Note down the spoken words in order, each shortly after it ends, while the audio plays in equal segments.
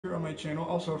here on my channel.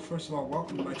 Also, first of all,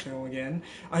 welcome to my channel again.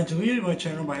 I deleted my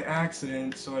channel by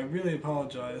accident, so I really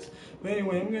apologize. But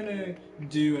anyway, I'm gonna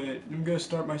do it. I'm gonna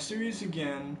start my series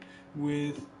again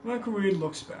with my career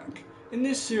looks back. In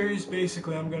this series,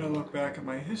 basically, I'm gonna look back at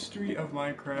my history of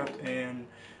Minecraft, and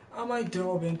I might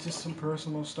delve into some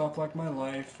personal stuff like my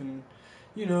life and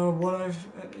what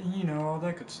all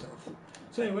that good stuff.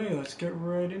 So anyway, let's get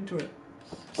right into it.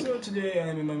 So today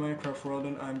I'm in my Minecraft world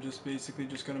and I'm just basically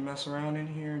just gonna mess around in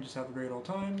here and just have a great old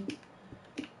time.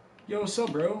 Yo, what's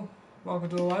up, bro? Welcome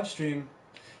to the live stream.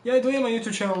 Yeah, I deleted my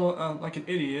YouTube channel like an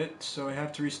idiot, so I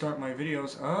have to restart my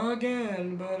videos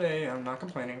again, but hey, I'm not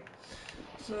complaining.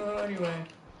 So anyway,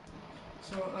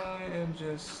 so I am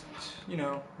just,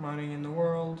 mining in the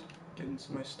world, getting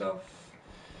some of my stuff.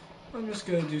 I'm just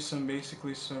gonna do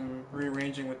basically some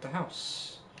rearranging with the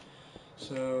house.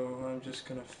 So I'm just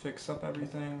gonna fix up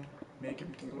everything, make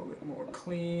everything a little bit more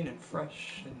clean and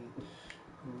fresh and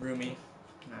roomy.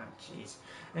 Ah, jeez.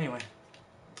 Anyway,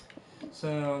 so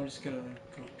I'm just gonna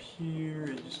go up here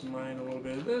and just mine a little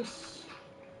bit of this,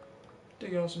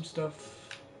 dig out some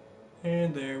stuff,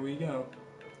 and there we go.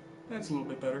 That's a little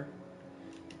bit better.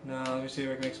 Now let me see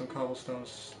if I can make some cobblestone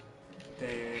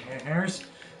stairs.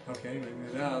 Okay,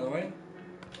 move that out of the way.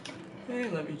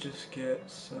 And let me just get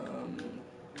some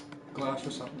glass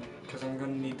or something, because I'm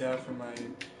gonna need that for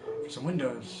some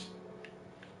windows,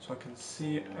 so I can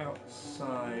see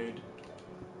outside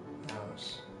the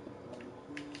house.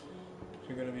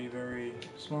 They're gonna be very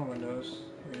small windows,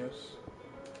 I guess.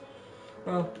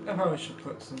 Well, I probably should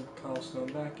put some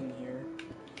cobblestone back in here,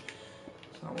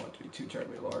 so I don't want it to be too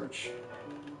terribly large.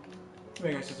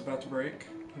 I guess it's about to break.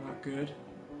 Not good.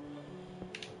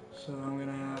 So I'm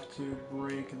gonna have to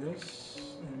break this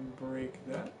and break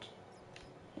that.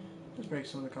 Just break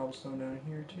some of the cobblestone down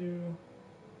here too.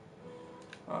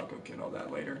 I'll go get all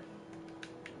that later.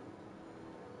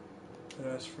 But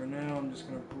as for now, I'm just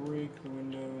gonna break the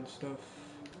window and stuff.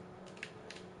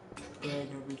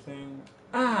 Break everything.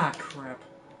 Ah, crap.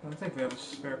 I think we have a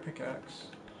spare pickaxe.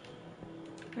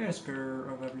 And a spare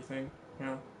of everything,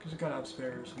 because you gotta have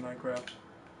spares in Minecraft.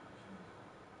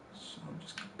 So I'm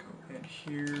just gonna go in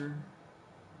here.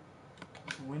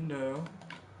 Window.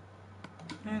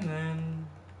 And then,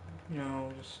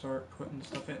 just start putting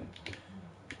stuff in.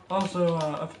 Also,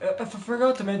 if I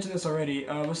forgot to mention this already,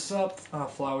 what's up,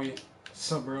 Flowey?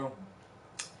 What's up, bro?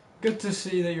 Good to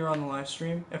see that you're on the live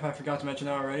stream, if I forgot to mention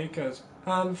that already, because,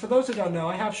 for those who don't know,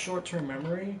 I have short-term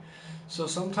memory, so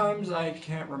sometimes I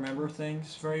can't remember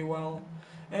things very well,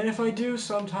 and if I do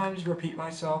sometimes repeat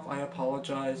myself, I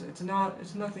apologize. It's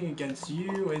nothing against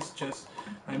you, it's just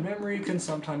my memory can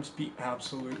sometimes be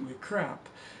absolutely crap,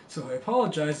 so I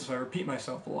apologize if I repeat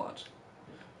myself a lot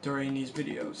during the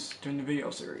video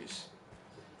series.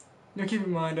 Now keep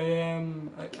in mind,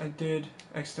 I did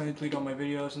accidentally delete all my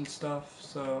videos and stuff,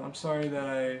 so I'm sorry that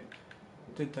I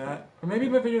did that. Or maybe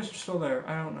my videos are still there,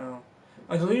 I don't know.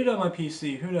 I deleted it on my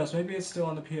PC, who knows, maybe it's still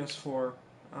on the PS4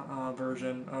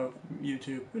 version of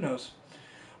YouTube, who knows.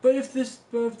 But if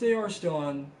they are still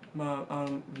on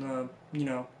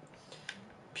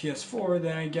PS4,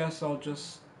 then I guess I'll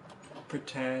just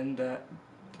pretend that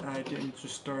I didn't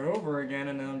just start over again,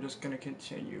 and then I'm just gonna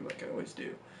continue like I always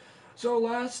do. So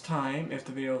last time, if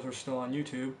the videos are still on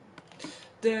YouTube,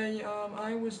 then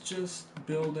I was just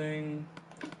building,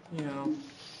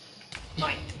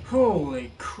 my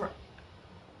holy crap,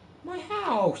 my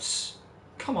house.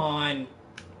 Come on,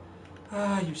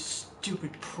 you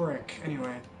stupid prick.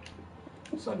 Anyway,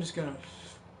 so I'm just gonna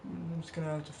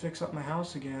have to fix up my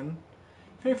house again.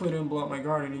 Thankfully, it didn't blow up my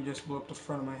garden. He just blew up the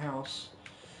front of my house.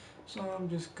 So I'm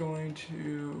just going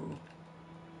to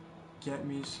get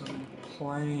me some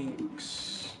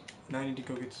planks. And I need to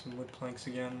go get some wood planks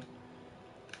again.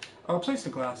 I'll replace the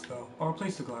glass though. I'll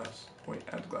replace the glass. Wait,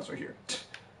 I have the glass right here.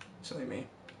 Silly me.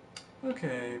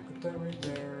 Okay, put that right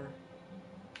there.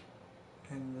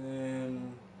 And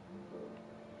then...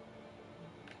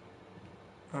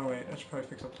 oh wait, I should probably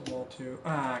fix up the wall too.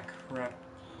 Ah, crap.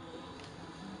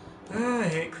 I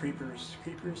hate creepers.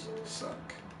 Creepers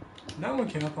suck. That one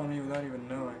came up on me without even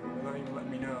knowing, without even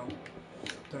letting me know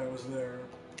that it was there.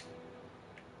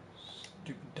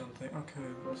 Stupid dumb thing. Okay,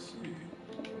 let's see.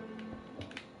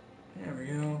 There we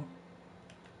go.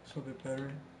 It's a little bit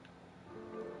better.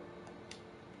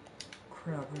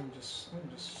 Crap, I'm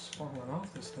just falling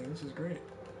off this thing. This is great.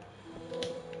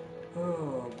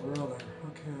 Oh, brother.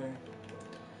 Okay.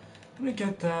 Let me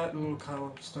get that little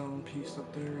cobblestone piece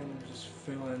up there and then just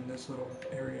fill in this little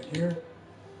area here.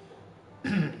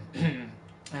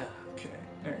 Okay,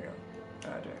 there you go.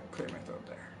 I had to clear my throat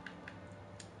there.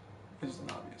 It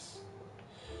isn't obvious.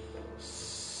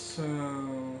 So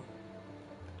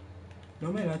No,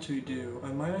 I might actually do.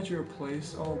 I might actually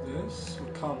replace all this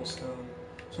with cobblestone.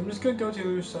 So I'm just gonna go to the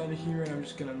other side of here and I'm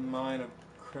just gonna mine a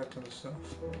crap ton of stuff.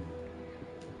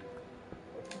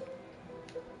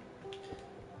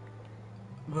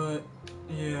 But,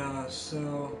 yeah,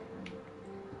 so...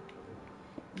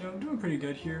 I'm doing pretty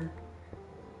good here.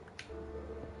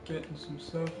 Getting some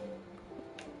stuff.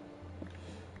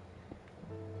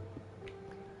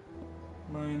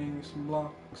 Mining some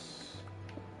blocks.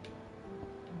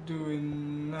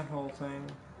 Doing that whole thing.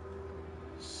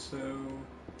 So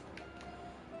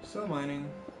mining.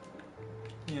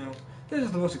 You know, this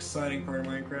is the most exciting part of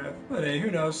Minecraft. But hey, who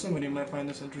knows, somebody might find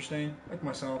this interesting. Like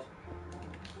myself.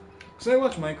 Because I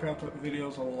watch Minecraft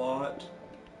videos a lot.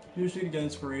 Usually to get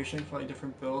inspiration for like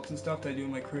different builds and stuff that I do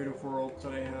in my creative world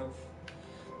that I have.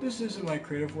 This isn't my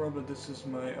creative world, but this is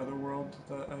my other world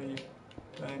that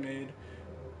I made.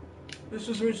 This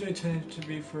was originally intended to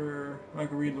be for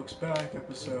Michael Reed Looks Back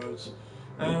episodes.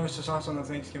 And I was just also on the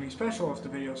Thanksgiving special if the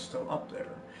video's still up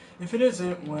there. If it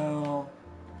isn't, well,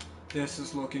 this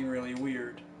is looking really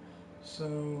weird.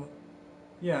 So,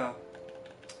 yeah.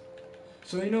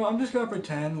 So, you know, I'm just gonna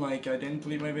pretend like I didn't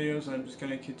delete my videos, and I'm just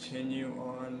gonna continue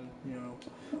on, you know,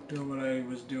 doing what I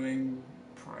was doing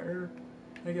prior,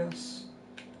 I guess.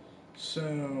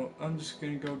 So, I'm just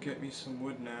gonna go get me some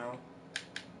wood now.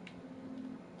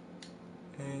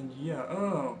 And yeah,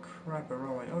 oh crap, I'm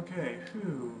rolling. Okay,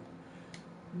 whew.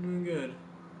 I'm doing good.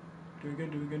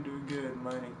 Doing good.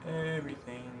 Mining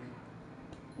everything.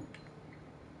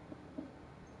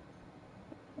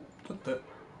 What the?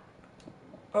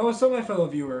 Oh, what's up, my fellow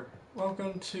viewer?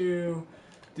 Welcome to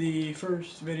the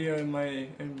first video on my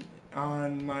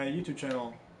YouTube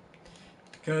channel.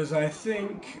 Because I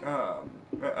think, or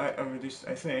at least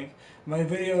I think, my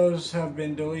videos have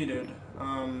been deleted.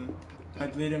 I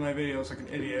deleted my videos like an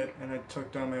idiot, and I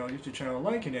took down my own YouTube channel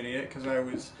like an idiot because I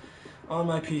was on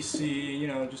my PC, you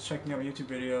know, just checking out YouTube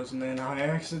videos, and then I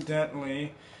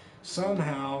accidentally,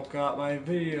 somehow, got my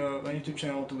YouTube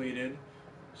channel deleted.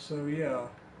 So yeah.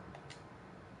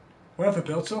 What have I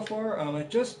built so far? I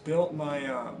just built my,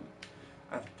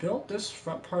 I've built this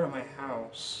front part of my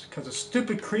house, because a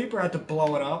stupid creeper had to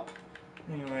blow it up.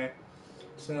 Anyway,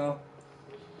 so,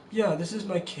 yeah, this is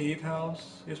my cave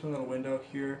house. Here's my little window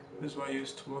here. This is what I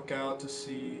use to look out to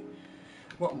see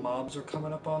what mobs are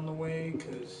coming up on the way,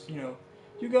 because, you know,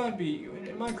 you gotta be,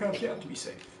 in Minecraft, you have to be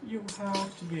safe. You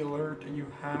have to be alert, and you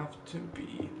have to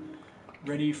be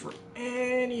ready for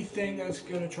anything that's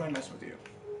gonna try and mess with you.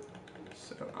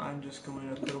 So I'm just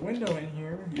going to put a window in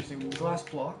here using glass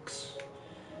blocks.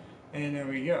 And there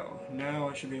we go. Now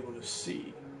I should be able to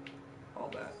see all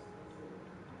that.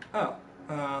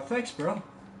 Oh, thanks, bro.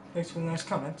 Thanks for the nice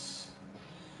comments.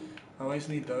 I always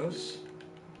need those.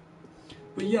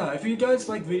 But yeah, if you guys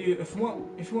like if you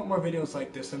want more videos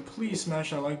like this, then please smash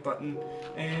that like button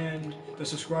and the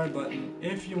subscribe button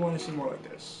if you want to see more like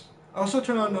this. Also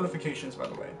turn on notifications, by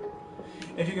the way,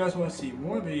 if you guys want to see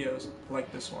more videos like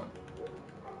this one.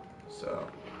 So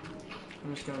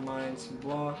I'm just gonna mine some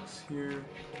blocks here.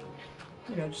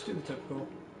 You know, just do the typical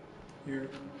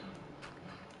here.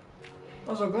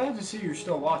 Also, glad to see you're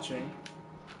still watching.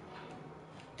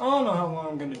 I don't know how long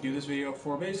I'm going to do this video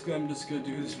for. Basically, I'm just going to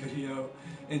do this video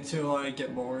until I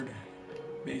get bored,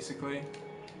 basically.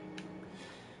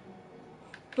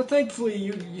 But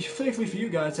thankfully, thankfully for you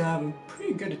guys, I have a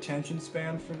pretty good attention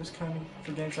span for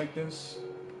for games like this.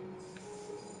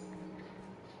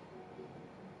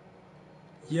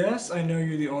 Yes, I know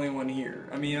you're the only one here.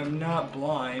 I mean, I'm not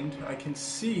blind. I can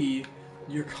see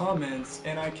your comments,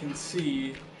 and I can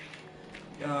see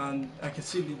that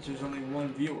there's only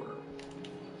one viewer.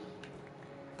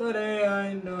 But hey,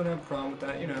 I don't have a problem with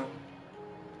that, you know.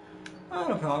 I don't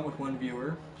have a problem with one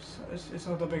viewer. It's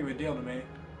not that big of a deal to me.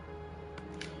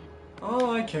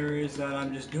 All I care is that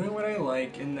I'm just doing what I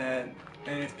like, and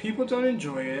if people don't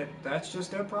enjoy it, that's just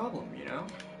their problem, you know?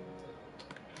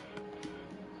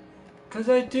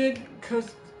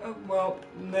 Well,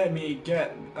 let me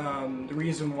get the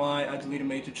reason why I deleted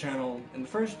my YouTube channel in the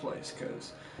first place,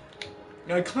 because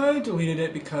I kind of deleted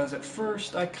it because at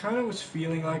first I kind of was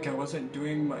feeling like I wasn't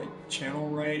doing my channel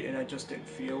right, and I just didn't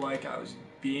feel like I was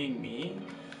being me.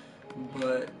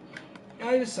 But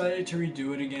I decided to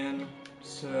redo it again.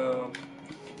 So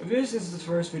if this is the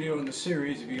first video in the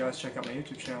series, if you guys check out my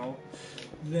YouTube channel,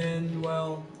 then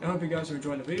well, I hope you guys are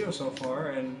enjoying the video so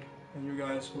far, and you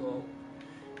guys will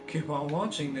keep on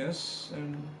watching this,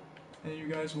 and you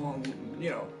guys won't, you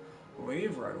know,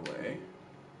 leave right away.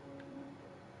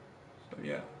 So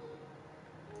yeah.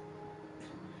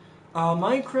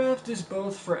 Minecraft is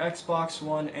both for Xbox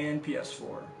One and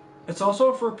PS4. It's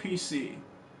also for PC.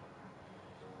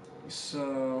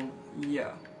 So,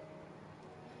 yeah.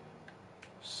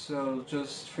 So,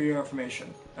 just for your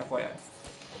information, FYI.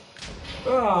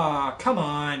 Ah, come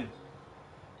on!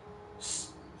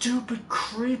 Stupid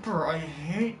creeper! I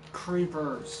hate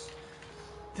creepers.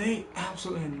 They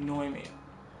absolutely annoy me.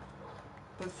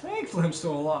 But thankfully I'm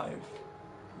still alive.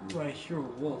 Ooh, I hear a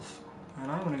wolf. And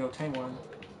I'm gonna go tame one.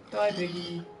 Die,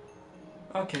 piggy.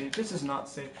 Okay, this is not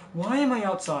safe. Why am I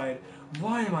outside?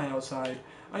 Why am I outside?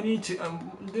 I need to,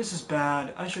 this is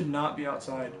bad. I should not be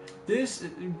outside.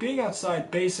 Being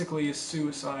outside basically is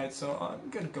suicide, so I'm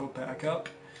gonna go back up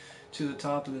to the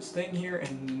top of this thing here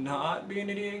and not be an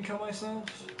idiot and kill myself.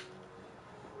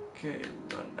 Okay,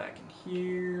 run back in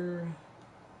here.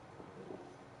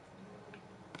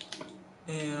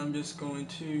 And I'm just going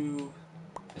to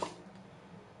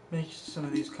make some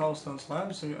of these cobblestone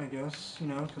slabs, I guess,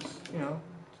 because,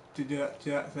 to do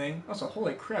that thing. Also,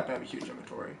 holy crap, I have a huge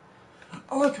inventory.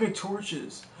 Oh, I can make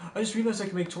torches. I just realized I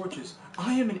can make torches.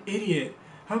 I am an idiot.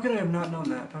 How could I have not known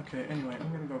that? Okay, anyway, I'm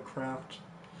gonna go craft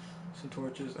some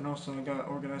torches, and also I gotta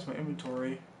organize my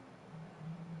inventory,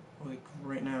 like,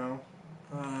 right now.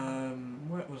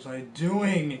 What was I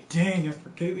doing? Dang, I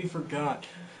completely forgot.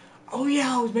 Oh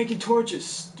yeah, I was making torches.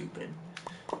 Stupid.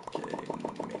 Okay,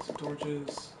 make some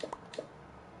torches.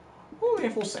 Only a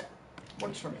full set.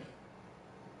 Works for me.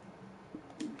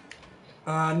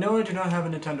 No, I do not have a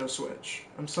Nintendo Switch.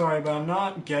 I'm sorry, but I'm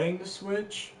not getting the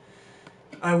Switch.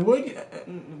 I would,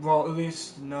 well, at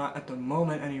least not at the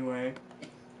moment anyway.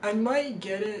 I might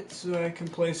get it so I can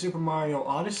play Super Mario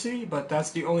Odyssey, but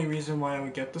that's the only reason why I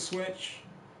would get the Switch,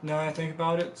 now that I think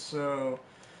about it, so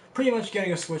pretty much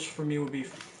getting a Switch for me would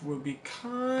be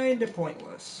kinda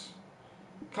pointless.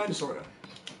 Kinda sorta.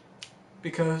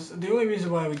 Because the only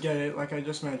reason why I would get it, like I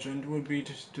just mentioned, would be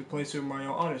to play Super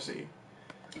Mario Odyssey.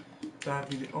 That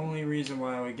would be the only reason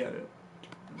why I would get it.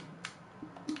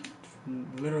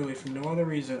 Literally for no other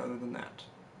reason other than that.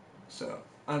 So,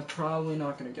 I'm probably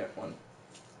not going to get one.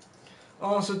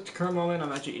 Also, at the current moment,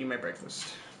 I'm actually eating my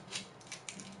breakfast.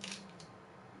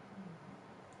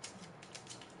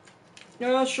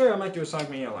 Yeah, sure, I might do a Sonic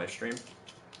Mania live stream.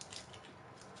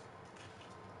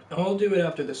 I'll do it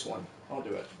after this one. I'll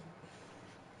do it.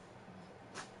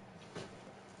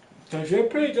 Because you're a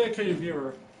pretty dedicated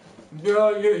viewer.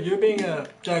 You're being a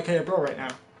dedicated bro right now.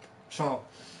 So,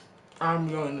 I'm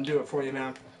going to do it for you,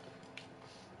 man.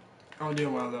 I'll do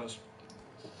one of those.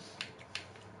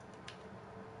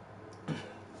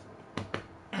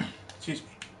 Excuse me.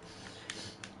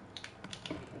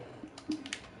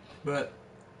 But,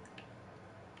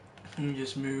 let me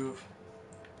just move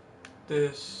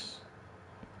this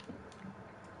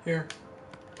here.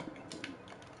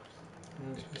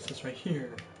 And put this right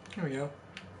here. There we go.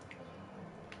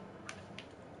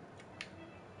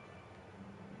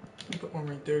 Put one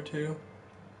right there too.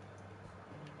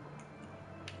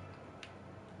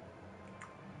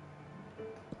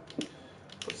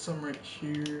 Put some right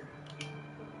here.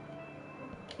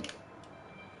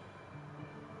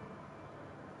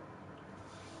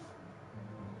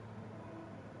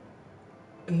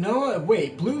 No,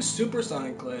 wait, blue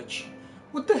supersonic glitch.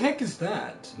 What the heck is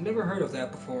that? Never heard of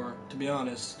that before, to be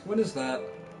honest. What is that?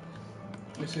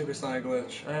 Blue supersonic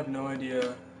glitch. I have no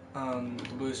idea.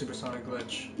 The blue supersonic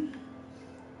glitch.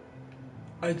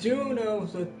 I do know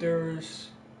that there's...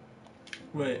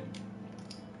 Wait.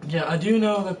 Yeah, I do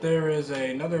know that there is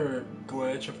another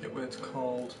glitch. I forget what it's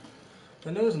called. I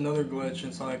know there's another glitch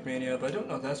in Sonic Mania, but I don't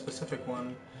know that specific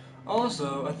one.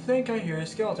 Also, I think I hear a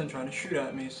skeleton trying to shoot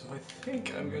at me, so I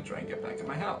think I'm going to try and get back in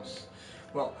my house.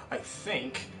 Well, I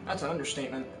think. That's an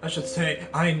understatement. I should say,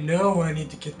 I know I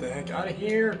need to get the heck out of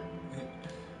here.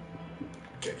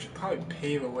 I should probably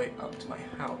pave a way up to my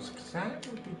house, because that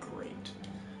would be great.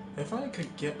 If I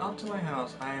could get up to my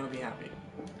house, I would be happy.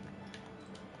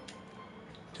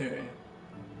 Okay.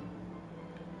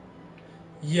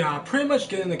 Yeah, pretty much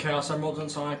getting the Chaos Emeralds in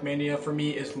Sonic Mania for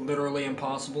me is literally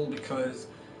impossible because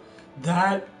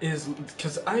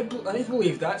I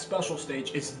believe that special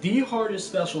stage is the hardest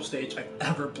special stage I've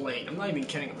ever played. I'm not even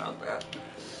kidding about that.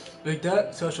 Like,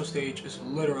 that special stage is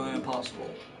literally impossible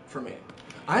for me.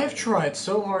 I have tried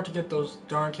so hard to get those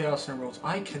darn Chaos Emeralds,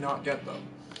 I cannot get them.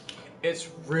 It's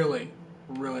really,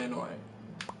 really annoying.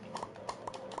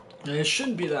 And it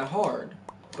shouldn't be that hard,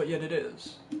 but yet it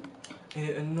is. And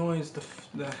it annoys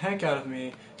the heck out of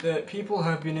me that people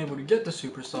have been able to get the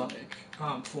supersonic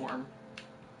form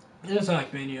in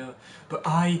Sonic Mania, but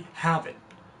I haven't.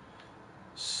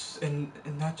 And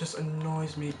that just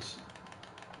annoys me.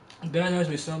 That annoys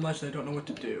me so much that I don't know what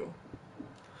to do.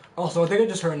 Also, I think I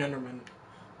just heard an Enderman.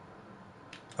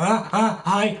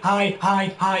 Hi,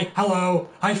 hello,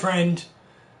 hi friend.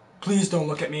 Please don't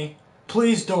look at me.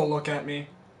 Please don't look at me.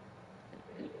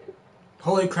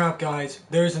 Holy crap, guys.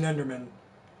 There's an Enderman.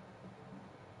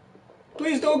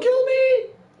 Please don't kill me!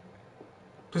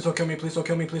 Please don't kill me, please don't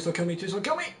kill me, please don't kill me, please don't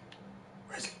kill me!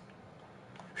 Where is he?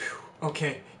 Whew.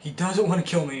 Okay, he doesn't want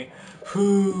to kill me.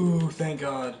 Whew, thank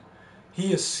God.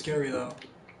 He is scary though.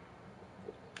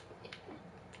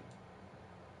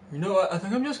 You know what? I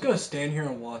think I'm just gonna stand here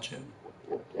and watch him.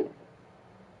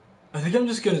 I think I'm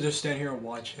just gonna stand here and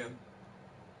watch him.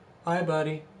 Hi,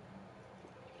 buddy.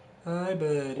 Hi,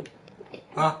 buddy.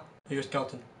 Ah, here's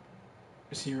skeleton.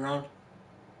 Is he around?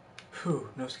 Whew,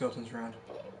 no skeletons around.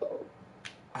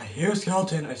 I hear a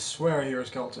skeleton. I swear I hear a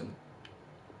skeleton.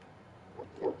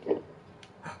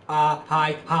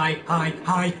 Hi,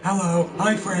 hello,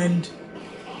 hi, friend.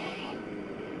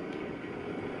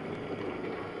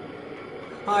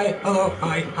 Hi, hello,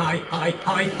 hi,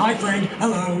 friend,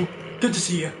 hello. Good to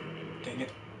see you. Dang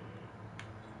it.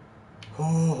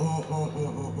 Oh.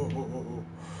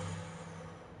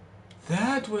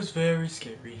 That was very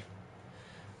scary.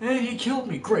 And he killed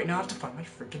me. Great, now I have to find my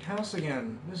freaking house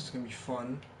again. This is gonna be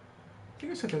fun. I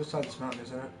think it's like the other side of this mountain,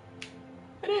 isn't it?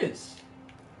 It is.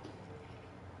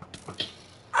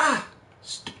 Ah!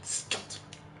 Stupid skeleton.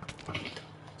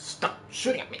 Stop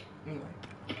shooting at me.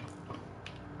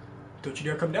 Don't you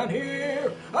dare come down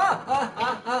here!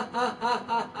 Hi,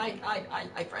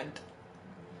 friend.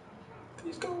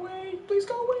 Please go away, please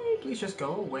go away, please just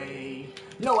go away.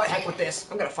 No, I heck with this.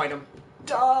 I'm gonna fight him.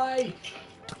 Die!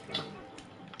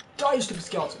 Die, you stupid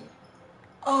skeleton.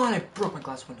 Oh, and I broke my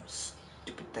glass window.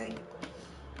 Stupid thing.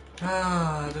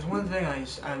 There's one thing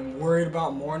I'm worried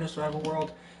about more in a survival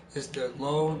world is the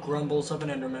low grumbles of an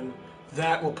Enderman.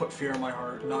 That will put fear in my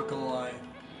heart, not gonna lie.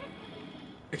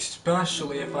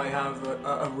 Especially if I have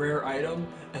a rare item,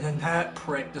 and then that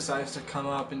prick decides to come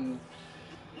up and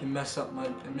mess up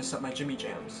my Jimmy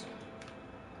Jams.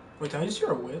 Wait, did I just hear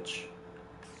a witch?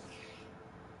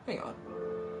 Hang on.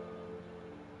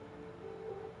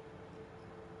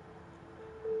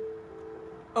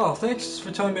 Oh, thanks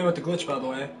for telling me about the glitch, by the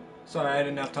way. Sorry, I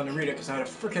didn't have time to read it because I had a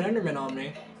freaking Enderman on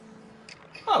me.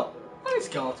 Oh, hi,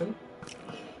 skeleton.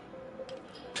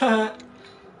 Haha.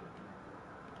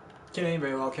 Can't aim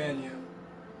very well, can you?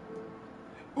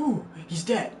 Ooh, he's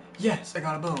dead. Yes, I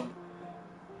got a bone.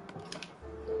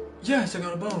 Yes, I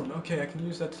got a bone. Okay, I can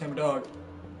use that to tame a dog.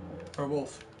 Or a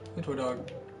wolf. Into a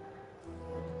dog.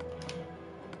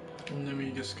 And then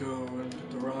we just go into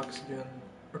the rocks again.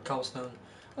 Or cobblestone.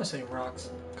 I was saying rocks.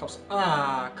 Cobblestone.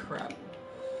 Ah, crap.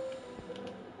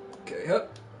 Okay, up.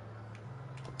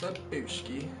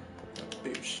 Booshki.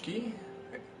 Booshki.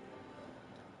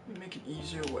 Let me make an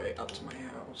easier way up to my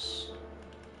house.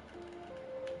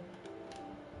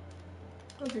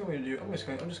 I don't think I'm gonna do. I'm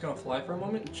just gonna fly for a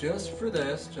moment, just for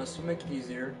this, just to make it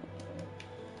easier,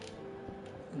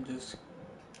 and just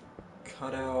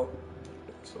cut out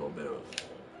this little bit of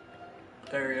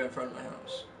area in front of my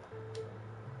house,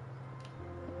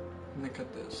 and then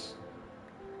cut this.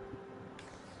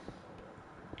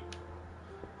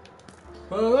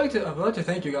 Well, I'd like to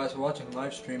thank you guys for watching the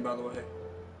live stream. By the way,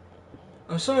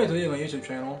 I'm sorry to leave my YouTube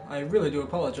channel. I really do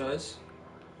apologize.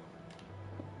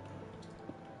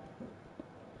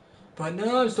 But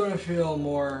now I'm starting to feel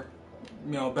more,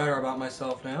 better about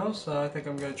myself now, so I think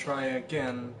I'm going to try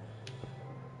again.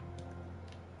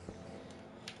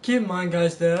 Keep in mind,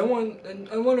 guys, that I want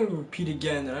to repeat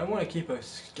again that I want to keep a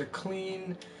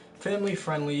clean,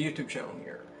 family-friendly YouTube channel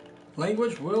here.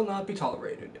 Language will not be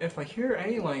tolerated. If I hear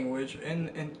any language in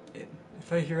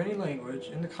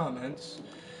the comments,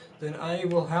 then I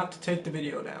will have to take the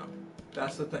video down.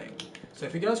 That's the thing. So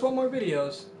if you guys want more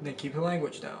videos, then keep the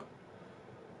language down.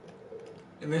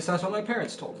 At least that's what my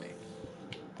parents told me.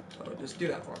 So just do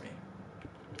that for me.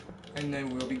 And then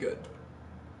we'll be good.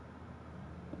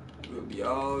 We'll be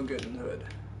all good in the hood.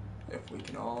 If we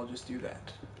can all just do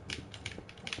that.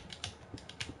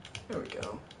 There we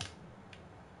go.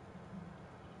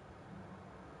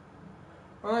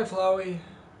 Alright, Flowey.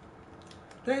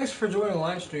 Thanks for joining the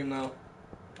live stream, though.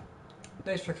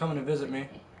 Thanks for coming to visit me.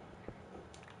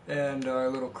 And our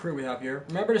little crew we have here.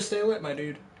 Remember to stay lit, my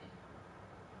dude.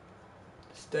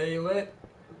 Stay lit,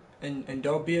 and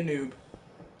don't be a noob.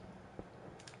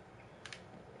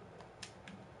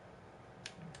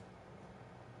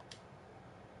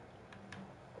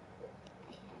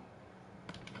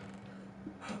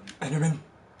 Enderman.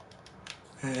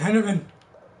 Enderman.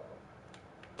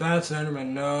 That's an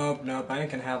Enderman. Nope. I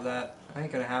ain't gonna have that. I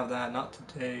ain't gonna have that. Not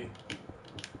today.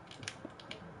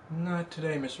 Not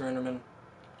today, Mr. Enderman.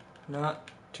 Not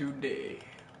today.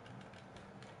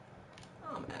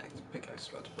 Oh man, the pickaxe is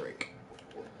about to break.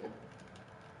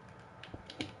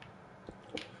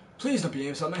 Please don't be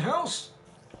inside my house!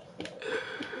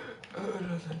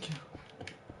 No, thank you.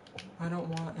 I don't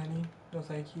want any. No,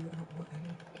 thank you. I don't want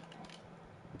any.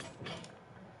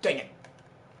 Dang it!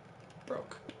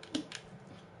 Broke.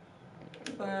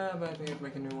 But I think I can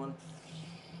make a new one.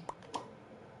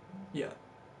 Yeah,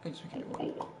 I guess we can do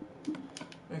one.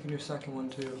 Make a new second one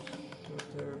too. Do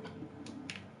it there.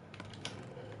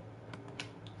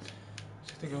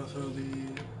 So I think I'll throw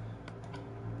the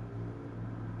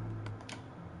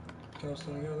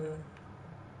cobblestone together.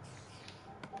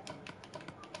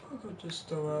 I could just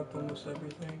throw up almost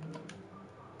everything.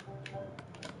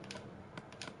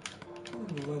 All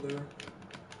the leather,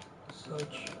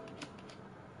 such.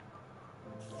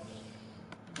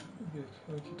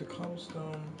 I'll keep the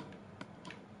cobblestone,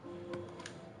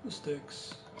 the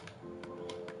sticks,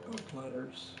 both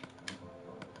ladders.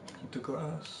 Keep the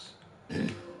glass.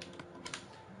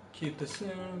 Keep the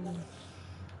sand.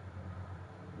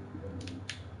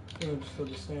 I'll just throw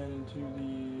the sand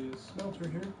into the smelter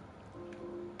here.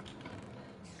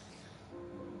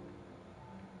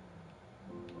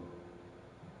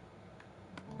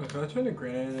 Can I turn the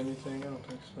granite into anything? I don't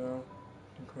think so.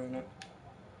 Granite.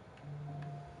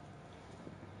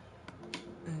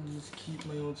 And just keep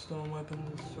my old stone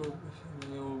weapons, or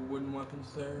my old wooden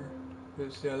weapons there.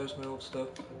 Because, yeah, there's my old stuff.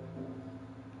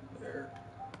 There.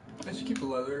 I should keep the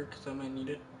leather, because I might need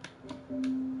it.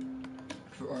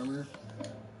 For armor.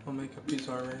 I'll make a piece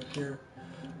of armor here.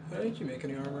 How did you make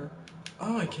any armor?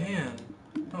 Oh, I can!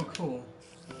 Oh, cool.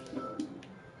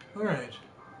 Alright.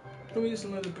 Let me use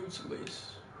some leather boots at least.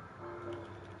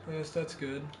 I guess that's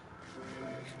good.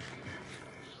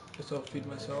 Guess I'll feed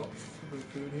myself with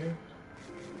food here.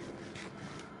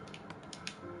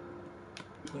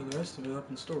 Load the rest of it up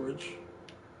in storage.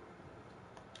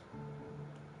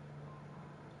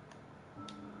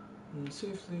 And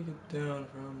safely get down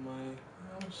from my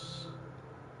house.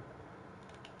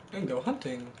 And go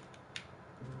hunting.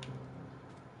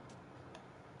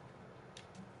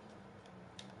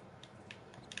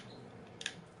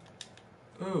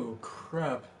 Oh,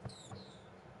 crap.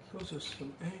 Those are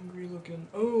some angry looking...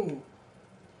 Oh!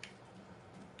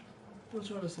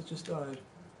 Those rabbits that just died.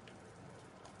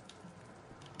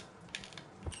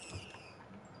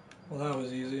 Well, that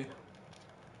was easy.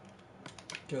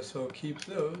 Guess I'll keep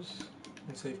those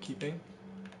in safekeeping.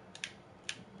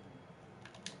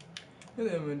 And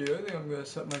then I'm gonna do, I think I'm gonna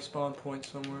set my spawn point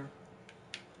somewhere.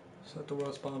 Set the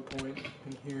world spawn point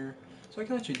in here. So I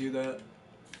can actually do that.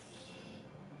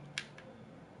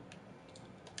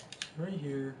 Right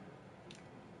here.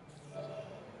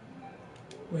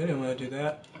 Wait, I didn't want to do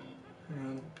that.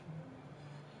 Hang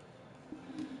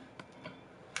on.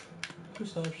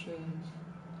 First options.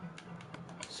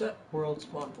 Set world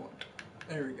spawn point.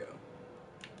 There we go.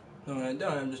 Now when I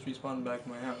die, I'm just respawning back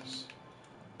in my house.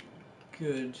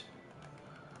 Good.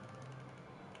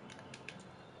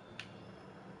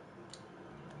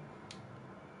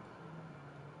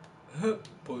 Hup,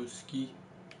 Boski.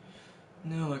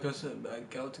 Now, like I said,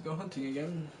 back out to go hunting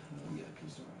again. Let me get a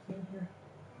piece of my thing here.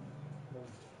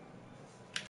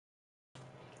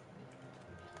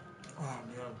 Oh,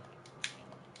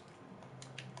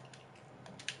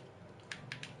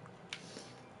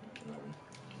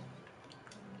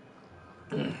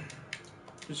 man.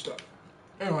 Good stuff.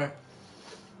 Anyway,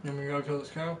 then we gotta kill this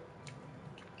cow.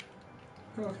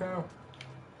 Hello, cow.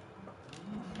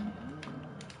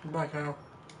 Bye, cow.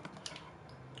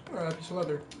 Alright, piece of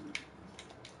leather.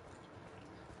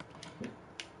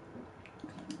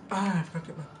 Ah, I forgot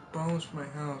to get my bones for my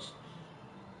house.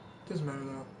 Doesn't matter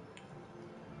though.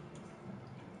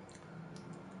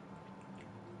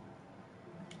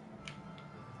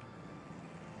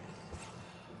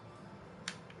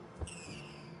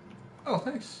 Oh,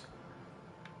 thanks.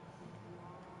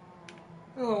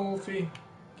 Hello, Wolfie.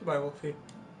 Goodbye, Wolfie.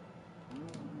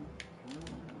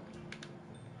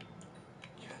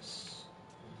 Yes.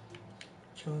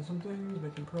 Killing some things,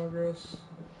 making progress.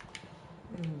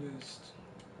 And just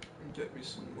get me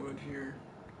some wood here.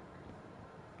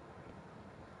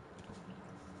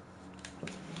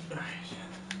 Alright.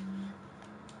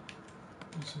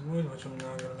 Some wood, which I'm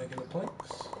now going to make into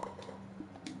planks.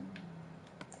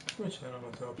 Which then I'm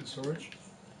going to throw up in storage.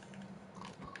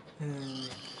 And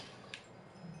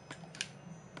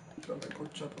got my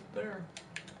pork chop up there.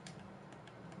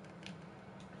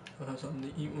 I'll have something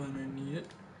to eat when I need it.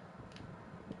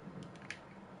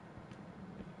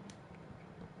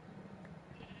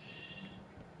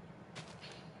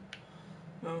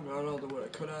 Oh, got all the wood I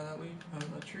cut out of that leaf, out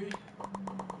of that tree.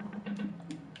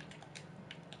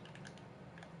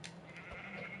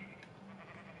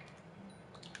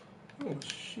 Oh,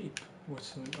 sheep. What's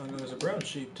some? I know there's a brown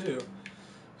sheep too.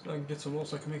 So I can get some wool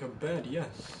so I can make a bed, yes.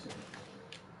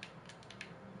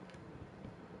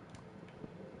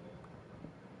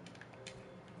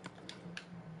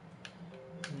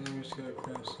 And then we just gotta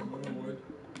craft some more wood.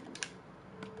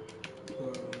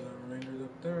 Put the remainders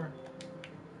up there.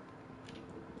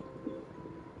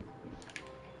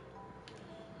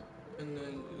 And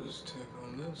then just tack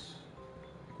on this.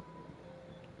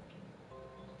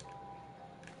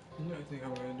 You know, I think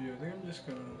I'm gonna do. I think I'm just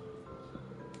gonna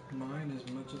mine as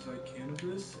much as I can of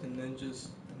this, and then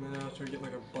after I get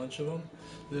like a bunch of them,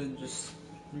 then just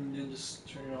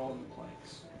turn it all into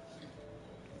planks.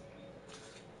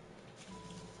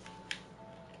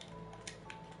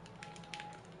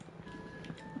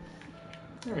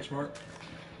 Very smart.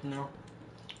 No.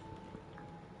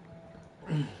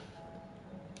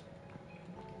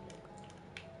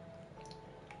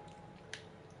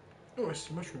 Oh, I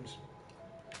see mushrooms.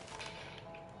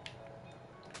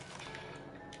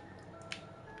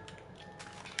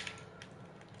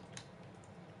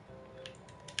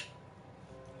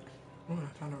 Oh,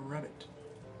 I found a rabbit.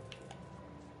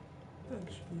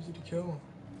 That's easy to kill.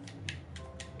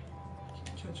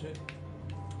 Can't catch it.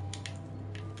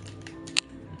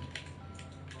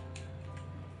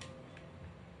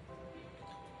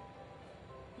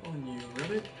 On you,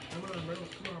 rabbit. Come on, bro.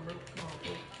 Come on, bro. Come on,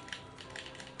 bro.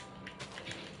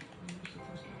 You're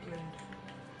supposed to be dead.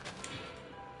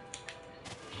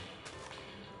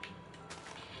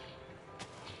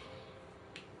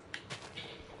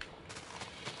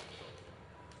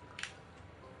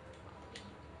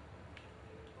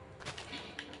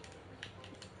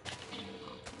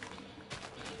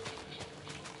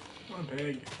 Come on,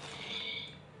 pig.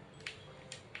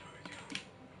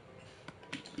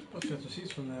 Let's get some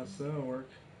seeds from that, so that'll work.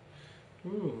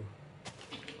 Ooh.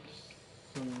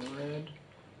 Some red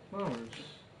flowers.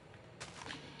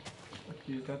 I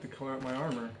can use that to color up my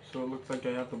armor, so it looks like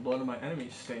I have the blood of my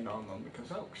enemies stained on them, because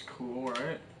that looks cool,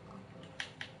 right?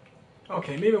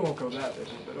 Okay, maybe it won't go that big,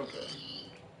 but okay.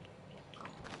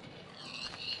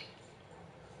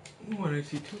 Ooh, and I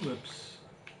see tulips.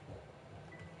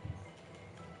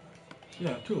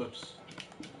 Yeah, tulips.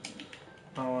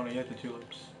 I don't want to get the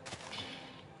tulips.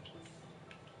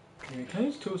 Can I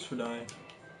use tulips for dye?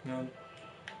 No.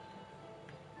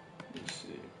 Let's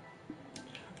see.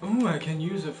 Ooh, I can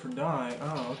use it for dye.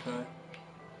 Oh, okay.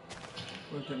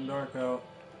 It's getting dark out.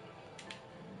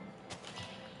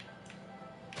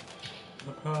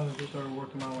 I probably just started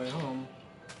working my way home.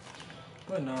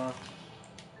 But nah.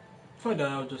 If I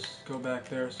die, I'll just go back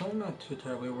there, so I'm not too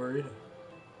terribly worried.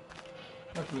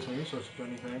 Not to lose my resources or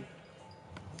anything.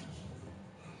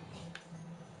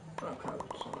 Oh crap,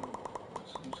 so I'm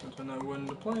just gonna turn that wood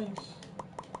into planks.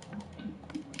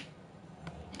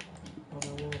 All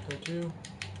that wool up there too.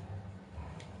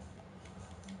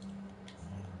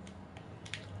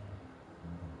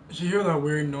 Did you hear that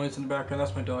weird noise in the background?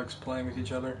 That's my dogs playing with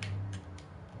each other.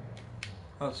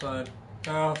 Outside.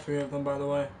 I have 3 of them, by the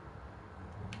way.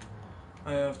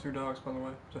 I have 3 dogs, by the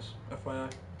way, just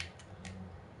FYI.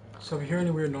 So if you hear any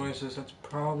weird noises, that's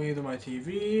probably either my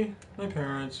TV, my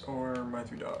parents, or my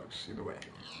 3 dogs, either way.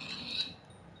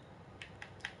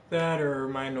 That or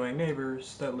my annoying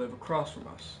neighbors that live across from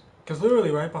us. Because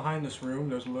literally right behind this room,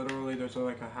 there's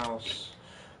like a house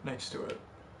next to it.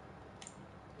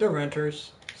 They're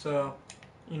renters, so,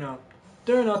 you know,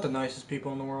 they're not the nicest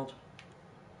people in the world.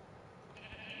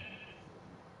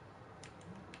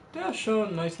 They have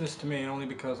shown niceness to me only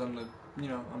because I'm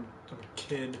I'm a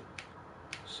kid.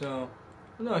 So,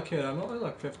 I'm not a kid, I'm only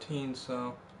like 15,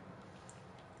 so,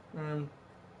 I'm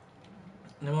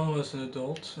almost an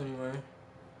adult, anyway.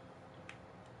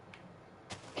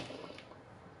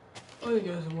 Oh, you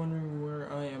guys are wondering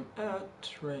where I am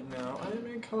at right now. I am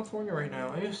in California right now.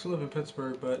 I used to live in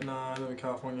Pittsburgh, but nah, I live in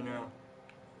California now.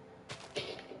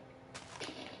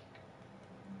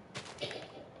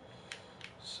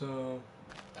 So,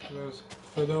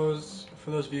 for those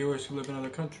viewers who live in other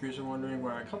countries are wondering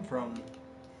where I come from,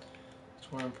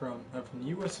 that's where I'm from. I'm from the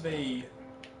US of A.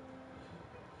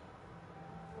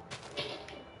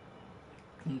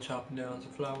 I'm chopping down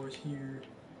some flowers here.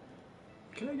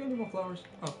 Can I get any more flowers?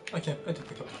 Oh, I can't. I did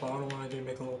pick up the flower. I don't know why I didn't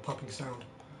make a little popping sound.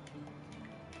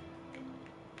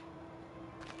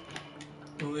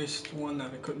 At least one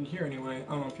that I couldn't hear anyway.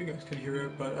 I don't know if you guys could hear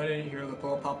it, but I didn't hear the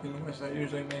ball popping noise that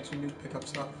usually makes when you pick up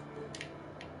stuff.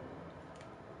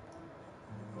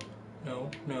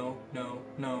 No, no, no,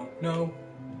 no, no.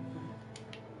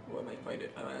 Oh, I might fight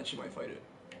it. I actually might fight it.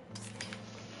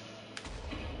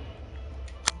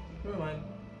 Never mind.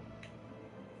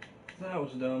 That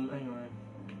was dumb. Anyway.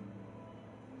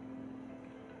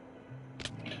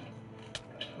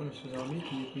 Mr. Zombie,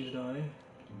 can you please die?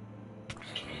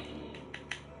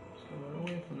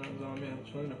 from that zombie,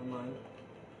 actually. Never mind.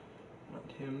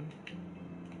 Not him.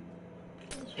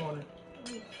 It's water.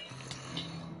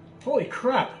 Holy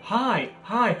crap! Hi!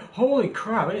 Hi! Holy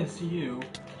crap! I didn't see you.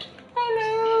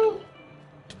 Hello!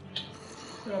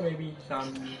 Hello, baby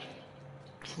zombie. I'm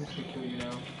just gonna kill you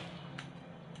now.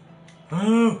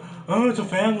 Oh! Oh, it's a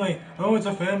family! Oh, it's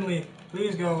a family!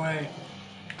 Please go away.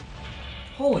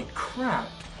 Holy crap!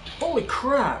 Holy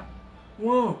crap!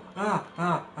 Whoa! Ah!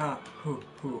 Ah! Ah! Who?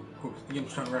 The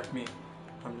game's trying to wreck me.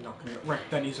 I'm not gonna get wrecked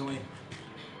that easily.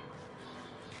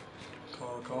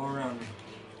 Go around me.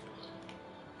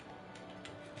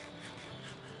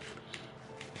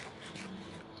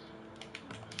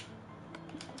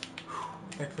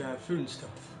 Thankfully I have food and stuff.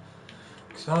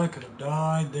 Because I could have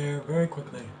died there very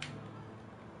quickly.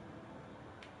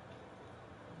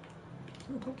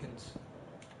 Ooh, pumpkins.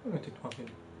 I'm gonna take the pumpkin.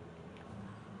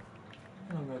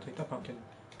 I'm gonna take that pumpkin.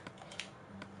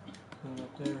 And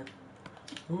up there.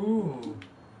 Ooh!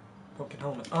 Pumpkin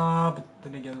helmet. Ah, but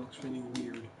then again it looks really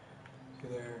weird. See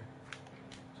there.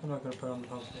 So I'm not gonna put on the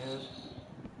pumpkin head.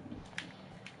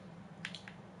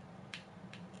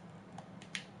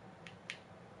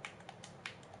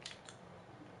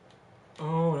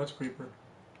 Oh, that's creeper.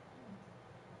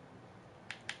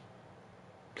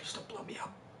 Please don't blow me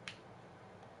up.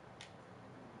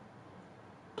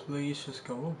 Please just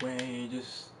go away.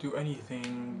 Just do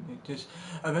anything. Just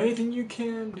of anything you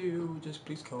can do. Just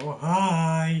please go.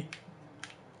 Hi.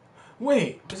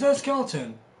 Wait, is that a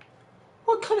skeleton?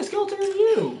 What kind of skeleton are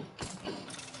you?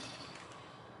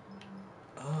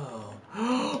 Oh.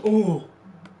 Oh.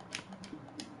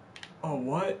 Oh,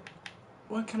 what?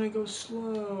 Why can I go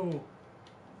slow?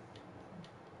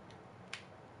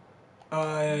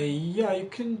 Yeah, you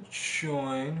can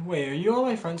join. Wait, are you on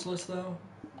my friends list though?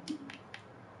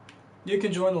 You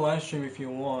can join the live stream if you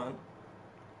want.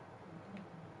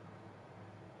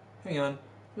 Hang on.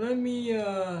 Let me,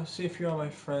 see if you're on my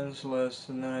friends list,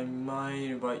 and then I might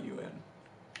invite you in.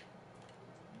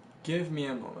 Give me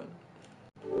a moment.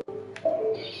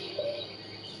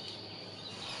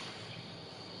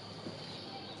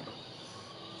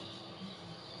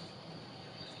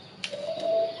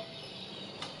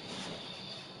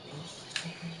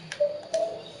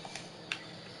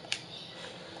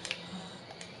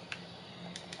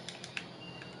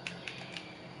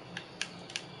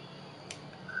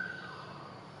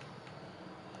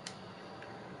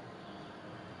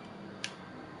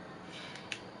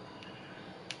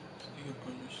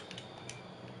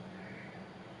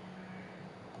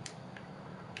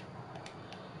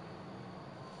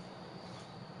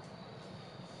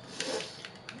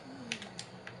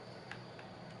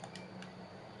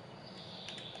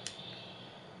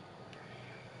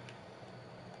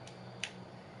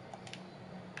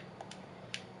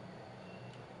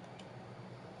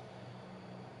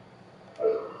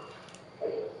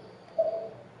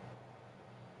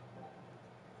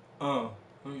 Oh,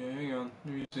 okay, hang on.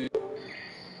 Let me see.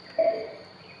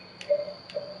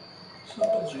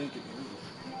 Stop shaking here.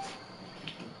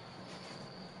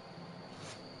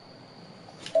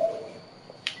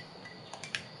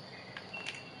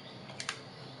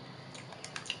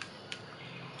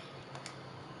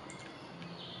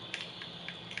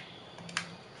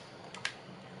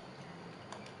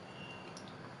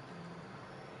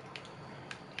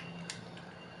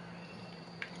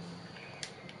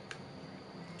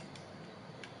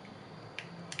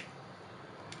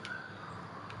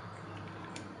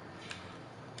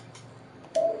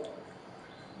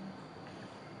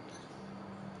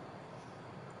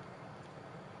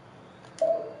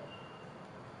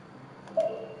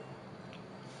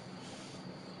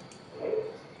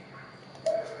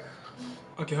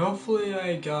 Okay, hopefully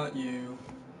I got you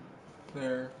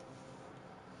there.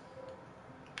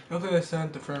 Hopefully I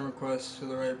sent the friend request to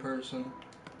the right person.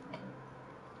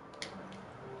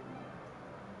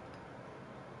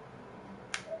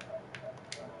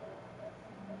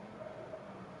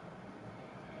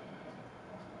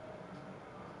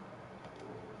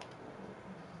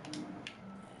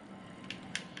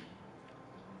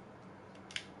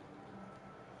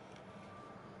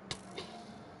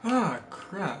 Ah,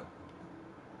 crap.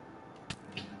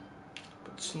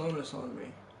 Put slowness on me.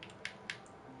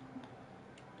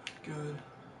 Good.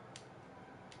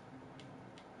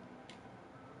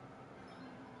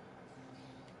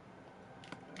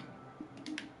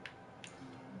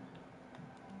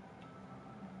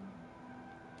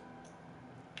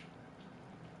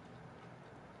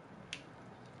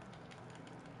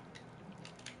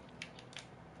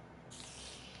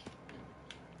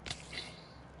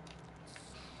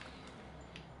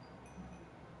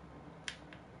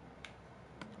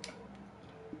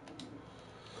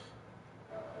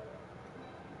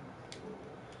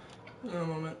 A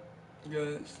moment,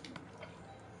 guys.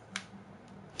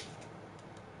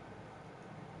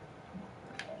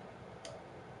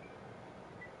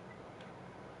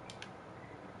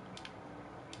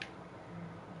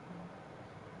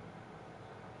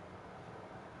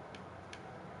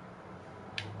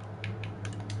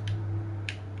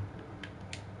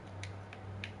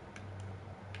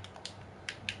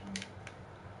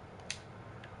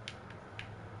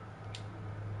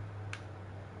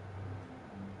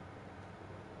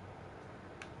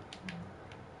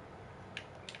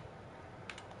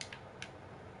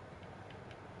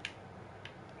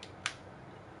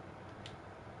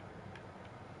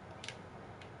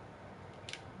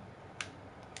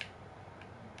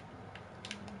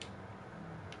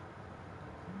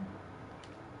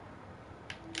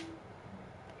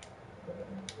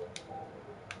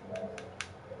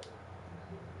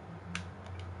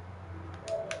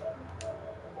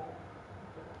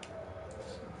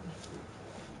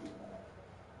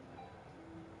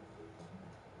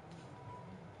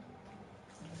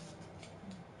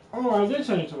 Oh, I did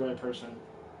send it to the right person.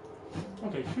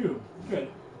 Okay, phew, good.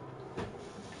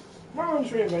 Well, I'm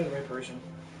sure you invited the right person.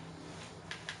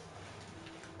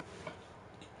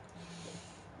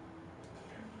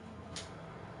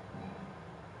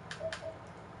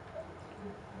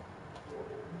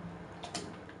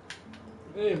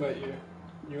 They invite you.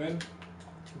 You in? You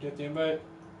get the invite?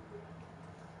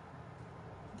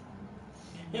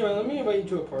 Yeah, man, let me invite you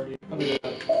to a party. I'll be right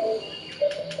back.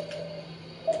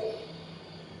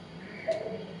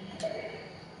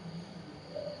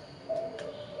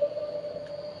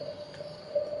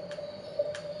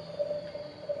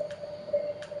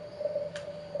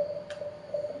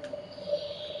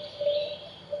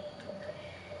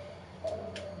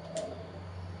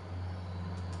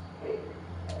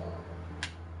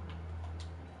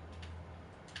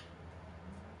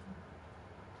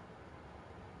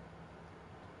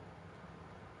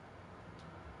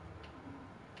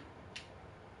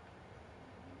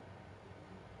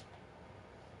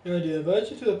 Yeah, dude, I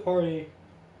invited you to the party.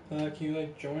 Can you,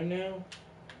 like, join now?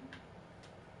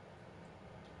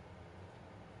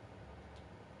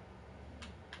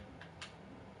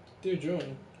 Dude,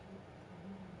 join.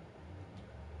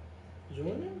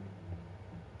 Join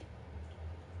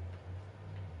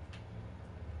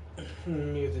now? Let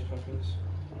me get these pumpkins.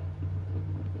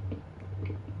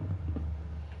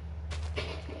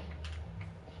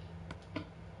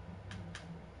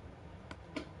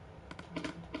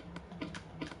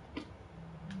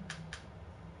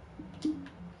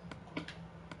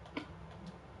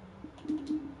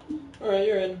 Alright,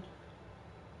 you're in.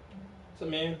 What's up,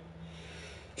 man?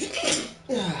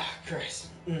 Ah, Christ.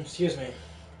 Excuse me.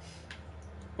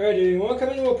 Alright, dude, you wanna come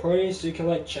into a party so you can,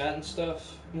 like, chat and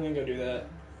stuff? I'm gonna go do that.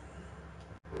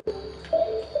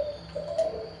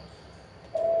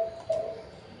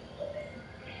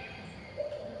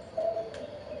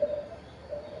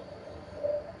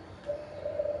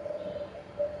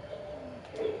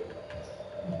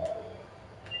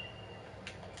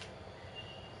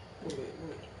 Wait.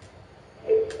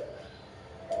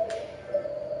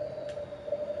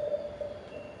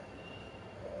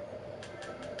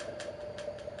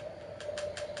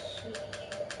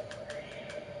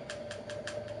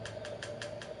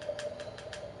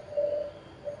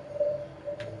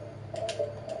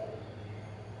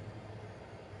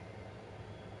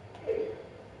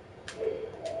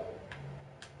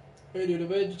 Hey, dude, I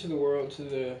invited you to the world, to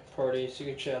the party, so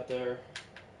you can chat there.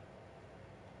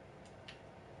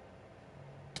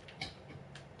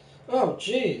 Oh,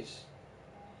 jeez.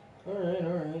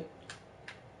 Alright.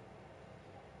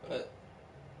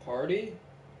 Party?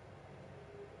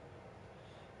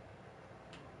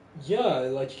 Yeah,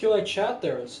 like, you can, like, chat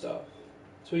there and stuff.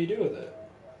 That's what you do with it.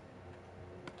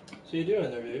 So you doing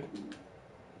there, dude?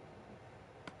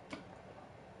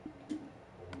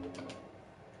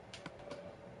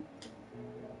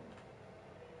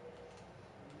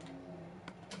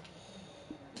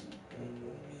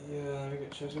 Yeah, let me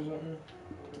get chest or something.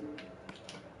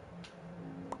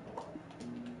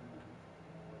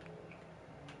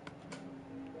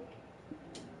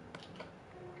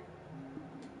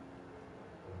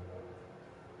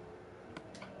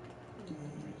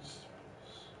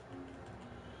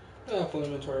 I have full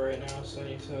inventory right now, so I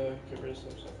need to get rid of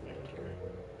some stuff in my inventory.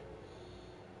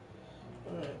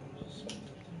 Alright,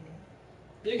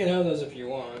 you can have those if you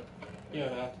want. You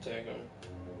don't have to take them.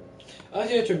 I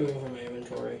have to remove them from my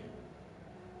inventory.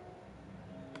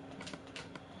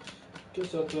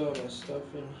 Guess I'll throw all my stuff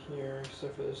in here,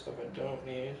 except for the stuff I don't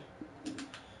need.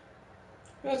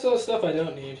 That's all the stuff I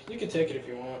don't need. You can take it if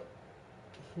you want.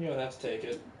 You don't have to take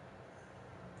it.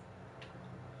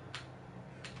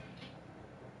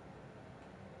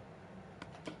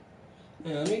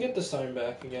 Yeah, let me get the sign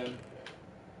back again.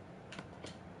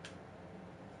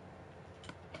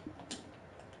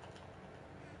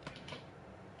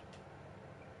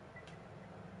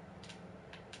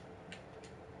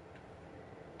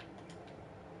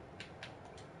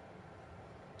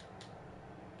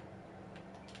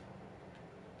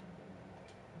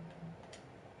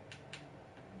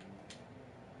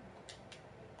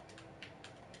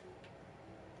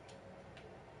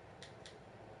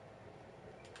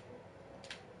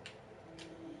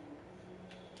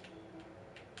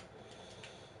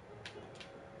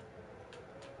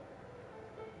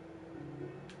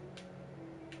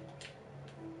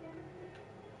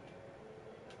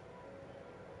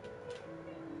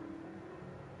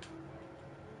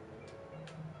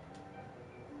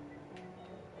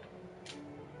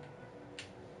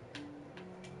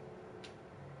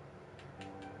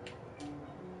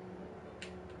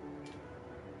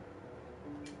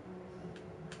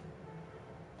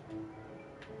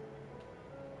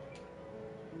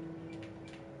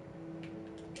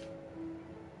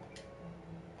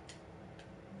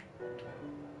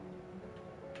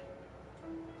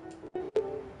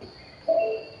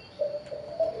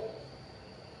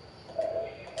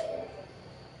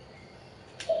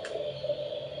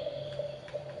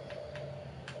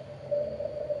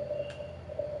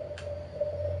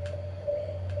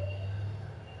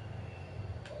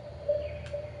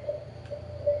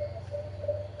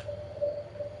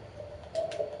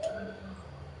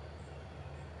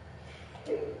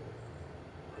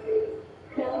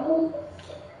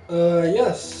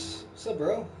 Yes. What's up,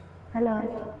 bro?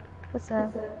 Hello. What's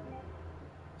up?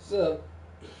 What's up?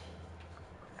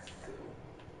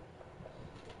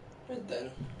 Right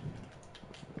then.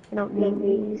 I don't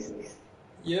need these.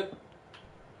 Yep.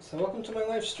 So welcome to my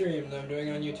live stream that I'm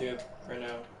doing on YouTube right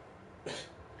now.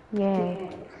 Yay.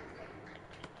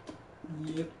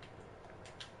 Yep.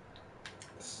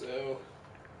 So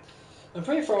I'm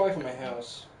pretty far away from my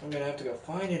house. I'm gonna have to go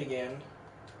find it again.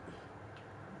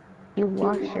 You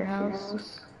wash your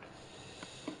house?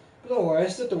 But don't worry, I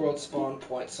set the world spawn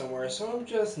point somewhere, so I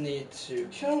just need to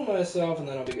kill myself and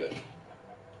then I'll be good.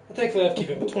 And thankfully I have keep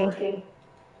inventory. Okay.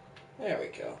 There we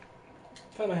go.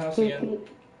 Found my house Keep. again.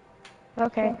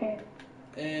 Okay.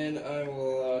 And I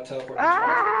will teleport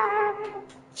Ah!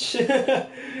 into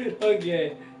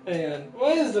Okay, hang on.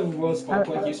 Why is the world spawn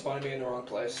point keep Uh, spawning me in the wrong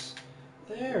place?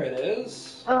 There it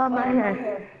is. oh, my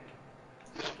hair.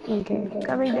 Okay.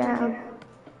 Coming down.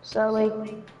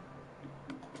 Slowly.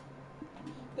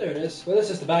 There it is. Well, this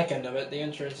is the back end of it. The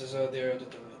entrance is of the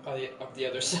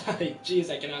other side. Jeez,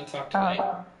 I cannot talk tonight.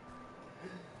 Oh.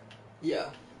 Yeah.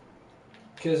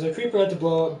 Because a creeper had to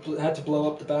blow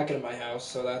up the back end of my house,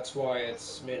 so that's why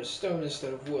it's made of stone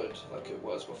instead of wood, like it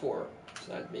was before.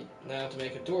 So now I have to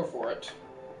make a door for it.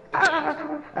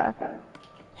 Again. Ah.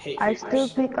 Hate I still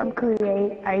creepers. think I'm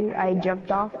creative. I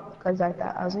jumped off because I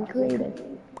thought I wasn't creative.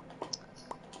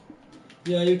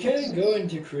 Yeah, you can It's, go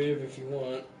into creative if you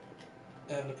want.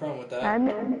 I have no problem with that. I'm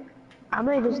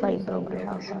gonna just like build my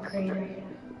house in creative.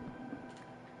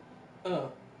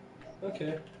 Oh,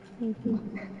 okay.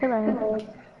 Hello.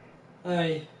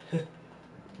 Hi.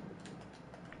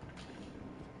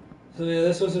 So yeah,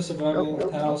 this was a survival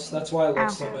Oh. house. That's why it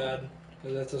looks so Ow. bad.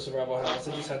 Because it's a survival house.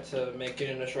 I just had to make it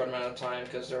in a short amount of time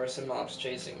because there were some mobs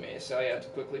chasing me, so I had to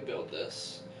quickly build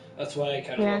this. That's why it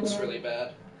kind of Yeah. looks really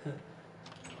bad.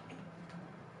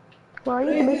 Well, But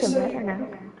you can at make it least better now.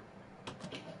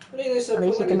 I At put least you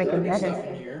like can a make it gardening better. stuff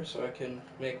in here, so I can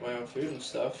make my own food and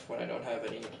stuff when I don't have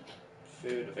any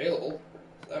food available.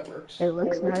 So that works. It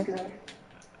looks nice.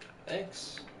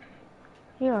 Thanks.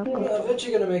 You're I'm welcome.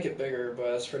 eventually gonna make it bigger, but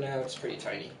as for now, it's pretty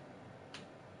tiny.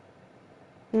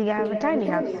 You have a tiny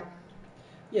house.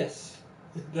 Yes,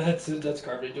 that's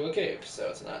carved into a cave, so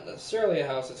it's not necessarily a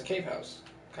house. It's a cave house,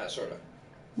 kind of, sort of.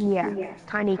 Yeah,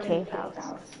 tiny cave house.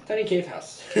 Tiny cave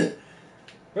house.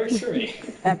 Works for me.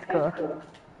 That's cool.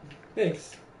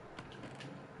 Thanks.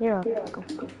 You're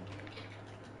welcome.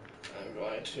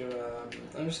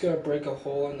 I'm just gonna break a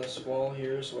hole in this wall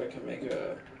here so I can make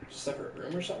a separate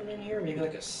room or something in here. Maybe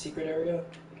like a secret area.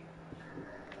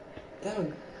 That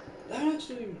would, that would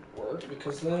actually work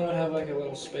because then I would have like a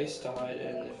little space to hide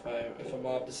in if a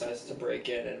mob decides to break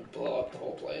in and blow up the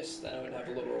whole place. Then I would have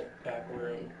a little back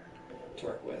room to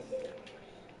work with.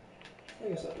 I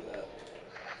guess I'll do that.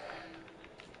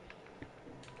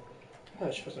 I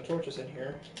should put some torches in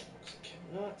here.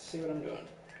 I cannot see what I'm doing.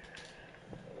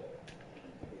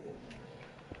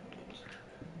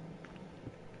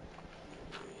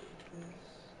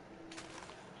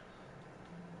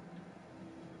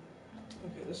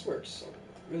 Okay, this works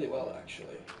really well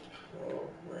actually. Oh,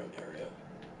 room area.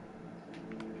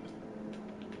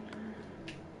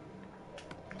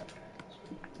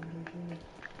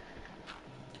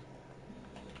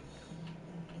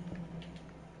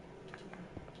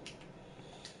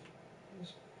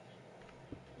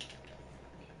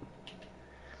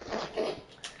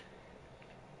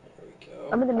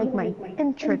 I'm gonna make my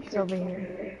entrance over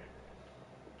here.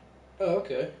 Oh,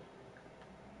 okay.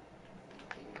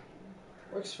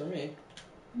 Works for me.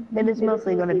 But it's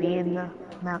mostly gonna be in the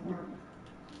mountain.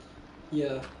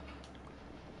 Yeah.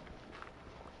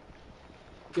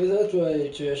 Because that's what I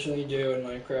traditionally do in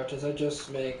Minecraft, is I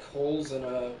just make holes in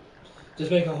a...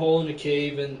 Just make a hole in a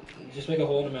cave and just make a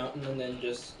hole in a mountain and then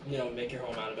just, make your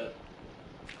home out of it.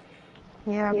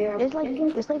 Yeah, it's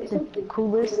like the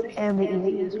coolest and the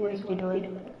easiest way to do it.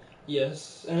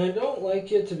 Yes, and I don't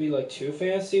like it to be like too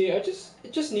fancy. It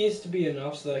just needs to be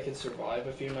enough so that I can survive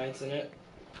a few nights in it.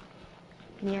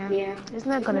 Yeah, it's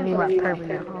not gonna be like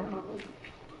permanent home.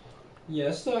 Yeah,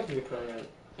 it's not gonna be permanent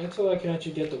until I can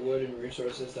actually get the wood and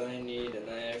resources that I need, and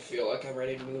then I feel like I'm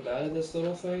ready to move out of this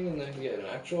little thing and then get an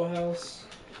actual house.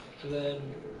 And then,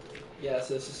 yes,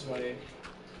 this is my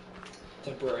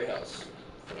temporary house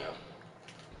for now.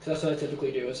 That's what I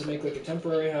typically do, is I make like a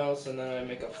temporary house, and then I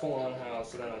make a full-on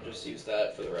house, and then I'll just use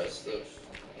that for the rest of,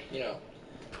 you know,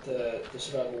 the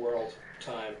survival world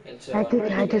time until I'm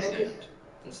ready I to get to just, the end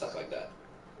and stuff like that.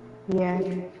 yeah.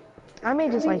 I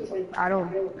may just like,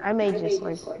 I may just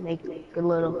like make a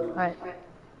little hut.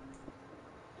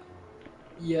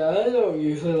 Yeah, I don't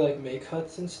usually like make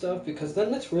huts and stuff because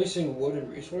then that's wasting wood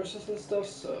and resources and stuff.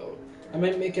 So I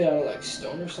might make it out of like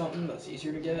stone or something that's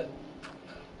easier to get.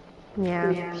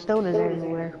 Yeah, stone is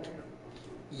everywhere.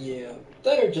 Yeah,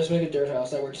 that or just make a dirt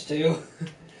house. That works too.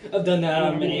 I've done that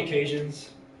on Yeah, many occasions.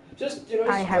 I Just grab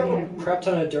a haven't, crap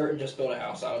ton of dirt and just build a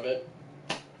house out of it.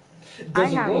 It I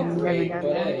doesn't look haven't never great, done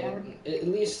but that. hey, at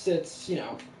least it's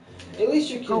at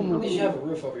least you Oh, have a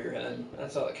roof over your head.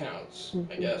 That's all that counts,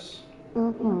 I guess.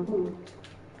 mm-hmm.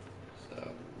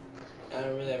 So I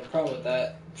don't really have a problem with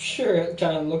that. Sure, it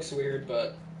kind of looks weird,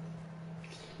 but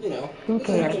Who it's not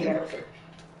cares? actually perfect.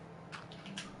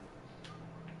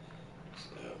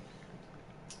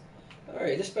 So,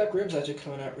 alright, this back room's actually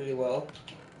coming out really well.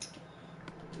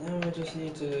 Now I just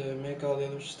need to make all the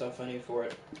other stuff I need for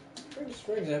it.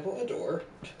 For example, a door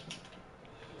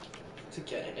to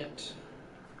get in it,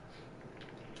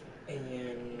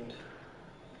 and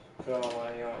put all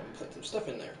my put some stuff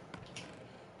in there.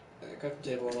 A crafting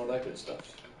table and all that good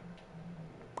stuff.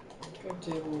 Crafting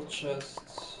table,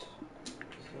 chests,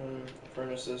 some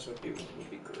furnaces would be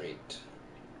great.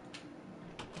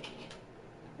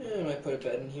 And I might put a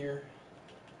bed in here.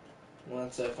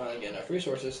 Once I finally get enough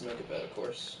resources to make a bed, of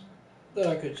course. Then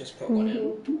I could just put one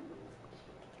in.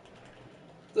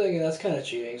 Then again, that's kind of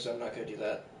cheating, so I'm not going to do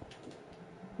that.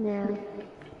 Yeah.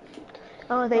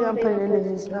 Oh, I think I'm putting in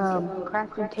is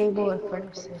crafting table and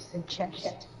furnaces and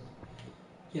chest.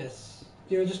 Yes.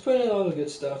 Just put in all the good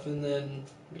stuff, and then,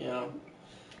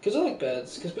 because I like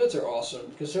beds, because beds are awesome.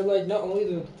 Because they're like, not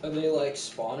only are they like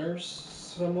spawners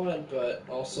somewhat, but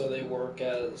also they work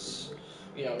as,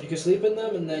 you can sleep in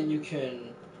them, and then you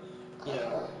can, you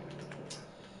know,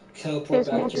 teleport There's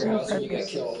back to your multiple house when you get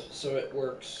purposes. killed. So it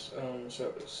works.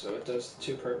 So it does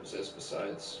two purposes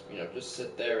besides just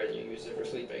sit there and you use it for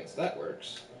sleeping. So that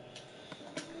works.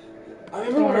 I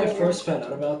remember when I Yeah. first found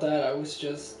out about that,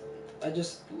 I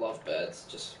just love beds.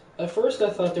 Just at first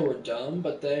I thought they were dumb,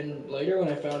 but then later when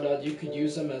I found out you could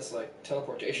use them as like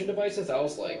teleportation devices, I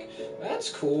was like,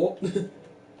 that's cool.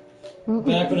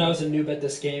 Back when I was a noob at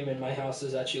this game and my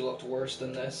houses actually looked worse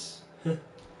than this.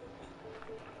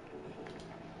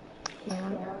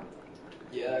 Yeah.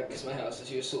 Yeah, because my houses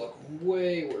used to look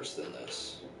way worse than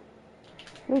this.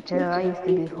 Me too. I used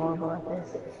to be horrible at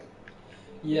this.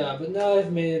 Yeah, but now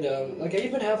I've made, like, I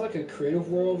even have, like, a creative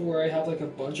world where I have, like, a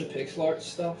bunch of pixel art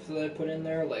stuff that I put in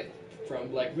there, like,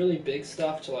 from, like, really big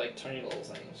stuff to, like, tiny little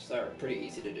things that are pretty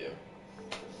easy to do.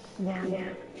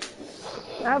 Yeah.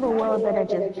 I have a world that I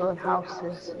just build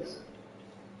houses.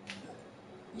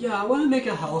 Yeah, I want to make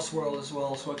a house world as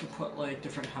well, so I could put, like,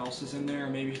 different houses in there,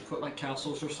 maybe put, like,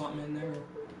 castles or something in there.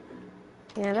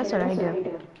 Yeah, that's what I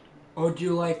do. Or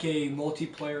do like a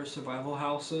multiplayer survival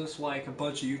houses like a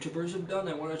bunch of YouTubers have done?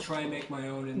 I want to try and make my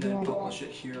own and then Yeah. publish it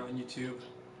here on YouTube.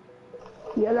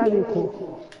 Yeah, that'd be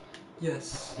cool.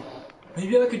 Yes.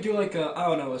 Maybe I could do like I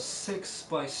don't know, a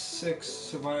 6x6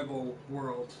 survival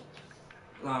world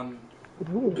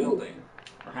Ooh, building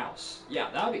or house. Yeah,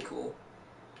 that'd be cool.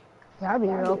 that'd be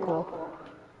real cool.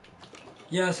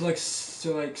 Yeah, so like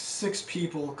 6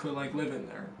 people could like live in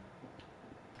there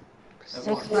at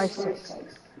 6x6. once.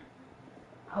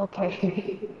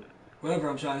 Okay. Whatever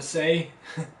I'm trying to say.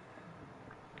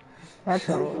 That's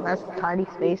a tiny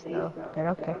space though. But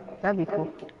okay, that'd be cool.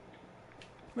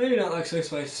 Maybe not like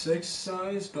 6x6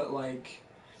 size, but like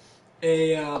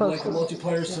a Close.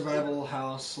 multiplayer survival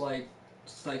house, like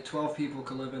it's like 12 people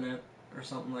could live in it or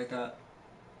something like that.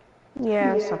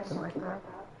 Yeah, something like that.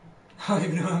 I don't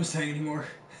even know what I'm saying anymore.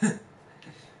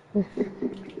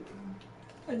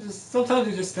 Sometimes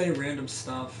I just say random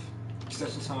stuff. Because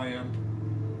that's just how I am.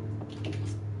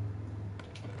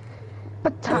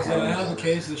 But Because I have a times.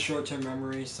 case of short-term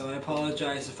memory, so I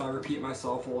apologize if I repeat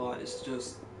myself a lot. It's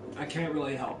just, I can't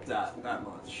really help that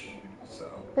much. So,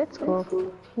 That's cool.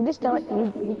 You just don't.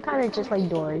 You kind of just like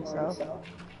Dory, so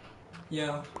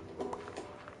yeah.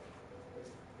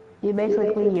 you're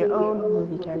basically your own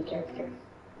movie character.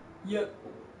 Yep.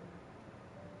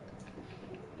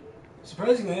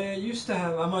 Surprisingly, I used to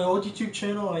have, on my old YouTube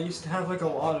channel, I used to have like a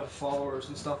lot of followers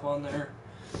and stuff on there.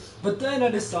 But then I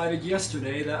decided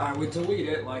yesterday that I would delete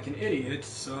it like an idiot,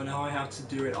 so now I have to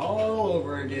do it all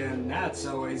over again. That's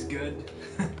always good.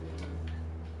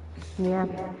 Yeah.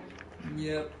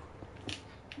 Yep.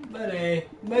 But hey,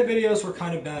 my videos were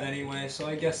kind of bad anyway, so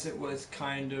I guess it was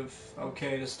kind of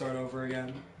okay to start over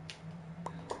again.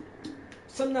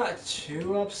 So I'm not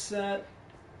too upset,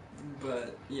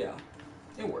 but yeah,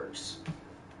 it works.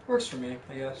 Works for me,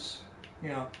 I guess. You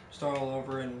know, start all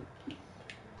over and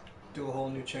do a whole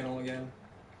new channel again.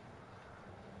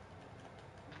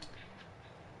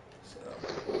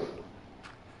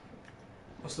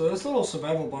 So this little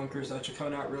survival bunker is actually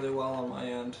coming out really well on my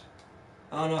end.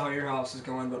 I don't know how your house is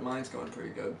going, but mine's going pretty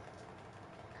good.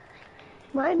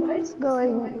 Mine's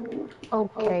going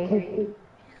okay.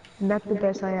 Not the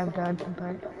best I have done,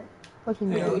 but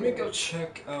looking Hey, let me good. go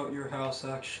check out your house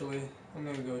actually. I'm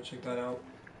gonna go check that out.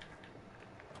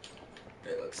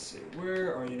 Okay, let's see.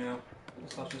 Where are you now?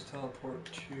 I'll just teleport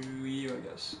to you, I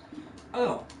guess.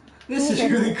 Oh, this is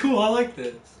Okay. really cool. I like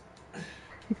this.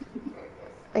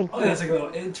 Thank Oh, you. that's like a little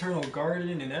internal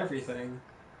garden and everything.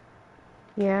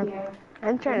 Yeah.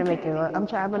 I'm trying to make it. I'm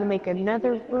gonna make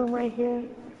another room right here.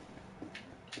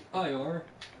 Oh, you are?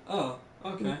 Oh,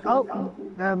 okay. Oh,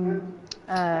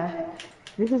 uh,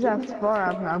 this is how far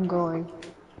I'm going,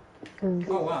 cause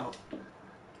Oh, wow.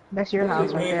 that's your This is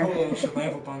house a right really there. cool little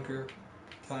survival bunker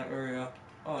kind of area.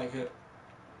 I like it.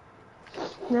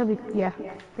 Yeah.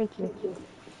 Thank you.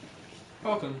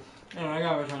 Welcome. Anyway, I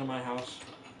gotta return to my house.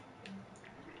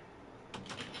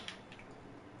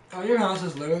 Oh, your house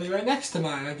is literally right next to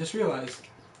mine. I just realized.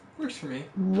 Works for me.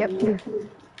 Yep.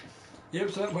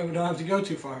 Yep, so that way we don't have to go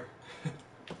too far.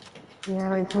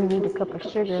 Yeah, if we need a cup of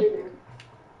sugar.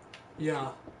 Yeah.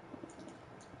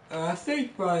 I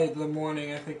think by the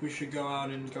morning, I think we should go out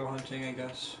and go hunting, I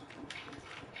guess.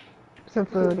 Some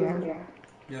food, yeah.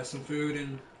 Yeah, some food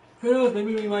and who knows,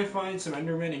 maybe we might find some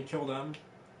Endermen and kill them.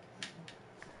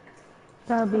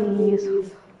 That'll be useful.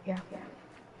 Yeah.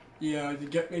 Yeah, to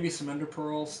get maybe some Ender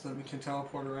Pearls that we can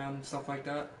teleport around and stuff like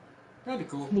that. That'd be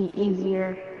cool. Be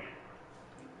easier.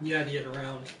 Yeah, to get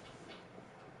around.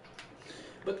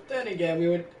 But then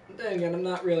again, I'm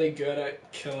not really good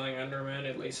at killing Endermen,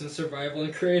 at least in survival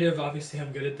and creative. Obviously,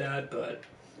 I'm good at that, but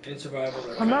in survival,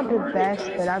 they're I'm kind not of the hard best,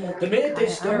 because but the minute they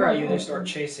I'm stare at not. you, they start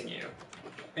chasing you.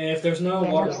 And if there's no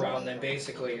Yeah, water that's. around, then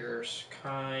basically you're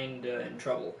kind of in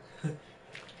trouble.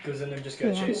 Because then they're just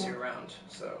going to Yeah. chase you around,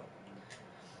 so.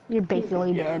 You're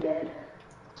basically Yeah. dead.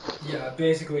 Yeah,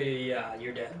 basically, yeah,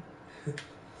 you're dead.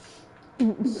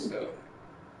 So,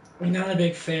 I'm not a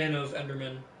big fan of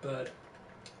Endermen, but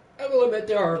I will admit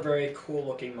they are a very cool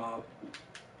looking mob.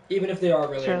 Even if they are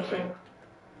really Sure. annoying.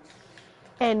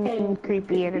 And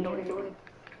creepy and annoying.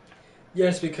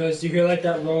 Yes, because you hear like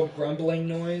that rogue grumbling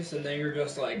noise, and then you're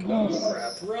just like, oh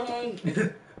crap, Yes. run!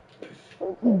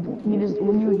 You just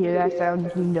when you hear that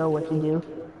sound, you know what to do.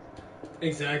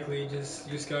 Exactly, you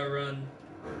just gotta run.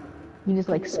 You just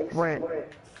like sprint.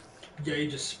 Yeah,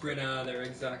 you just sprint out of there,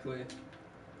 exactly.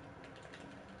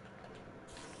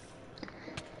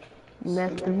 And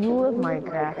that's the rule of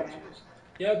Minecraft.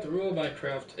 Yeah, the rule of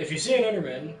Minecraft. If you see an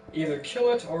Enderman, either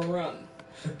kill it or run.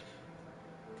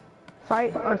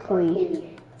 Fight or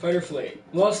flee. Fight or flee.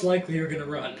 Most likely you're gonna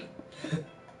run.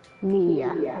 Me,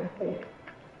 yeah.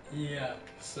 Yeah,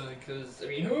 so, because, I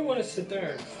mean, who would want to sit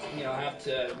there and, have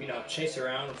to, chase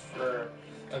around for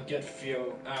a good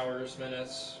few hours,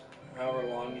 minutes, however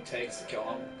long it takes to kill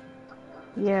them?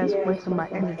 Yeah, it's wasting my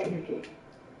energy.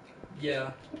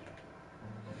 Yeah.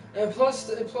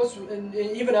 And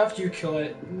even after you kill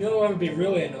it, what would be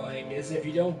really annoying is if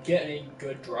you don't get any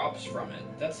good drops from it.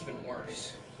 That's even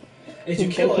worse. Is you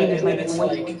It's kill basically it just and then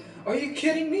like it's like, are you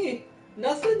kidding me?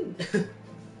 Nothing?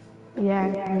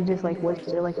 yeah, you just like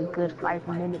wasted like a good 5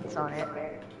 minutes on it.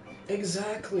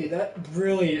 Exactly. That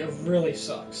really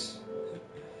sucks.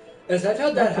 As I've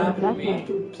had that That's happen to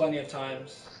exactly. me plenty of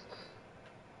times.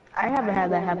 I haven't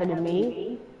had that happen to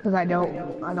me because I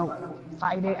don't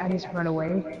fight it. I just run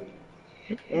away,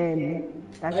 and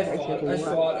that's I basically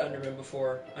fought what. Enderman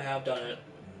before. I have done it.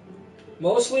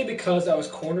 Mostly because I was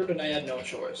cornered and I had no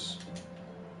choice.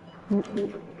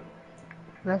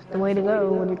 That's the way to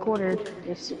go when you're cornered.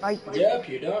 Just fight. Yep,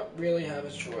 you don't really have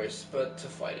a choice but to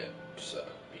fight it. So,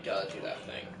 you gotta do that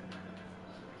thing.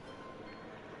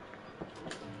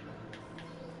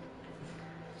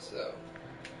 So,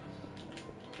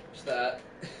 there's that.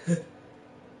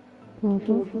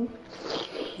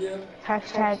 Yeah.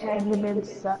 Hashtag Enderman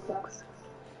sucks.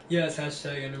 Yes,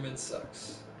 hashtag Enderman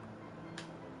sucks.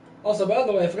 Also, by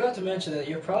the way, I forgot to mention that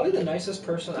you're probably the nicest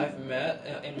person I've met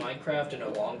in Minecraft in a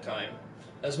long time.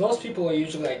 As most people are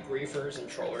usually like griefers and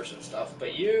trollers and stuff,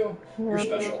 but you're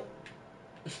special.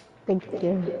 Thank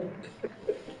you.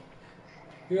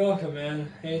 You're welcome,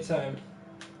 man. Anytime.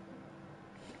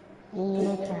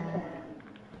 Anytime.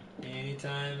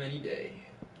 Anytime, any day.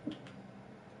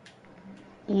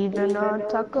 Even on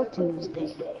Taco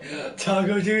Tuesday.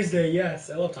 Taco Tuesday, yes.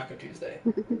 I love Taco Tuesday.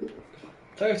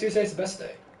 Taco Tuesday is the best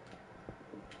day.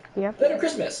 Yep. Better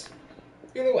Christmas.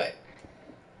 Either way.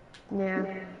 Yeah.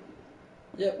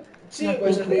 Yep. See,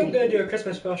 anyways, I think I'm going to do a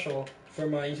Christmas special for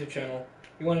my YouTube channel.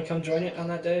 You want to come join it on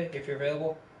that day, if you're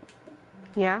available?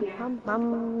 Yeah.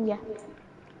 Yeah.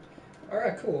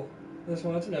 Alright, cool. Just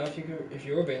wanted to know if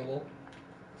you're available.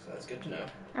 So that's good to know.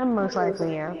 I'm most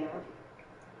likely, yeah.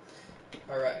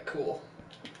 Alright, cool.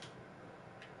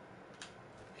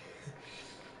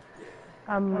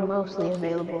 I'm mostly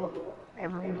available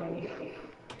every day.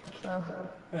 So.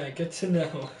 Alright, good to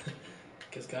know.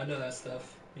 Because gotta know that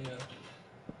stuff, you know.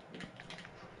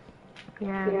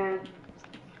 Yeah.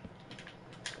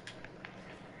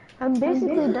 I'm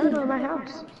basically done on my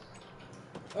house.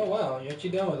 Oh wow, you're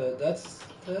actually done with it. That's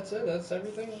it. That's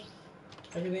everything.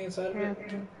 Everything inside of it.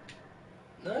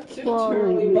 Not too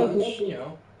terribly much, you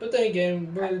know. But then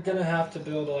again, we're gonna have to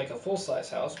build like a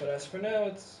full-size house. But as for now,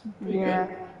 it's pretty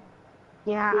good.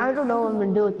 Yeah, I don't know what I'm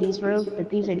gonna do with these rooms, but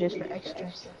these are just for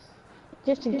extras.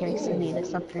 Just in case I needed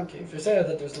something. Okay, for saying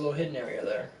that there's a little hidden area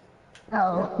there.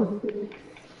 Oh.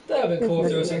 That would be cool if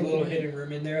there was like a little hidden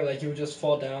room in there, like you would just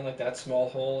fall down like that small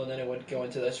hole, and then it would go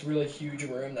into this really huge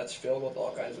room that's filled with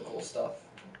all kinds of cool stuff.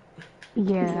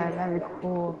 Yeah, that'd be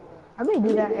cool. I may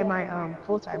do that in my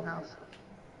full-time house.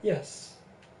 Yes.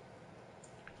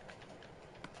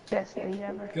 Best thing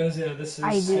ever. Because yeah, this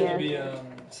is gonna be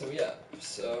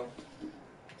so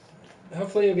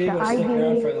hopefully you'll be able to stick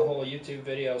around for the whole YouTube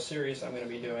video series I'm gonna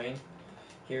be doing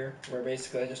here, where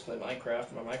basically I just play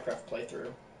Minecraft, my Minecraft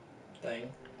playthrough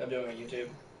thing I'm doing on YouTube.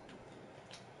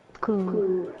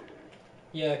 Cool.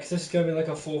 Yeah, because this is gonna be like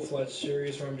a full-fledged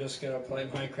series where I'm just gonna play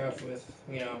Minecraft with,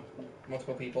 you know,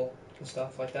 multiple people and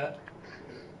stuff like that.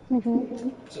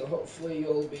 So hopefully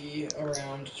you'll be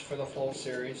around for the full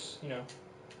series, you know.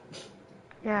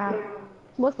 Yeah.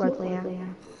 Most likely,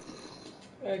 yeah.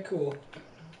 Alright, cool.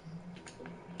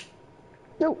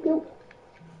 Nope.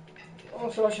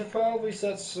 Also, I should probably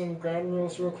set some ground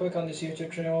rules real quick on this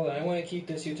YouTube channel. I want to keep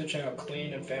this YouTube channel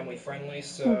clean and family friendly,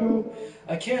 so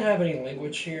I can't have any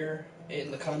language here in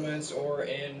the comments or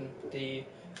in the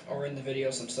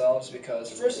videos themselves,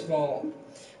 because first of all,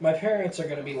 my parents are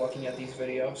going to be looking at these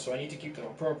videos, so I need to keep them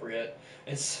appropriate.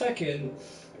 And second,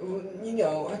 you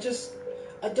know,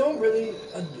 I don't really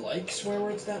like swear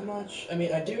words that much. I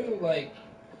mean, I do like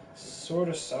sort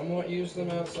of somewhat use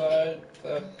them outside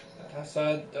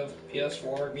of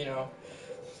PS4, you know.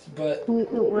 But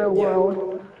Real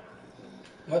world.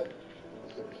 What?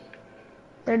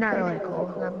 They're not really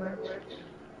cool that much.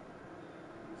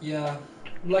 Yeah.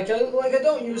 Like I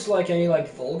don't use like any like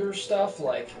vulgar stuff.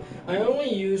 Like I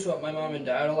only use what my mom and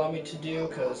dad allow me to do,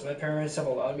 because my parents have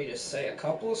allowed me to say a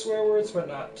couple of swear words, but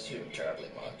not too terribly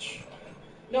much.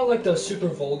 Not like the super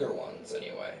vulgar ones,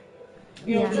 anyway.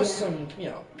 You know, just some, you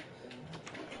know.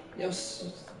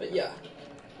 Yes, but yeah.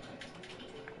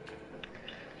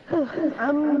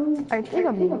 I think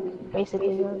I'm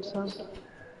basically done, so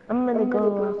I'm gonna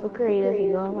go for creative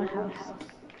and go on my house.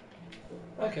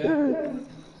 Okay.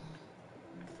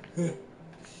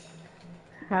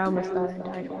 I almost thought I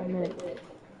died for a minute.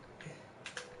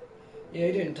 Yeah,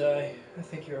 you didn't die. I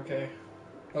think you're okay.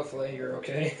 Hopefully you're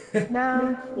okay.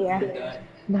 No, yeah. You didn't die.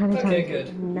 Not a Okay, time. good.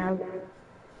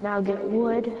 Now get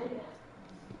wood.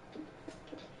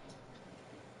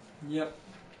 Yep.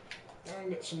 I'll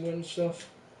get some wood and stuff.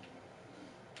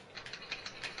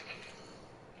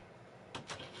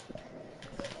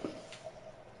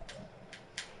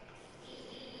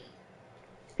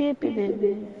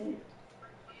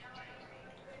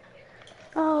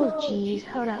 Oh, jeez.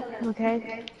 Hold up,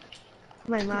 okay?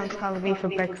 My mom's calling me for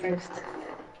breakfast.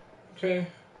 Okay.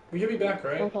 We should be back,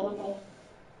 right? Okay.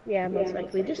 Yeah, most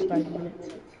likely. Just 5 minutes.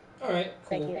 Alright,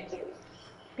 cool. Thank you.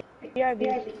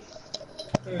 BRB.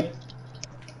 Alright.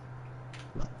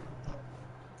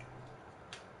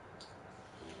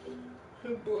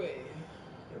 Oh boy. Here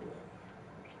we go.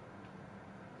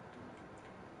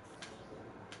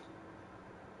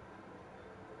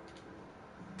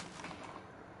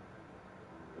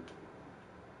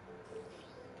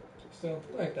 Still,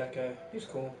 I like that guy. He's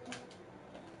cool.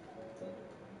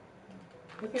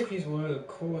 I think he's one of the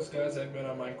coolest guys I've been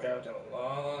on Minecraft in a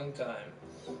long time.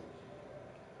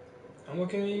 I'm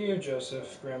looking at you,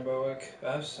 Joseph Gramboic.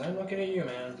 I'm looking at you,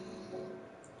 man.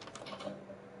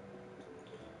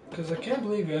 Because I can't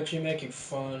believe you're actually making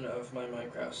fun of my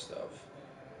Minecraft stuff.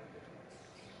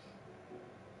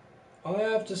 All I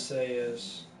have to say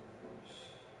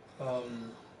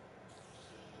um,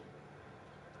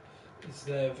 is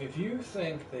that if you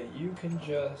think that you can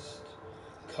just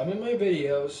come in my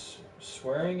videos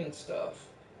swearing and stuff,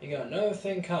 you got another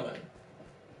thing coming.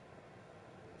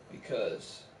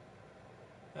 Because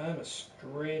I'm a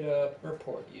straight up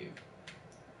report you.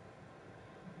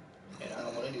 And I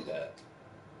don't want to do that.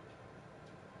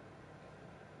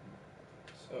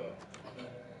 So.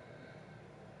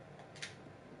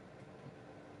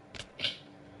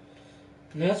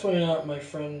 And that's why you're not my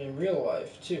friend in real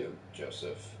life, too,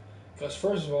 Joseph. Because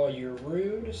first of all, you're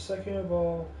rude. Second of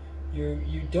all,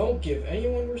 you don't give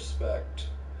anyone respect.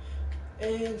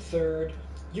 And third,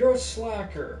 you're a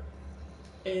slacker.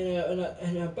 In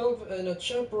a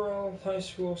Chaparral High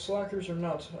School, slackers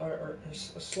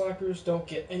slackers don't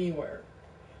get anywhere,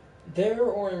 there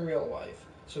or in real life.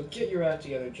 So get your act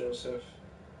together, Joseph.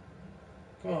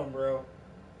 Come on, bro.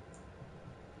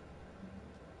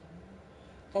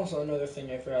 Also, another thing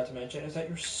I forgot to mention is that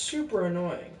you're super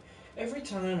annoying. Every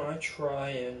time I try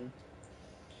and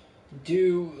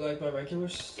do like my regular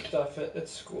stuff at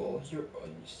school,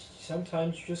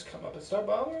 sometimes you just come up and start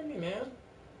bothering me, man.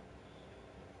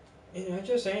 I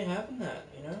just ain't having that,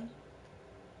 you know?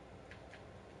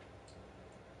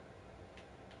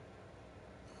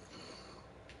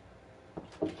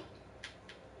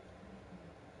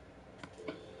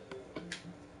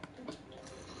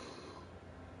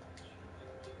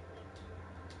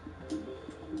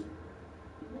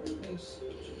 Yes.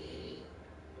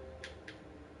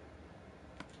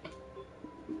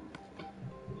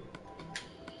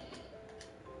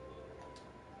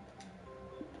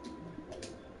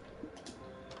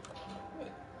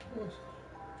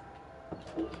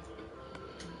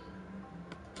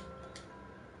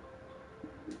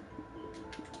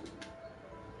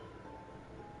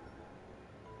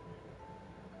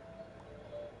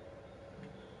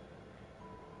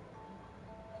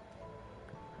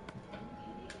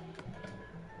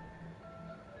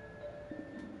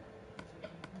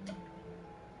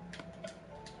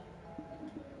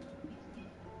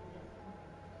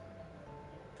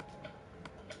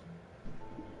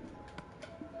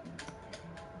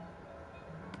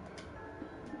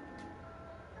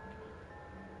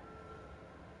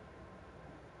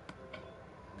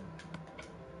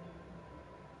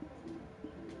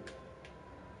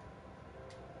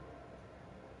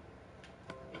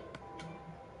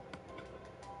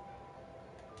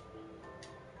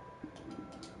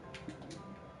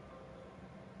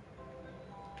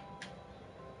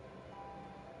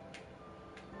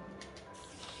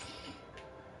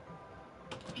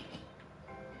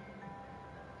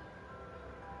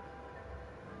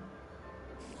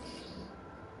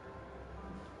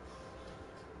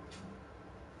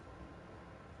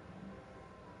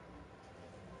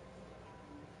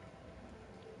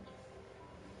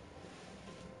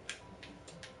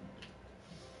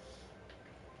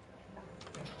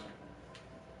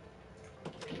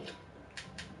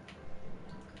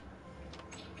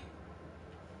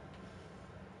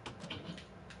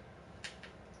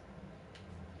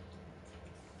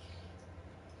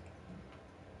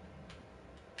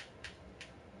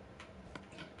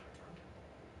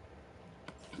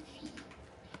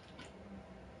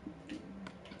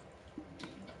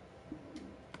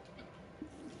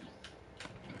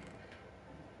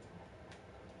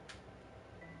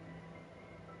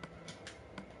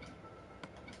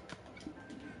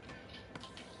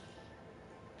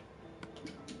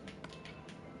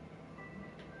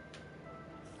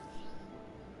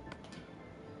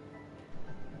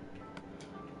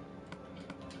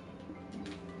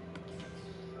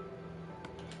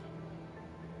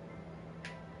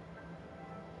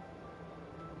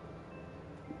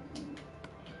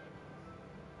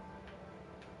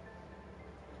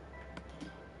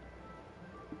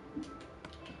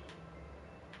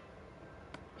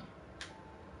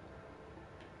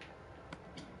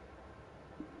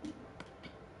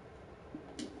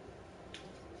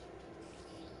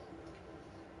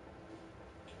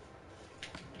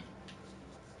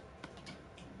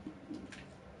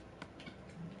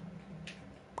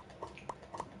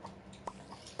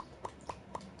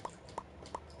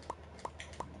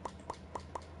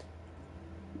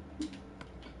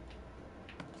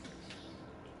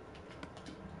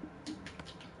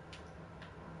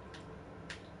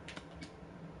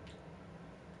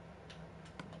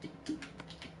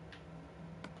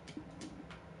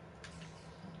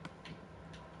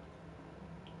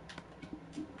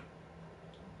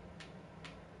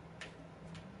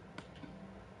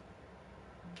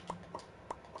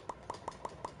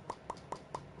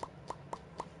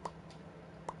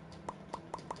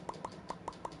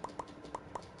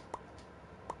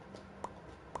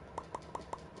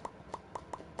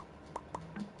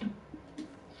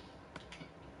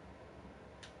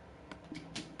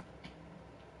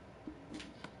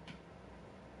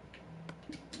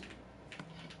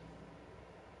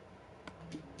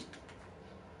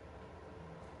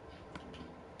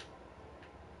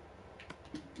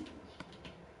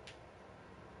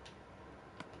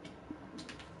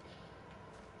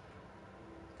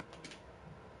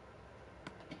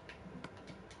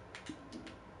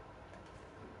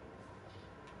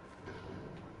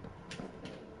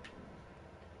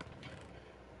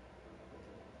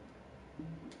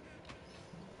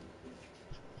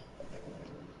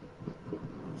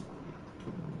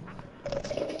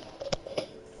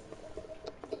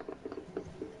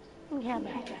 have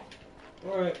that.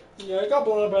 Alright, yeah, I got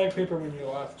blown up by a creeper when you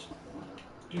left.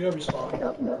 Do you have your spawn?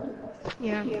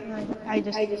 Yeah, I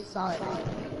just saw it.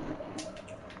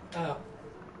 Oh,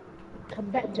 Come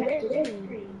back to red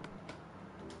screen.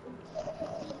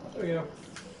 there we go.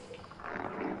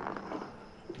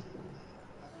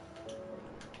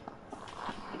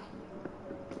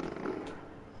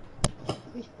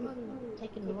 Respawning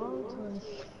taking a long time.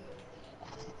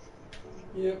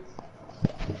 Yep.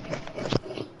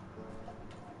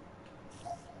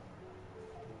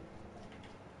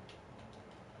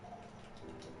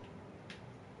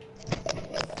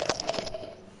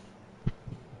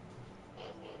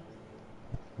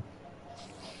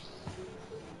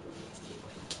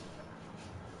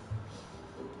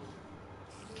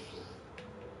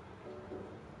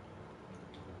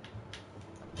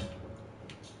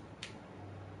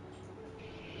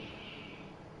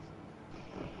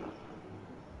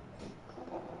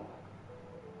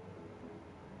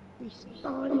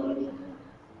 Respawning.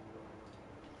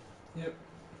 Yep.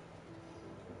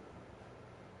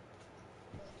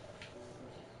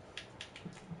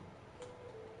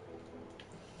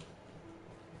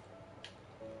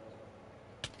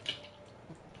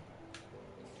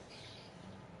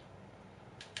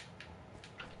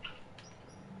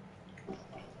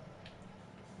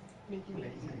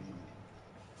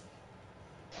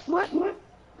 What?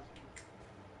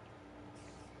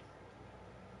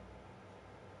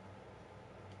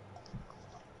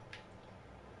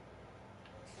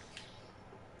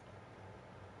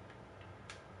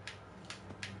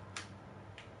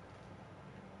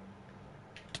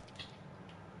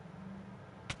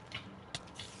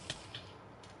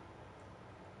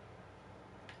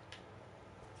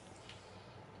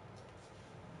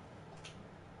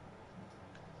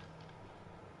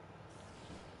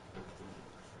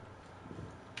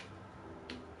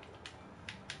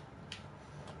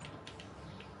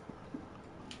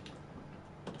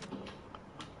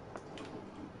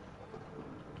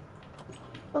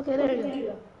 Okay, there you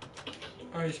go.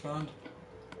 I respawned.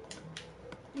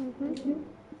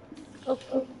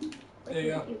 Okay. There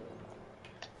you go.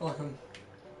 Welcome.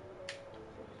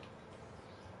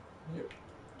 Yep.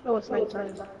 Oh, it's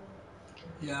nighttime.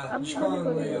 Yeah, I'm you should gonna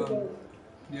go probably, to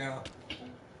yeah.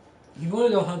 If you want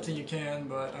to go hunting, you can,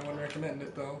 but I wouldn't recommend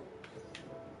it, though.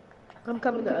 I'm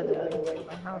coming the other way.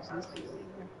 My house is here.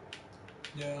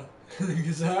 Yeah,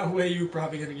 because that way you're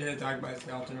probably going to get attacked by a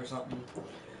skeleton or something.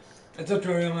 It's up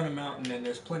to I'm on a mountain, and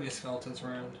there's plenty of skeletons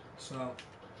around, so...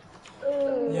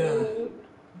 Yeah.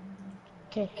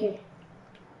 Okay.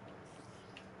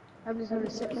 I'm just gonna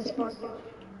set my spawn.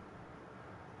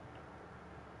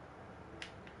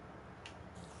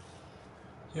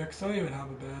 Yeah, because I don't even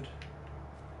have a bed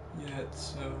yet,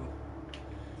 so...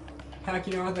 Heck,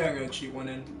 you know, I think I'm going to cheat one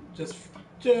in. Just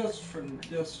because.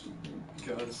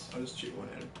 I'll just cheat one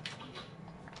in.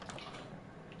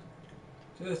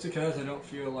 Just because I don't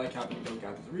feel like having to go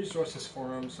gather the resources for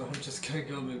them, so I'm just gonna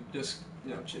go and just,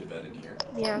 you know, cheat a bed in here.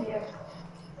 Yeah.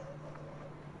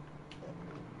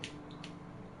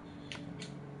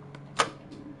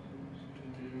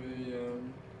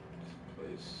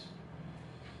 Place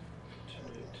cheat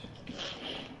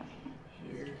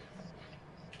here.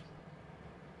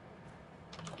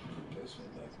 Put this one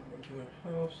back in my regular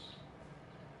house.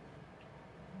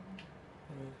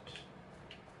 Right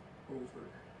over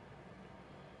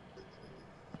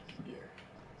here.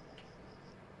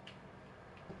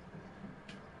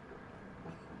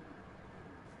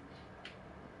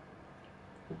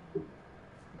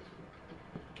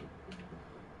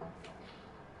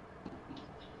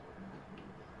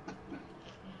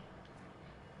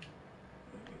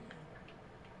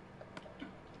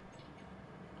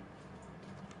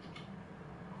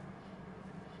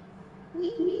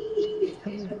 Wee.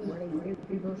 I'm just running through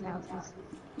people's houses.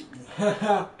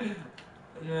 Yeah,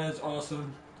 that's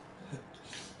awesome.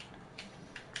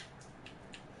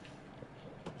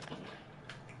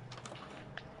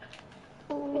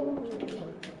 Oh.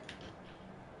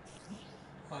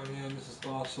 Oh man, this is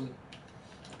awesome.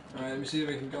 Alright, let me see if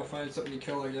I can go find something to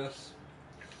kill, I guess.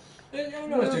 And I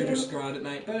know it's dangerous to go out at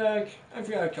night, but I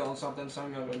forgot to kill something, so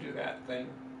I'm gonna go do that thing.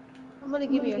 I'm gonna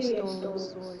give you a stone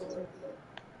sword too.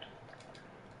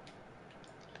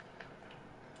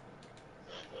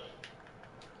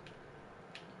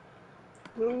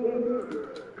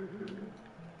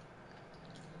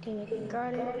 Okay, I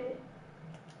got it.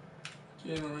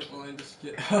 Yeah, moment while I just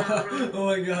get. Oh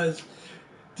my gosh.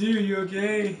 Dude, you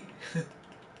okay?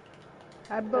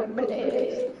 I broke my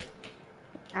legs.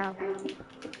 Ow.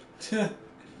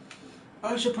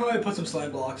 I should probably put some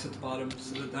slime blocks at the bottom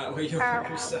so that way you'll hurt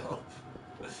yourself.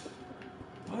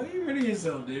 Why are you hurting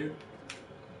yourself, dude?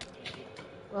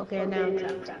 Okay, now I'm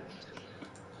trapped.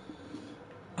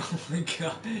 Oh my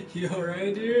god, you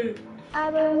alright, dude? I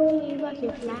believe I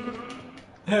can fly.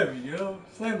 There we go.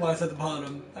 Flame blast at the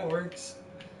bottom. That works.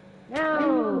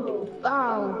 No!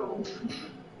 Oh!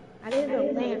 I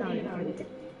didn't land on it.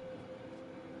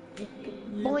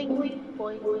 Boing,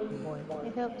 boing, boing.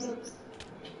 It helps.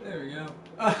 There we go.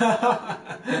 I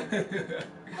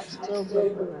still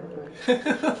broke the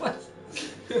record.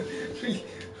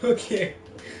 Okay.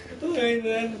 Alright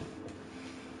then.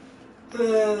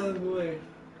 Oh boy.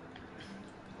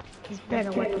 It's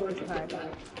better work with this card.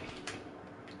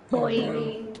 There we go.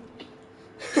 Boing!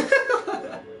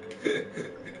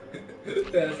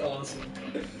 That's awesome.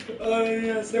 Oh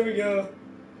yes, there we go.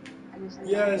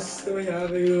 Yes, then we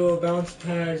have a little bounce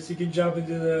pad so you can jump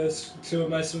to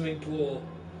my swimming pool.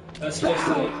 That's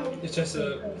just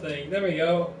a thing. There we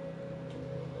go.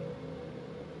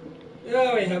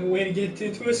 Now we have a way to get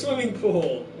into a swimming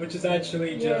pool, which is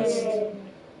actually it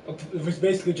was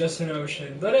basically just an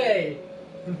ocean. But hey,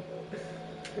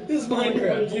 this is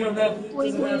Minecraft. It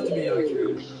doesn't have to be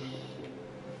accurate.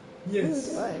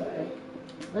 Yes.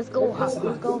 Let's go high.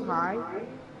 Let's go high.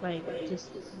 Like,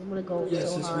 I'm gonna go Yes,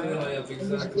 so just high. really high up,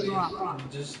 exactly.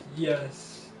 Just,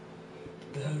 yes.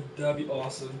 That'd be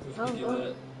awesome if we could do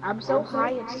that. I'm so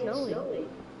high it's snowing.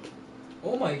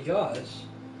 Oh my gosh.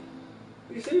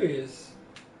 Are you serious?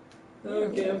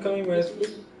 Okay, I'm coming with.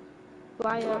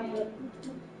 Fly up.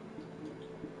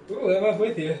 Ooh, I'm up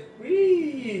with you.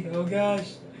 Whee! Oh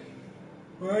gosh.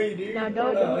 Where are you, dude? Now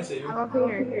don't. Oh, I see you. I'm up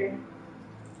here.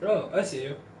 Oh, I see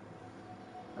you.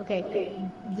 Okay.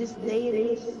 This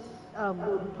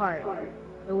part.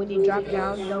 And when you drop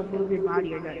down, don't move your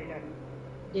body or nothing.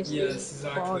 Yes,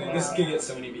 exactly. This could get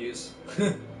so many views.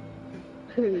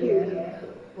 Yeah.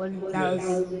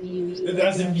 1,000 views.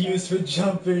 1,000 views for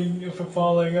jumping, for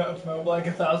falling up from like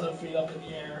 1,000 feet up in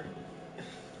the air.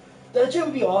 That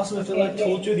would be awesome if it like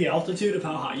told you the altitude of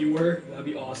how high you were. That'd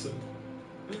be awesome.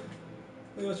 Oh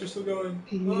my gosh, you're still going.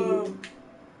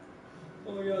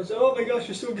 Oh my gosh. Oh my gosh,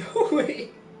 you're still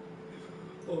going.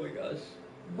 Oh my gosh.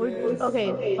 Yes.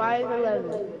 Okay,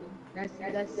 5'11".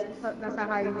 That's how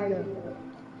high you can go.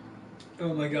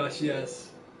 Oh my gosh, yes.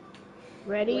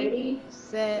 Ready,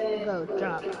 set, go,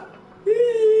 drop.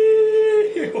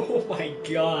 Oh my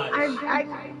god.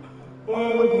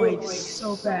 We're going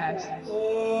so fast.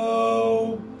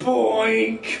 Oh,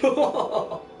 boink!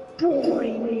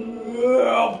 Boing!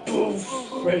 Oh, poof!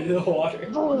 Right into the water.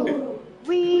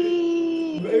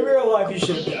 Wee! In real life, you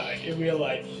should have died. In real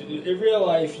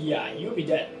life, yeah, you'd be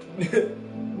dead.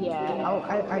 Yeah,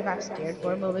 I got scared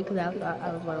for a moment because I thought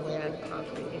I was going to land on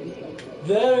concrete.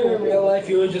 Then in real life,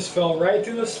 you would just fell right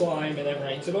through the slime and then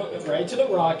right to the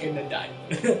rock and then died.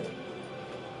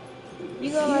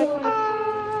 You go like,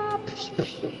 ah!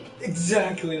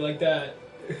 Exactly like that.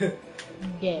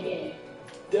 Yeah.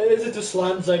 That is if the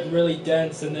slime's like really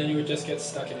dense and then you would just get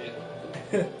stuck in it.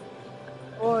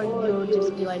 Or you'll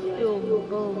just be like, boom,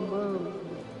 boom, boom.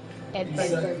 And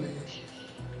Exactly.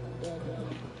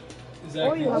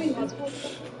 Or you have Exactly.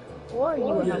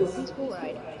 a peaceful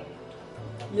ride.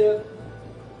 Yep.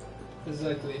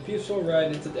 Exactly. A peaceful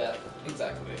ride into death.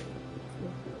 Exactly.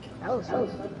 That was fun.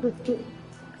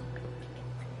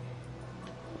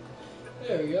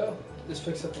 There we go. Just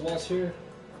fix up the walls here.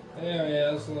 There,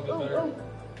 yeah, that's a little bit better.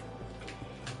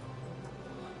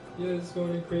 Yeah, it's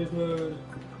going in creative mode.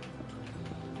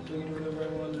 So we can remember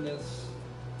everyone this.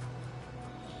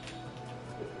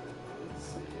 Let's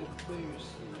see, it moves.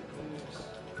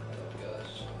 Oh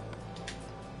gosh.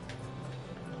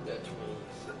 That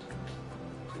means.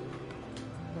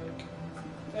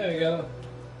 There we go.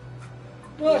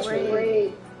 Well, that's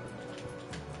great.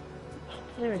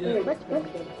 There we go. What?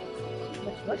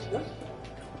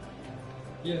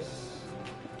 Yes.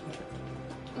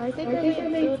 I think I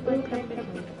made my perfect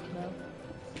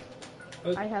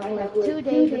no. I have like 2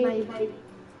 days in my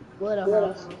little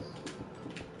house.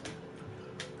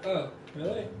 Oh,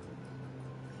 really?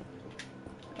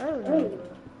 I don't know.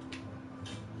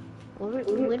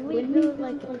 When we build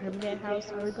like a permanent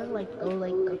house, are we gonna like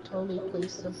go totally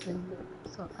place something,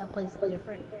 a place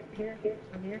different here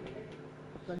from here?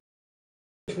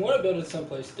 If you want to build it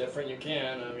someplace different, you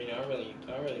can. I mean, I don't really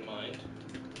mind.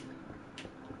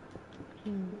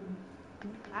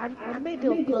 I may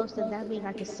build close, and that means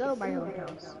I can sell my own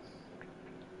house.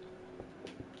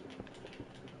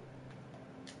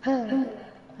 I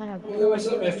have What's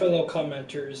up, my fellow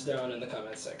commenters down in the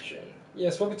comment section?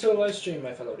 Yes, welcome to a live stream,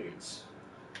 my fellow dudes.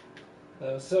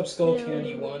 What's up, Skull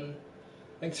Candy 1?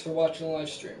 Thanks for watching the live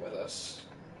stream with us.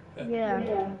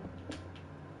 Yeah.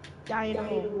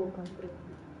 Dino.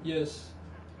 Yes.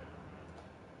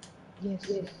 Yes,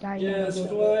 Yes, diamond.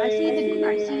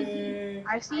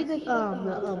 I see the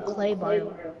clay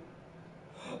biome.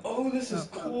 Oh, this is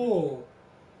Oh, cool.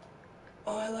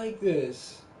 Oh, I like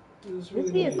this. This is this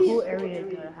really be a nice. cool area to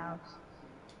build a house.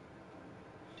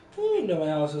 I didn't know my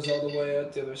house is all the way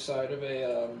at the other side of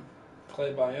a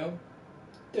clay biome.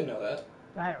 Didn't know that.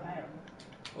 I don't know.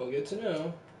 Well, good to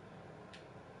know.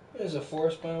 There's a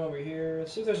forest biome over here.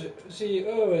 Let's see if there's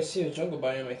oh, I see a jungle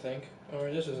biome, I think.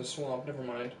 Or this is a swamp, never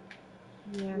mind.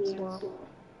 Yeah, swamp.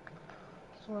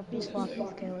 Swampy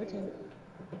skeleton.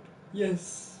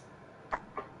 Yes.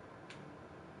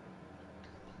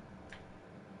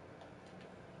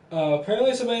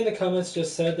 Apparently somebody in the comments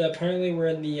just said that apparently we're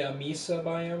in the Mesa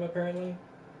biome, apparently.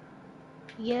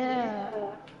 Yeah.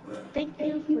 Thank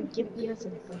you for giving us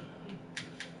info.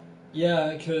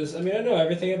 Yeah, because, I mean, I know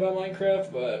everything about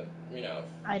Minecraft, but, you know,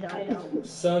 I don't.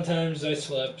 sometimes I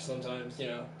slip, sometimes, you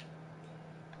know,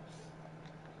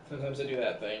 sometimes I do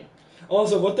that thing.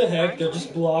 Also, what the heck? They're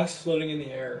just blocks floating in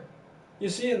the air. You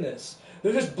seeing this?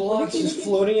 They're just blocks just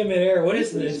floating in midair. What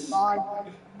is this? But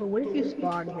what if you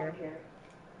spawn here?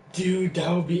 Dude, that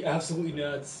would be absolutely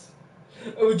nuts.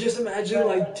 I would just imagine,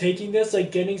 like, taking this,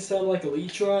 like, getting some, like,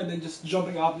 elytra, and then just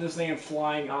jumping off this thing and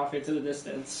flying off into the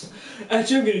distance.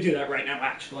 Actually, I'm gonna do that right now,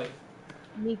 actually.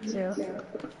 Me too.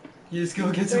 You just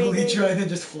go get some elytra and then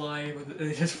just fly,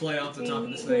 just fly off the top of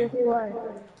this thing.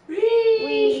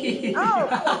 Wee! Oh!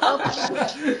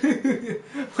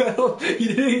 Well, you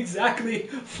didn't exactly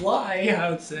fly, I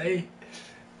would say.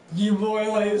 You more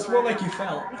like, it's more like you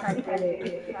fell. I did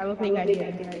it. I don't think I did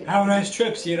it. Have a nice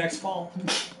trip, see you next fall.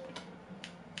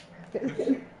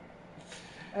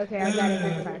 Okay, I got it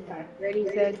next time. Ready,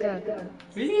 set, go.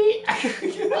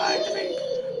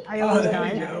 I Oh, almost there we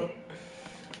died. go.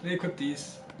 Let me equip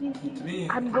these. To me.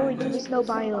 I'm going to the snow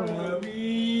biome.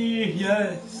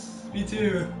 Yes, me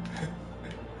too.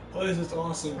 Oh, this is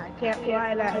awesome. I can't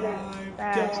fly that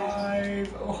fast.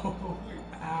 Dive. Oh,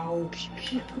 ow.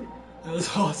 That was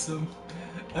awesome.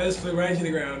 I just flew right into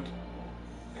the ground.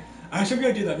 Actually, I'm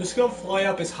gonna do that. I'm just gonna fly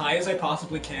up as high as I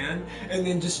possibly can, and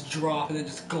then just drop, and then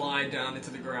just glide down into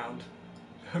the ground.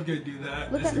 I'm gonna do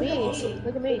that. Look at me. Awesome.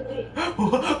 Look at me.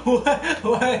 What?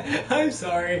 What? I'm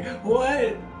sorry.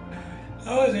 What?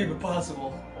 How was it even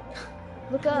possible?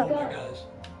 Look Oh up. my gosh.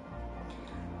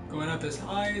 Going up as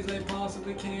high as I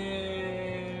possibly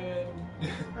can.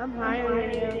 I'm higher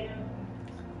than you.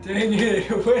 Dang it,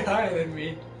 you're way higher than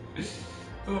me.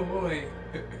 Oh boy.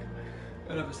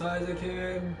 Going up as high as I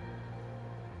can.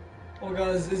 Oh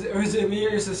god, is it me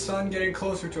or is the sun getting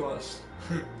closer to us?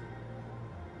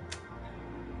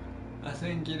 I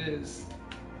think it is.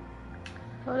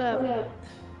 Hold up.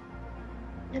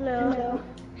 Hello.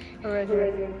 Alright.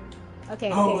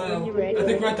 Okay, Oh when wow. you're ready. I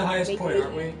think we're at the highest point,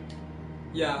 aren't we?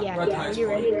 Yeah, we're at the highest when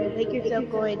you're point. ready, make yourself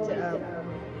go into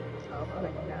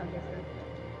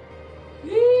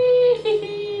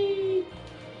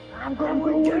I'm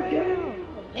going down.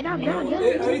 And I'm down.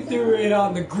 I threw it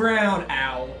on the ground.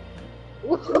 Ow.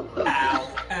 Ow.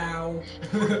 Ow.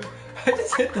 I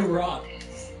just hit the rock.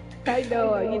 I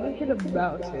know, you just hit a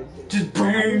mountain. Just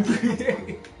bang.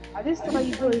 I just saw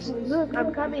you go, look,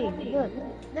 I'm coming, look.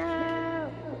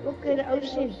 No, look at the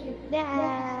ocean.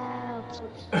 No.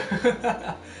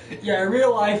 Yeah, in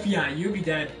real life, yeah, you'd be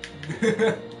dead.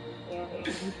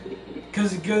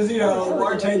 Cause you know,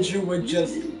 water tension would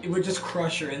just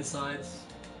crush your insides.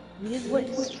 You just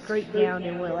went straight down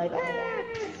and went like, ah.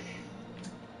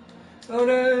 Oh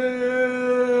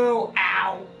no!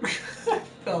 Ow!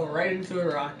 Fell right into a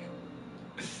rock.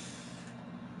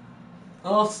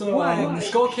 Also, the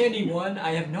Skull Candy one,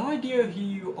 I have no idea who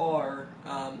you are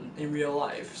in real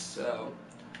life, so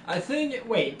I think.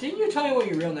 Wait, didn't you tell me what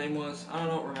your real name was? I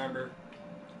don't remember,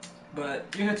 but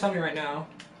you're gonna tell me right now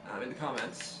in the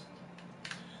comments.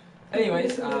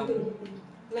 Anyways,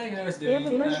 like I was They have a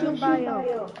doing. mushroom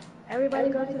biome. Everybody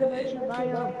go to the mushroom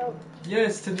biome.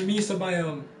 Yes, to the Mesa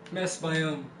biome, mess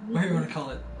biome, whatever you want to call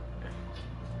it.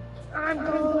 I'm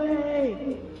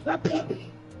going.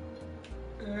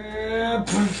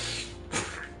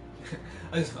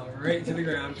 I just fell right into the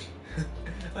ground.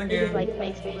 Again. Like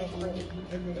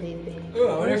oh,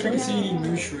 I wonder if we can see any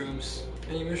mushrooms.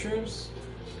 Any mushrooms?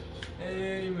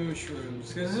 Any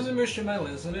mushrooms? Because this is a mushroom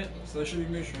island, isn't it? So there should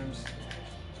be mushrooms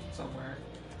somewhere.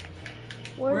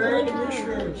 Where are the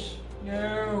mushrooms?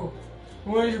 No.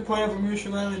 What is the point of a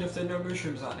mushroom island if there are no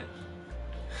mushrooms on it?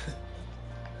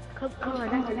 Come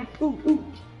on, that's poop.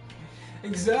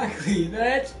 Exactly,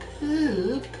 that's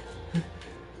poop.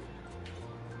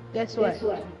 Guess what?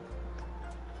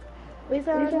 We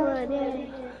found one,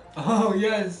 yay. Oh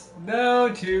yes, no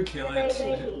to kill it.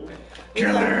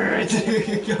 Kill it!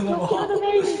 Kill them Don't kill all. the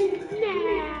baby!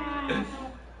 Nah!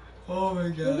 Oh my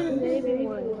Look at the god. baby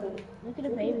one. Look at the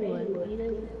baby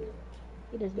one.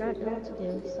 He does not know what to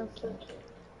do. He's so cute.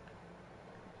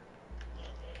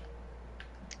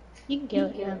 You can kill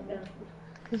it now.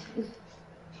 You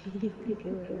can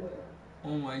kill it now.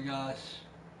 Oh my gosh.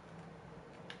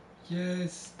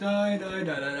 Yes, die, die,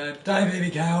 die, die, die, die, baby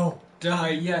cow. Die,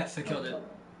 yes, I killed it.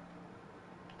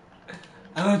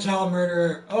 I'm a child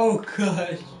murderer. Oh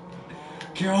gosh.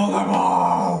 Kill them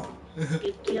all.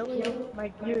 You're killing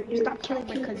my. You stop killing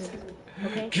my cousins.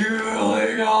 Okay?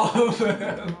 Killing all of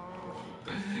them.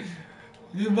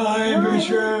 Goodbye,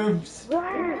 mushrooms.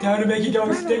 Run! Time to make you go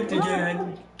extinct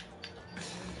again.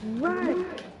 Run!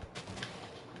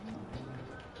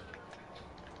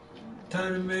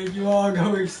 Time to make you all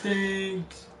go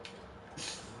extinct.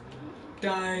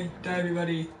 Die, die,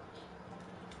 everybody.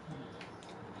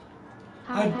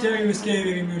 How dare you escape,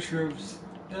 baby mushrooms?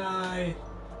 Die.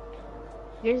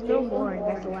 There's no more, and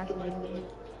that's the last one.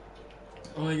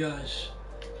 Oh my gosh.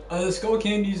 The Skull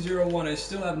Candy 01, I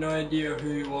still have no idea who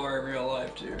you are in real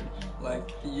life, dude. Like,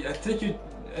 I think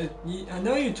I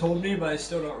know you told me, but I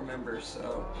still don't remember,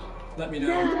 so let me know.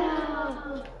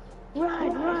 No!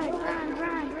 Run, run, run,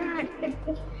 run, run!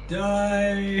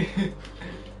 Die!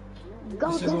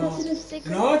 Go So, to the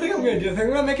secret. no, I think I'm gonna do. I think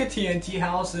I'm gonna make a TNT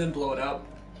house and then blow it up.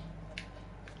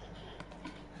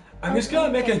 I'm just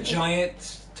gonna make a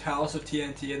giant house of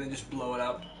TNT and then just blow it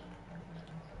up.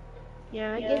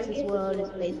 Yeah, I guess this world is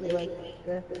basically like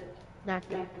the, not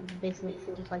the, basically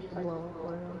just like the blow up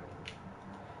world.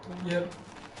 Yeah. Yep.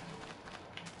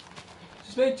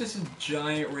 Just make just a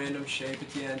giant random shape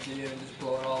of TNT and then just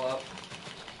blow it all up.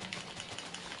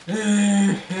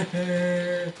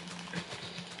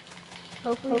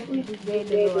 Hopefully this game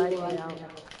doesn't let me out.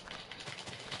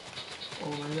 Oh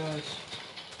my gosh.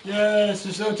 Yes,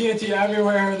 there's no TNT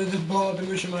everywhere, they just blow up the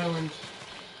Mushroom Island.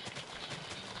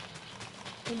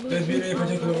 Doesn't be in any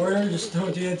particular order, just throw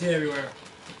TNT everywhere.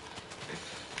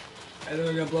 And then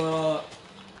we're gonna blow it all up.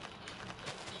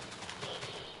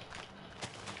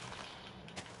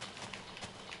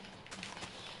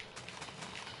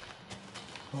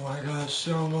 Oh my gosh,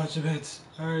 so much of it.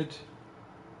 Alright.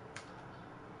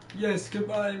 Yes,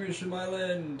 goodbye, Mushroom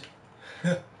Island.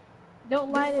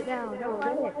 Don't light it now, don't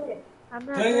light it. I'm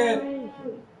not Dang it. ready.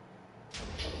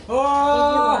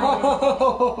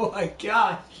 Oh my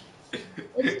gosh.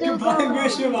 It's still Goodbye, going.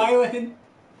 Mushroom Island.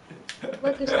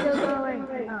 Look, it's still going.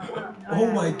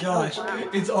 Oh my gosh,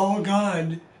 it's all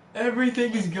gone.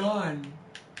 Everything is gone.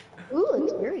 Ooh,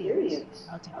 experience.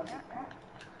 I'll take that.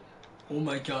 Oh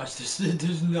my gosh,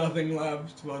 there's nothing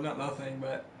left. Well, not nothing,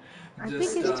 but I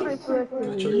just think it's time for us to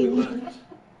chocolate leave. left.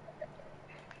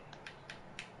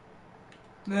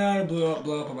 Nah, I blow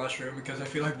up a mushroom because I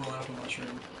feel like blowing up a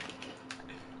mushroom.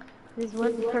 This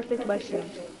one's the perfect mushroom.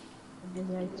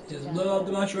 Just blow up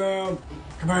the mushroom.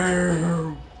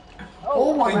 Kaboom!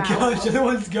 Oh my gosh, the other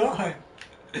one's gone.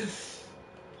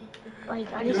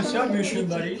 Like, I Yo, just what's up, mushroom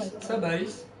buddies? What's up,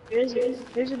 buddies? There's a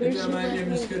If you don't mushroom. mind me, I'm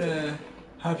just gonna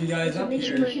help you guys up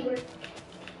here.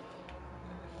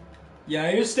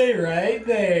 Yeah, you stay right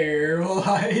there while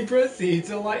I proceed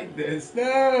to light this.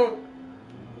 No!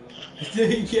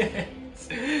 Yes!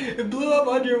 It blew up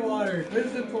underwater.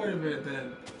 What's the point of it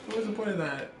then? What was the point of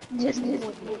that? Just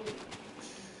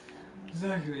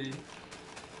Exactly.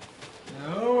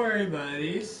 Don't worry,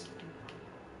 buddies.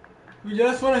 We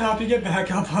just want to help you get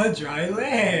back up on dry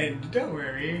land. Don't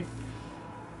worry.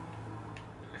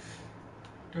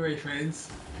 Don't worry,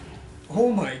 friends.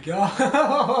 Oh my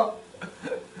god!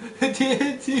 The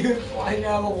TNT was flying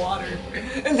out of the water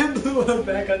and then blew up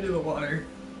back under the water.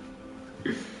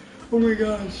 Oh my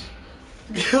gosh.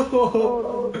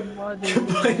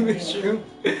 Goodbye, mushroom.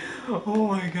 Oh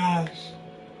my gosh.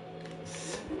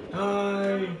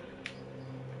 Hi.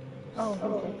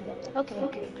 Oh,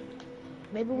 okay.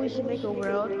 Maybe we should make a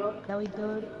world that we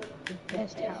build the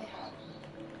best house.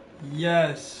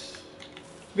 Yes.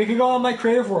 We can go on my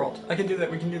creative world. I can do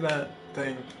that. We can do that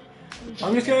thing.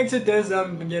 I'm just gonna exit this.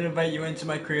 I'm gonna invite you into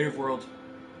my creative world,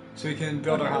 so we can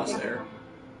build our house there.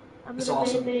 It's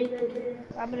awesome.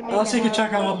 Also, you can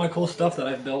check out all my cool stuff that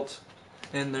I've built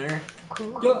in there.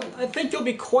 Cool. I think you'll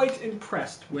be quite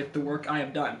impressed with the work I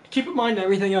have done. Keep in mind,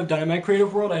 everything I've done in my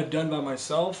creative world, I've done by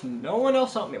myself. No one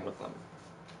else helped me with them.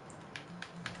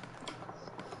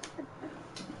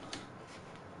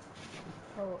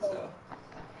 So.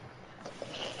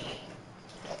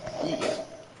 Yeah.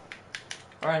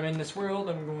 Alright, I'm in this world.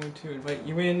 I'm going to invite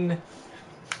you in.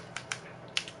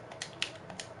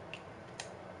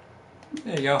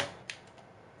 There you go.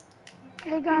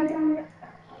 I got it.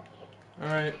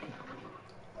 Alright.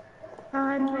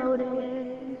 I'm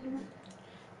loaded.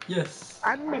 Yes.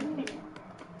 I'm in.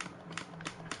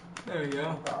 There we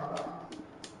go.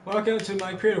 Welcome to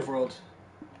my creative world.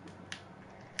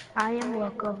 I am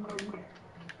welcome.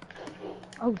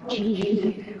 Oh,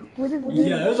 jeez. What is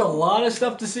Yeah, this? there's a lot of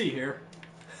stuff to see here.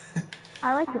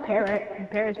 I like the parrot. The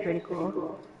parrot's pretty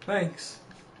cool. Thanks.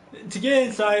 To get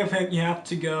inside of him, you have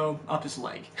to go up his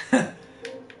leg.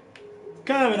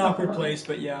 Kind of an awkward place,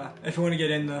 but yeah. If you want to get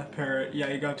in the parrot, yeah,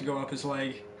 you have to go up his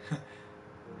leg.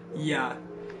 Yeah.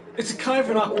 It's kind of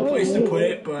an awkward place to put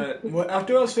it, but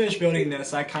after I was finished building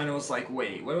this, I kind of was like,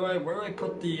 wait, where do I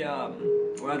put the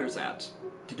ladders at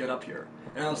to get up here?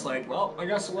 And I was like, well, I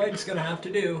guess the leg's gonna have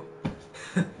to do.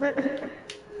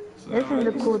 This is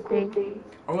the cool thing.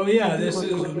 Oh yeah, this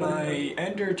is my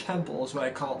Ender Temple is what I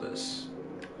call this.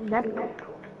 That's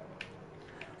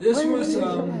This was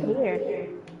here.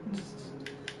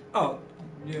 oh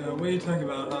yeah, what are you talking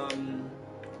about?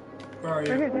 Where are you?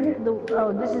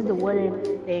 This is the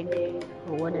wooden thing.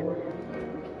 The wooden.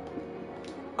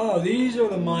 Oh, these are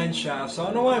the mine shafts. I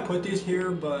don't know why I put these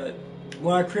here, but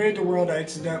when I created the world, I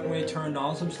accidentally turned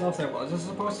on some stuff that wasn't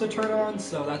supposed to turn on,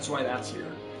 so that's why that's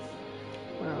here.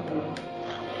 Well,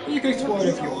 You can explore it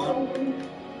if you want.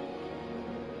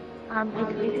 I'm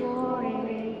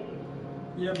exploring.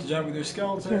 You have to jump with your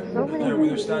skeleton, jump with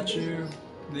your statue,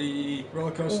 the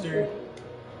roller coaster,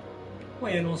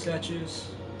 my animal statues,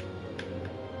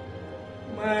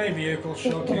 my vehicle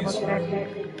showcase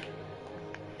room.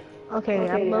 Okay,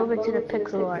 I'm moving to the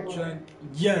pixel art.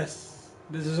 Yes,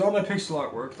 this is all my pixel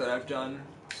artwork that I've done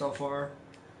so far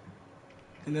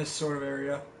in this sort of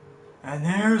area. And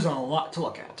there's a lot to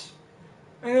look at.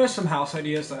 And there's some house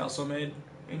ideas that I also made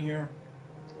in here.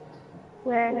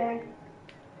 Where?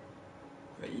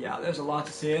 But yeah, there's a lot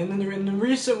to see. And then in the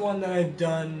recent one that I've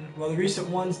done, well, the recent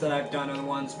ones that I've done are the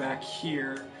ones back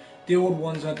here. The old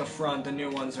ones are at the front, the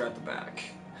new ones are at the back.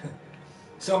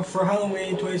 So for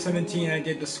Halloween 2017, I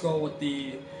did the skull with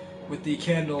the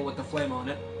candle with the flame on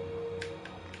it.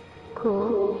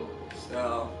 Cool.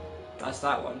 So that's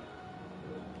that one.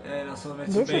 And also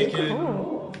made some This is bacon.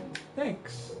 cool.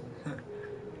 Thanks.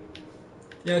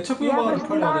 Yeah, it took me a while to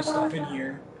put all this stuff in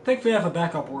here. Thankfully, I have a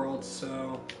backup world,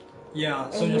 so yeah.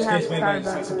 So And just you in case have anybody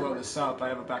decides to Starbucks. blow this up, I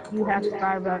have a backup You have world.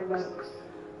 Starbucks.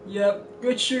 Yep,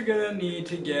 which you're gonna need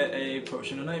to get a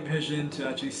potion of night vision to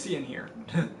actually see in here.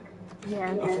 Yeah.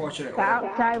 Unfortunately. The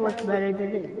outside looks better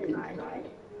than the inside.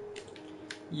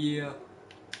 Yeah.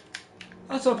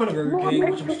 Also, I put a Burger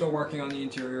King, which I'm still working on the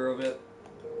interior of it.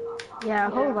 Yeah, a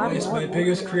whole lot It's more. my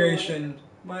biggest creation,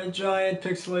 my giant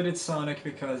pixelated Sonic,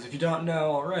 because if you don't know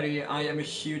already, I am a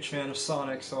huge fan of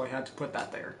Sonic, so I had to put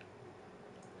that there.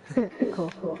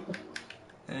 Cool.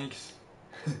 Thanks.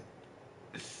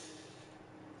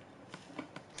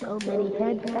 So many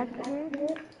heads back there.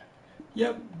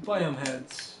 Yep, biome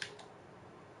heads.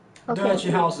 Okay. They're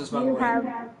actually houses, by the You way.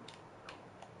 have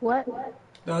what?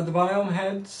 The biome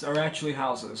heads are actually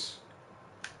houses.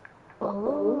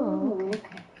 Oh, okay.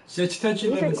 So it's that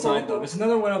you live inside them. It's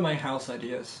another one of my house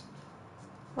ideas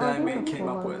that I came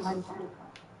up with.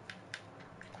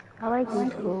 I like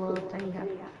these cool little tiny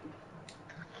houses.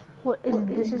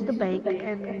 This is the bank,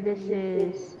 and this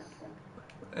is...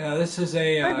 This is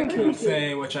a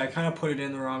cafe, which I kind of put it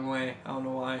in the wrong way. I don't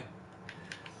know why.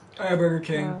 Alright, Burger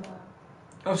King.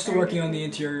 I'm still working on the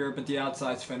interior, but the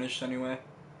outside's finished anyway.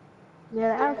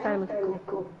 Yeah, the outside looks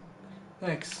cool.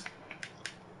 Thanks.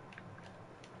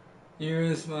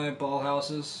 Here's my ball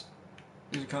houses.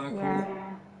 These are kind of cool.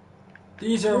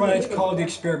 These are what I call the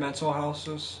experimental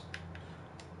houses.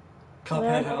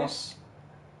 Cuphead house.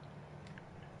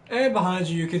 And behind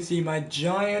you, you can see my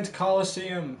giant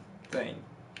Coliseum thing.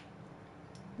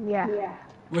 Yeah.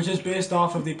 Which is based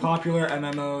off of the popular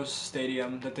MMO's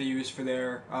stadium that they use for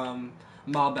their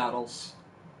mob battles.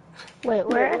 Wait,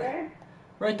 where?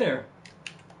 Right there.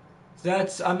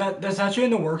 That's actually in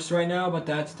the works right now, but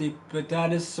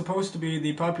that is supposed to be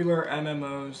the popular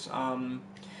MMO's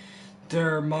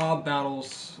their mob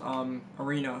battles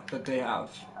arena that they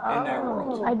have in their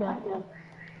world. I know.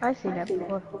 I've seen that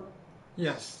before.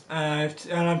 Yes, and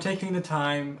I'm taking the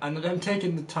time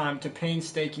to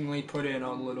painstakingly put in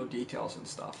all the little details and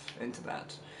stuff into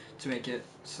that to make it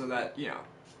so that you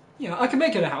know I can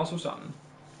make it a house or something.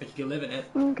 Like you can live in it.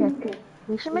 Okay.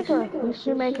 We should make a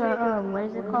what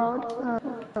is it called?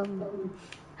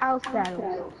 House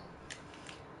battles.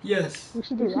 Yes. We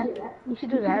should do that. We should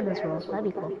do that in this world. That'd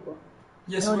be cool.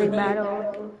 Yes, Building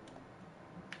battle.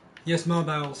 Yes, mob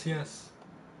battles. Yes.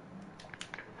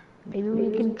 Maybe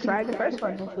we can try the first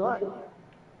one if you want.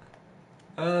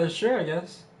 Sure, I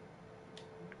guess.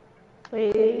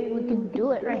 We can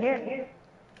do it right here.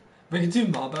 We can do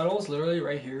mob battles literally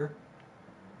right here.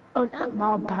 Oh, not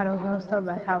mob battles. I was talking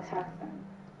about house.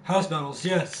 House battles,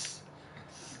 yes.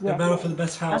 The Yeah. battle for the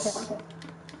best Okay. house.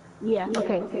 Yeah.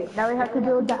 Okay. Now we have to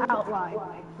build the outline.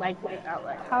 Like the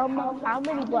outline. How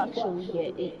many blocks should we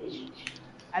get each?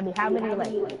 I mean, how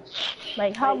many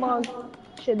like how long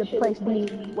should the place be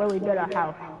where we build our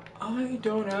house? I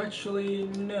don't actually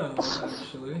know,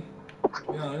 actually.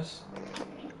 To be honest.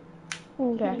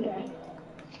 Okay.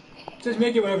 Just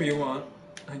make it whatever you want,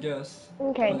 I guess.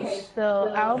 Okay.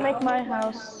 So I'll make my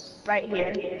house right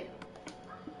here,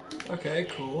 Okay,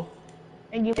 cool.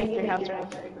 and you make your house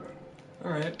right here.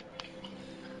 Alright.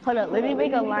 Hold on. Let me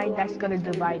make a line that's gonna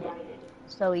divide it,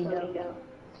 so we know.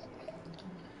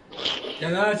 Yeah,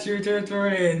 that's your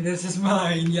territory, and this is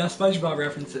mine. Yeah, SpongeBob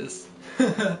references.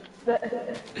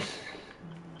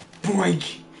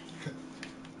 Boink!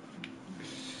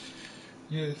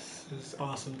 Yes, it's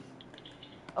awesome.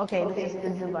 Okay, this is the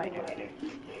divider.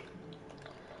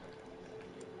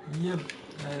 Yep,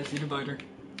 that's the divider.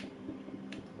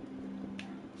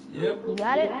 Yep. You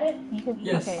got it? You can,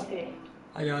 Yes. okay.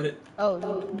 I got it. Oh,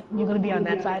 you're gonna be on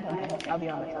that side? Okay, I'll be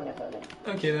on this side.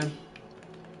 Okay then.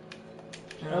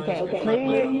 Okay,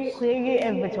 clear your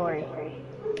inventory.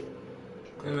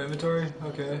 Clear my inventory?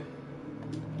 Okay.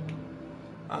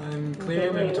 I'm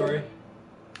clearing my inventory.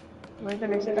 We're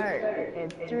gonna start in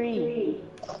 3,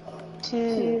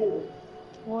 2,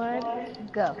 1,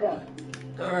 go.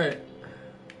 Alright.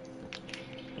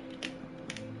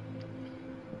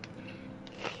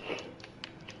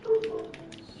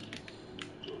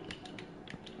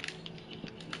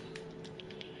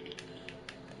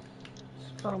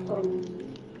 Um,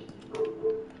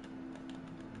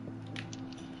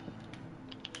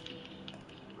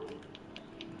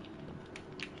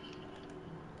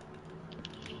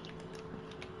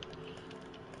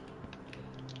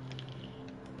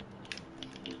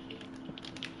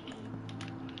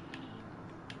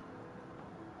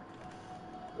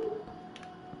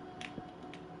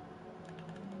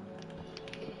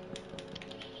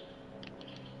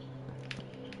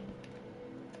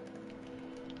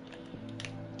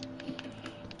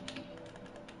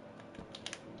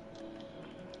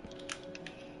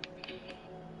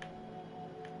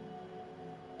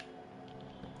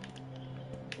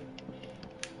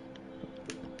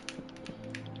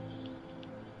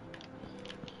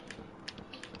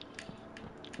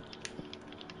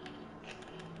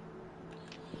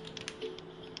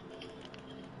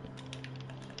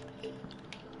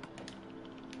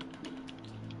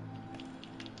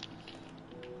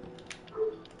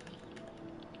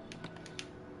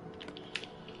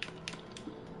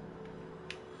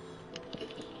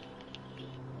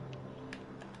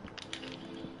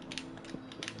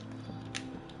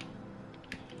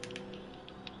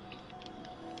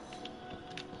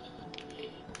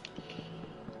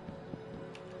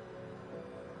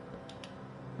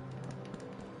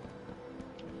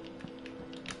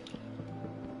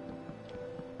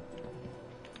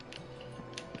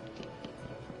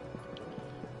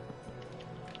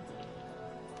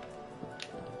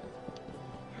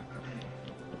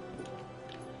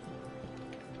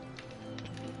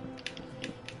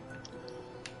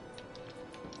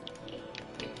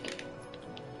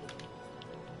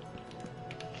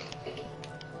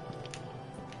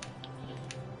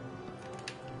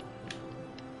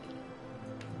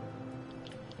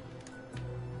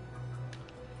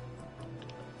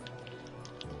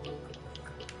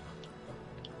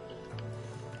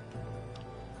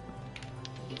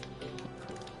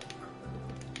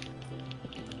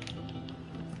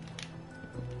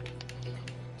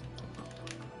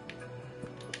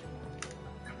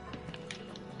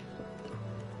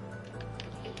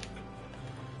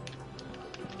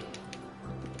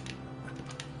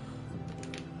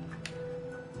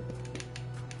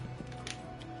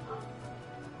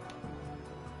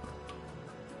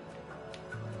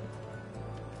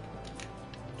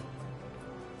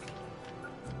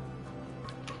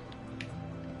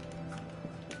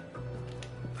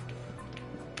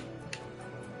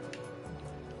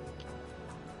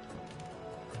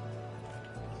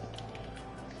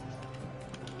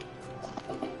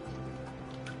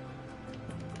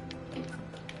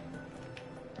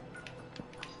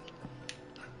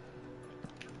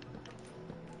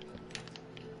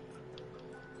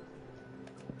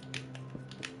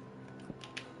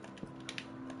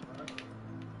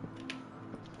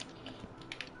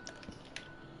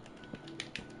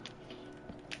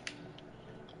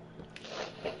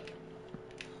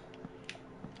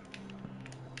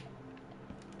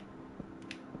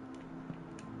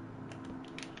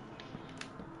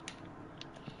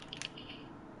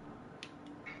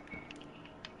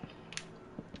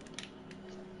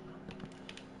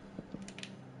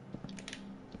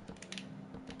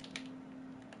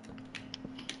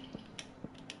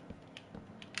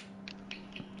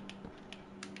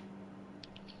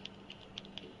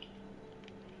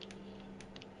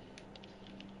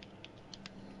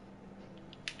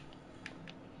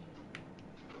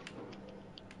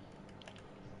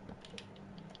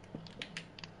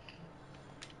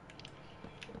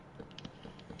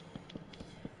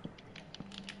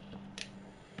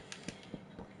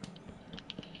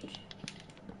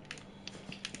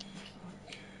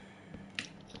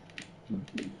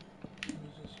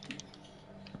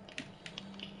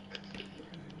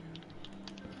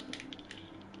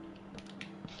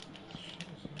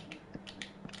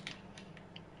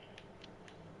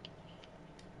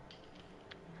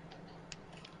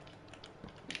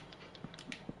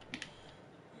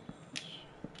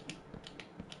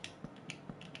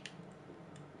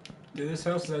 Dude, this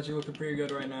house is actually looking pretty good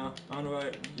right now. I don't know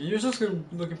why. Yours is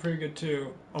looking pretty good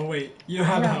too. Oh wait, you don't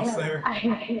have a house there.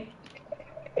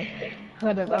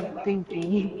 Hold up, I'm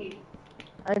thinking.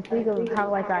 I think of how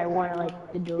like I want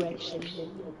like the direction.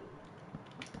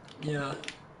 Yeah.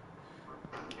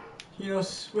 You know,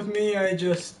 with me, I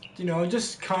just,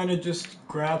 just kind of just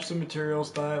grab some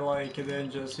materials that I like and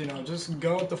then just, just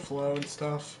go with the flow and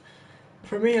stuff.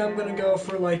 For me, I'm gonna go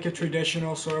for like a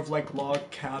traditional sort of like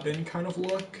log cabin kind of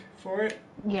look for it.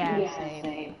 Yeah,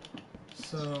 same.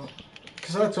 So,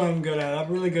 because that's what I'm good at.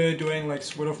 I'm really good at doing like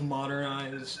sort of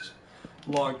modernized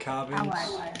log I cabins.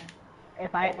 like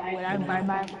that. When I buy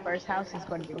my first house, it's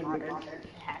going to be modern. It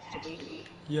has to be.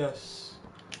 Yes.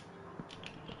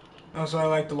 Also, I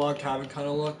like the log cabin kind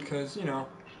of look because it's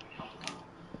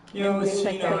It's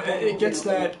like it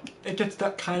gets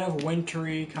that kind of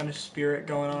wintry kind of spirit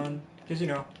going on because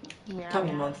time of the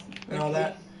yeah. month and all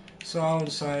that. So I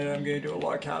decided I'm gonna do a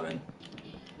log cabin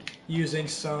using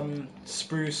some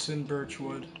spruce and birch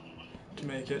wood to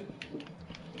make it.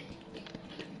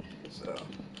 So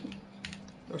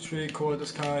looks really cool.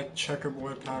 This kind of like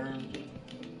checkerboard pattern,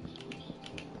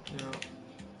 kind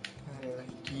of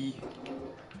like gee.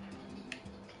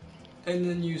 And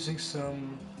then using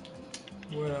some.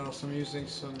 What else? I'm using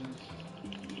some.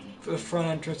 For the front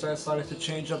entrance, I decided to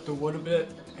change up the wood a bit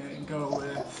and go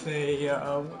with a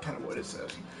what kind of wood is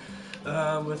this?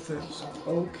 With some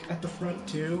oak at the front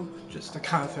too, just to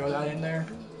kind of throw that in there.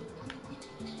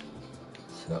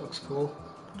 So that looks cool.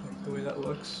 I like the way that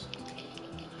looks.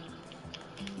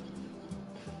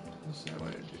 What's that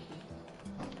way to do?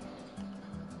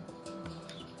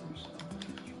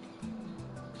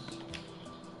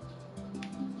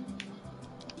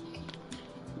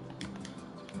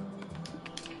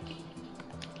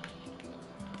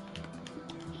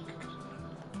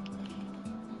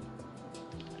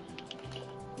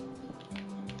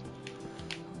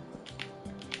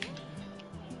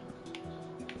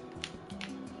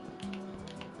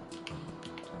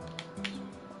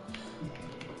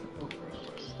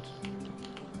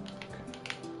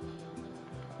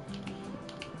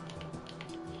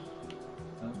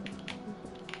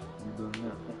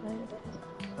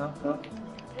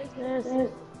 Business.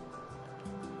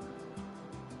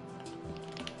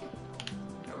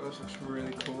 Oh, this looks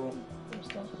really cool.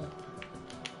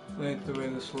 I like the way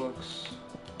this looks.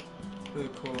 Really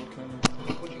cool kind of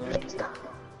design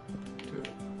to it.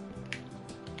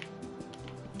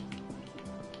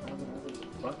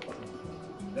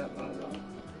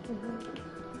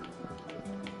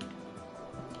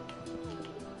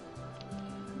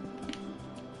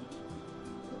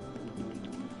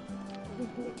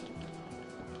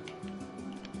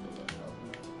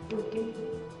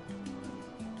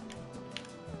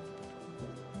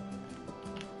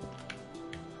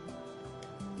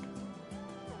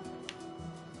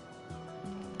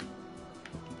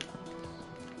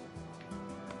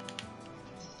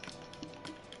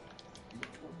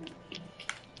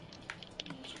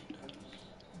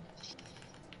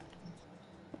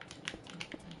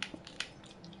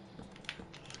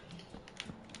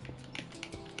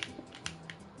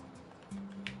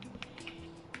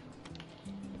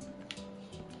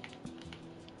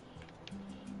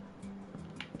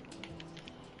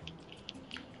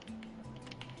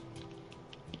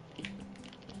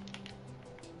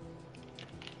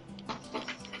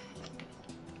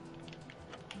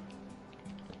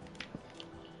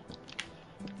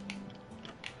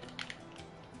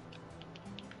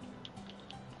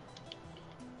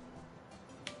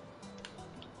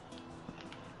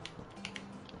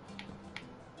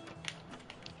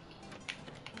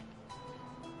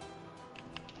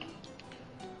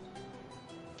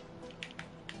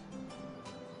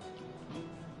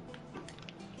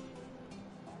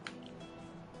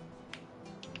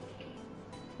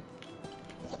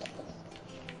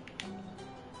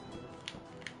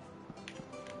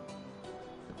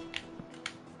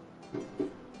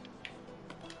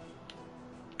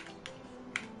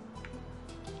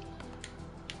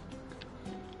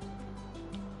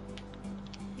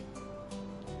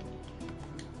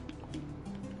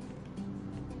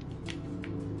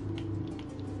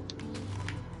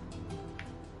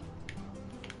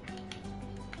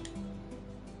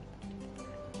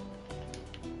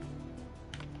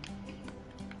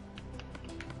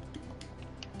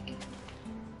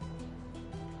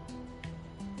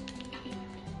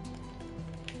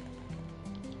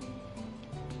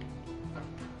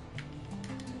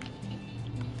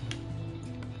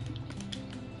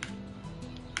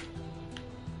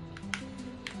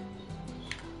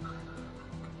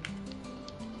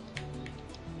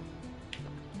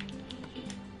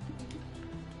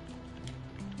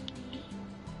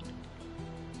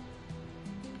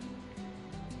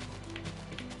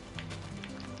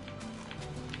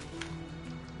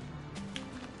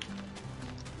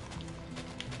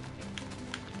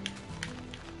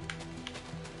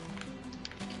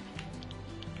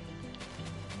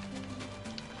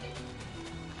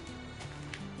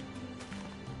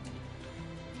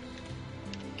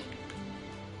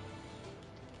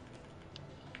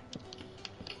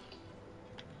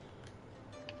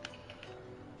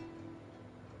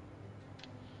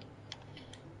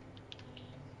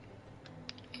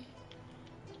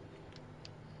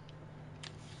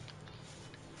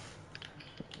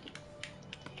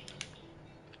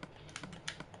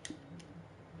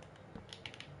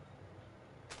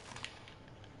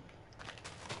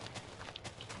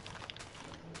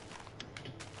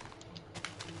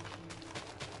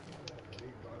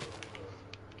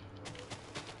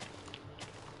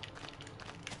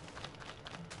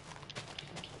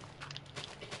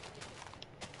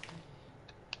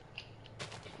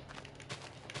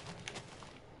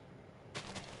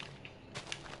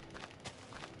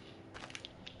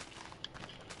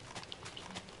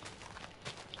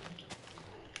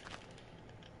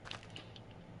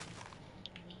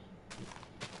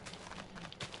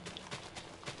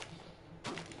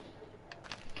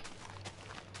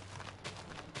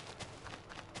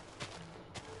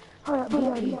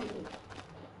 BRB.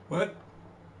 What?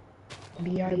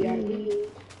 BRB.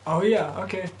 Oh yeah,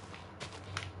 okay.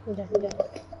 Okay. Okay.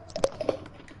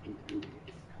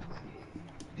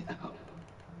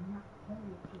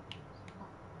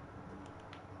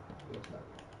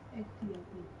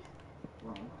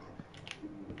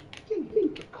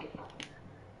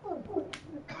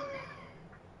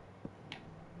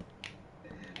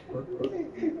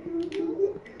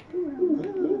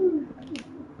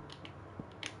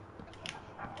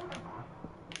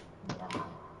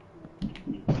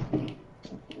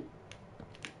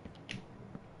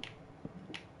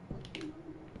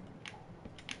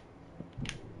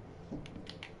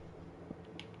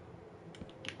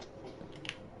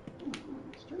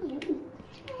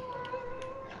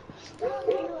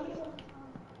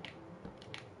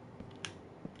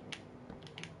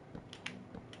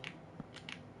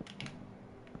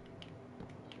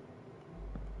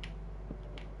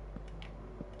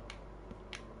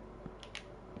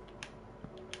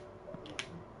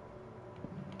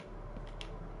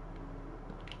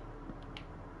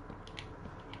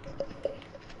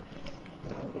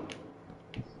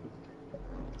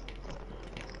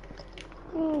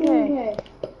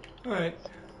 Alright.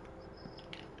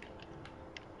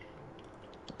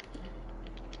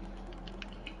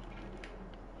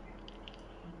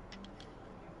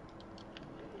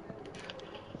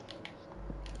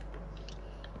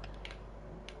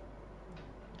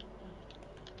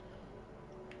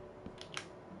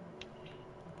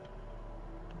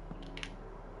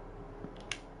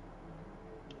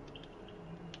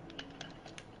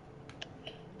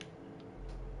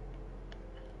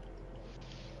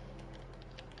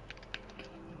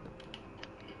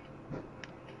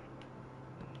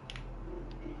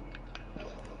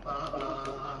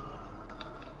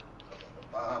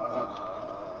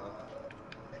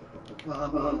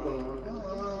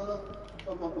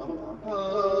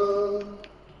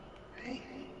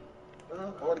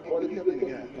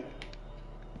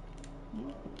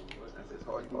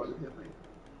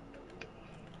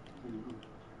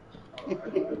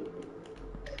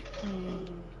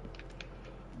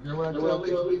 You know what I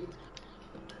tell Lisa?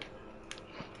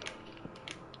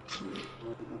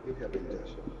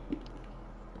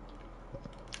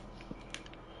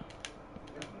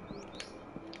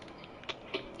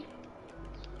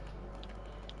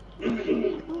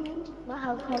 My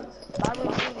house has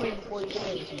way before you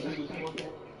came.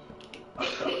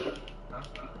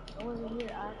 I wasn't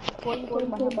here. Before you came,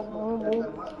 my house was horrible.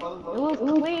 It was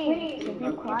clean, so be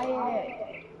quiet.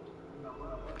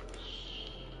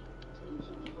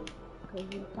 Cause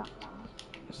you talk.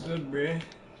 What's up, bruh?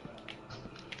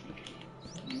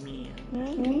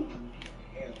 Hmm?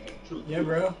 Yeah,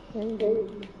 bro.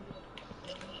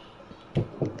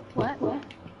 What?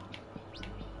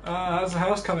 How's the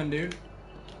house coming, dude?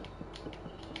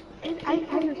 I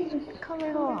just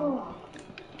covered all.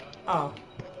 Oh.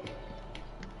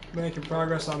 Making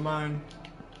progress on mine.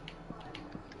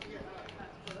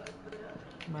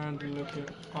 Mine's looking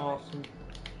awesome.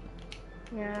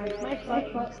 Yeah, my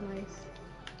fuck looks nice.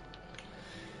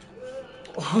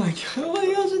 Oh my god, oh my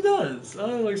gosh, it does!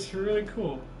 Oh, it looks really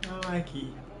cool. I like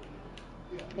it.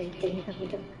 Thank you.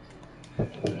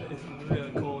 It's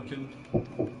really cool looking.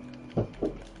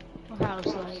 My house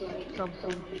like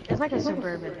something. It's like a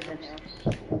suburban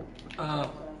house.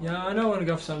 Yeah, I don't want to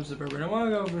go for something suburban. I want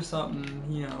to go for something,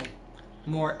 you know,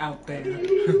 more out there.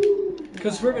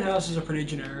 Because suburban houses are pretty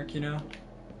generic, you know?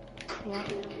 Yeah.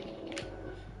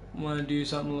 Want to do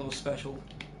something a little special.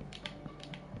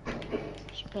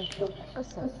 Special.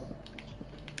 What's up?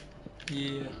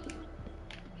 Yeah.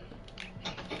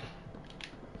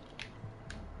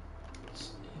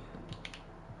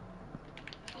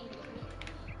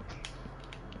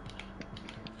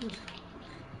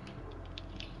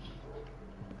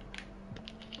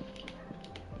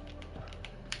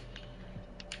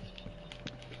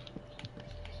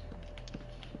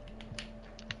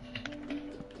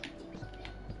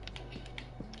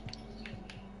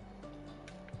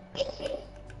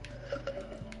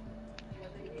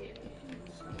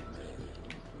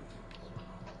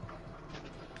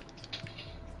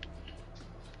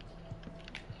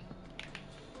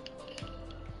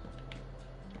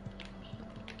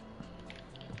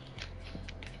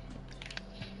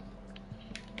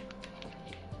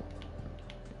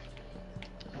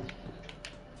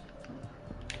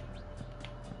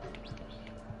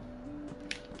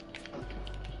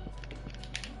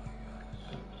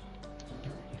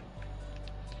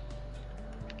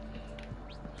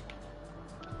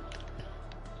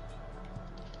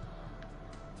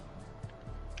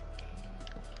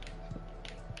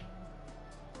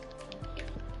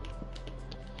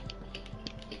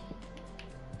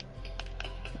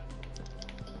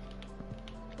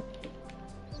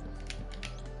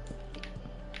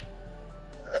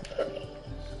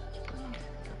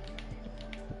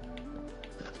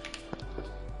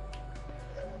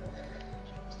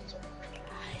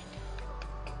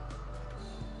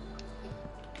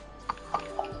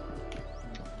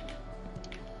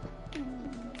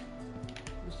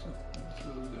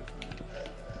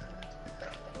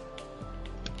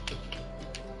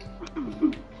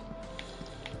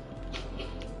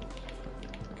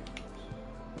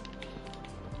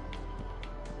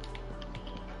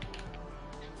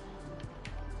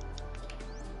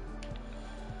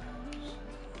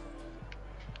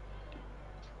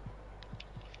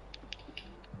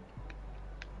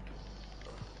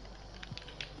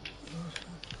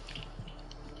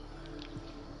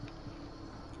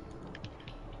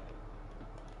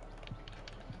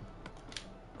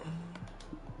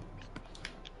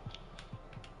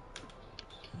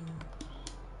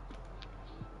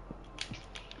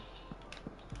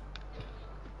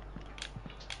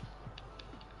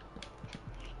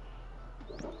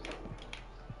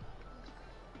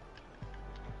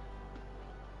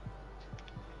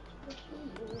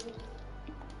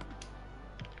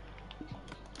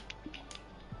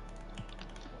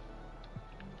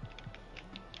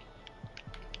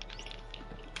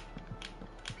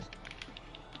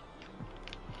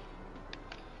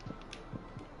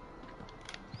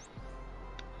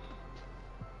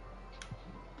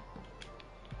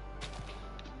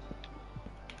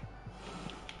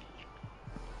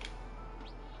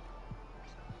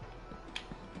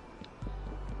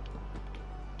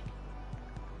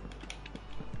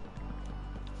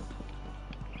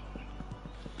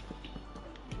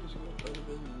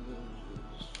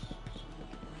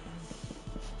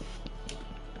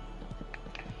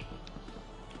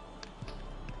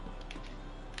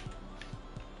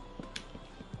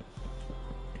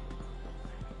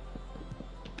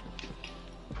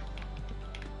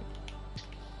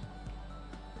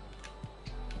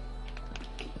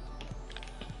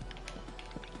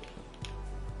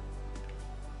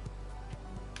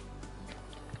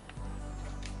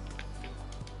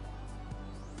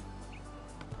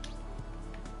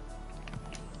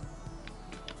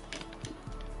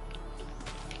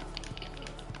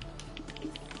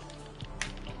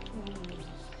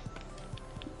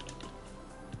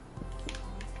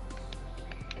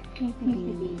 This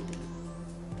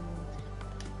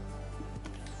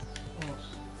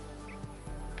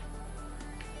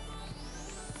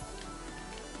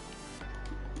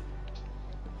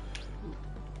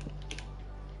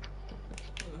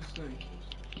thing is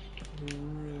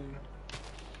really.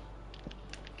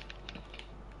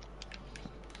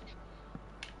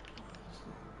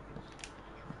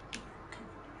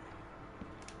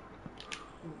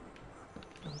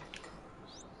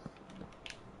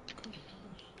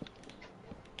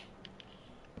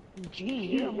 Gee,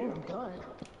 you're almost done.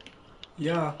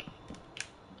 Yeah.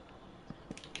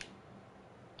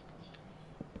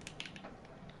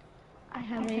 I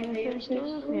haven't even finished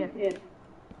doing it yet.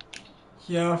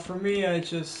 Yeah, for me,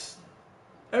 everything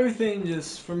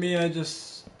for me, I'm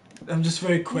just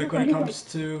very quick when it comes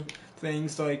to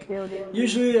things like,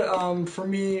 usually, for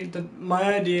me, the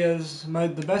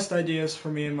best ideas for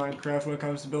me in Minecraft when it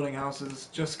comes to building houses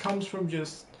just comes from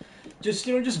just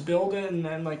build it, and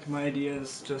then, like, my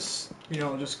ideas just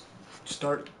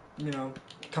start,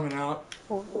 coming out.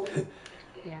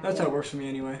 Yeah. That's how it works for me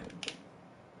anyway.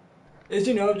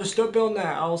 Just start building the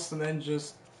house, and then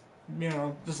just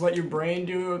let your brain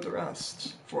do the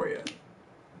rest for you.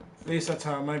 At least that's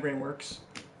how my brain works.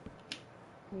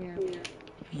 Yeah.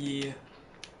 Yeah.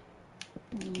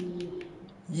 Yeet.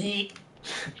 Yeet.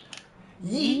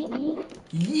 Yeet.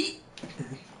 Yeet.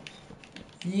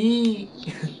 Yeet.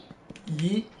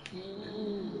 Yeet.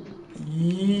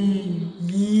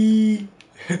 Yeet.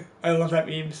 I love that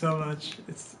meme so much.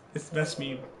 It's the best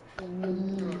meme.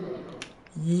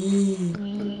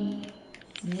 Yeet.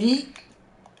 Yeet.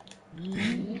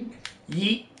 Yeet.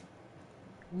 Yeet.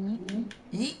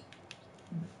 Yeet.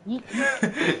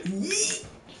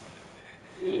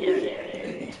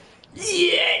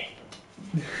 Yeah.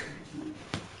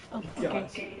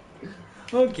 Okay.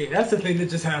 Okay, that's the thing that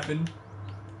just happened.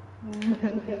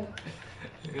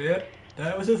 Yep,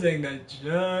 that was the thing that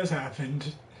just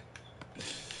happened.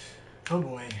 Oh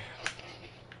boy.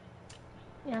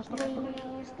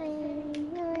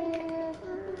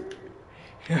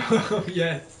 Oh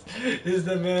yes, it's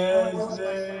the best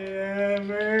day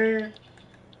ever.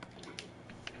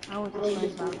 I want to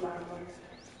SpongeBob.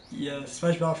 Yes,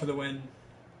 SpongeBob for the win.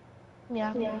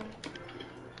 Yeah.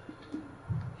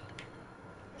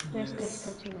 There's good Yes.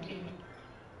 cartoon.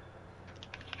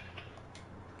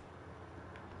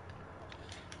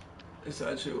 This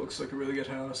actually looks like a really good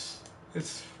house.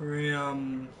 It's for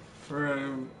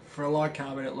a log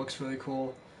cabin. It looks really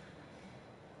cool.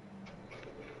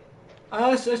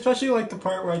 I especially like the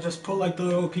part where I just put like the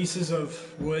little pieces of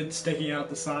wood sticking out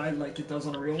the side like it does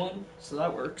on a real one. So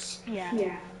that works. Yeah.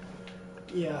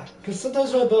 Yeah, because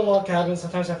sometimes when I build log cabins,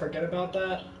 sometimes I forget about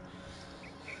that.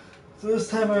 So this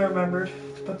time I remembered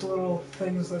to put the little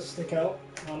things that stick out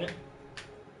on it.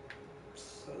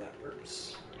 So that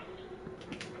works.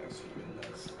 I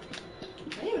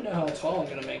don't even know how tall I'm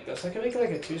gonna make this. I can make like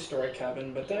a 2-story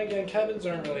cabin, but then again, cabins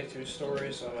aren't really 2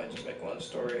 stories, so I might just make 1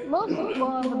 story. Well, the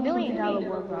 $1 million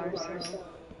ones are. So.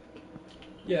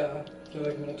 Yeah, they're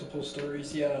like multiple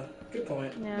stories. Yeah, good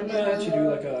point. Yeah, I might actually do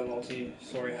like a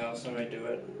multi-story house. I might do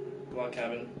it. Log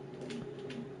cabin.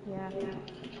 Yeah.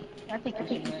 I think you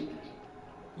should do it.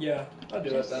 Yeah, I'll do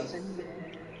it then.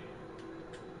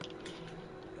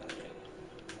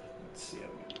 Let's see how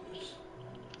we do this.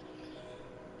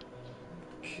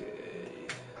 Okay.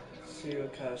 Let's see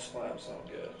what kind of slabs I'll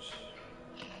get.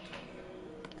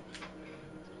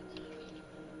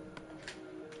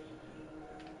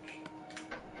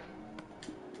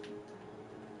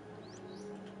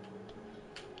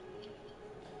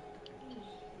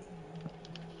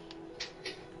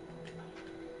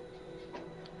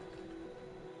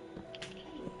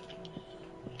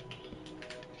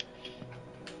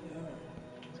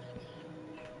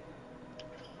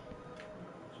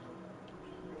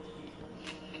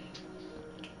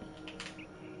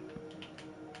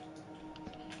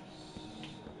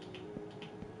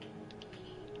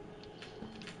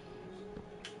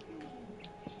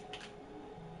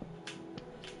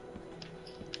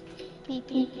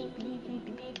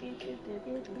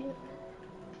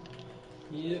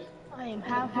 Yep. I am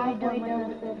halfway done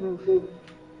with the roof.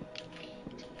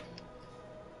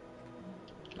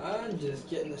 I'm just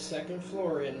getting the 2nd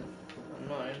floor in on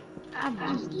mine. I'm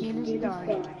just getting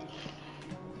started.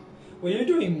 Well, you're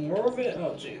doing more of it?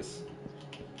 Oh, jeez.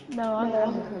 No, I'm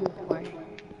just doing more.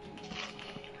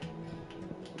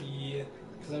 Yeah,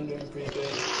 because I'm doing pretty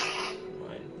good.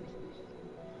 Mine.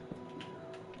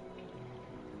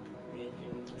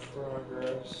 Making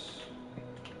progress.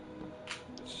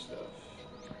 Good stuff.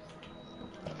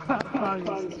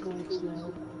 Progress is going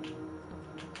slow.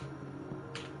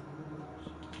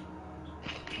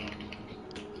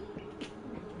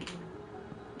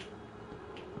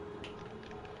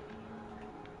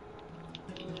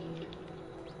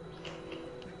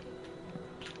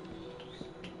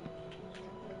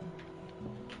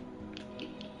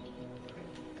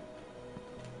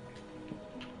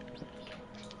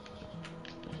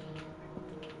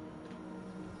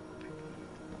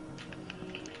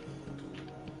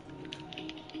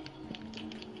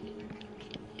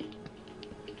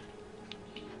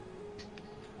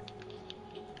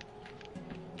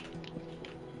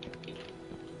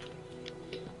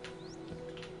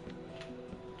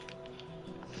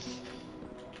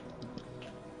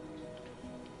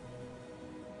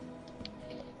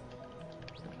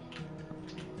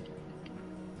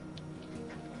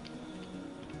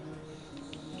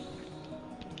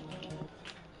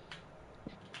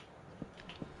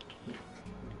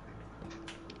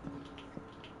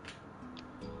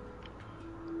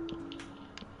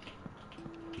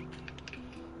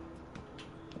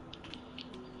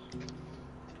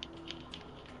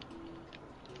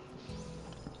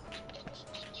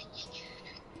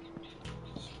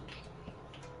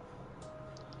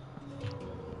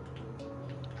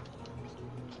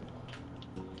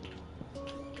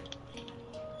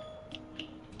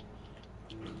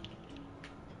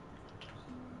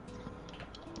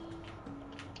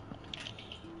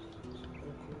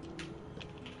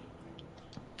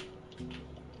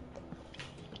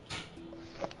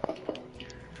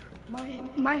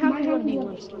 My house is gonna be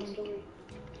one story.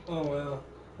 Oh wow.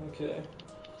 Okay.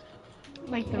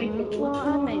 Like the roof. Well,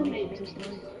 I may make it 2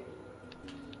 stories.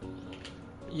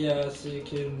 Yeah, so you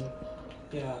can.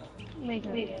 Yeah. Make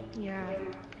it. Yeah.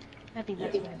 I think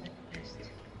that's best.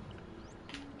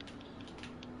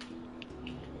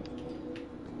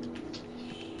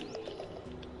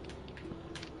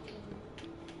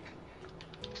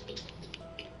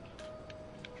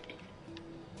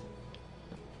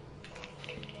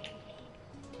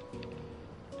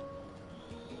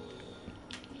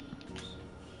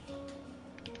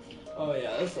 Oh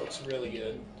yeah, this looks really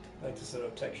good. I like the sort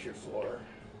of textured floor.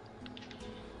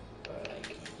 I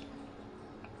like.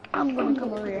 I'm gonna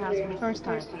come over your house for the first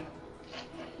time.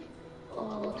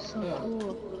 Oh, it's so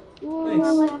Oh, cool. Ooh, thanks.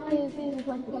 I like this. This is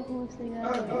like the coolest thing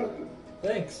ever.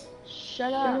 Thanks.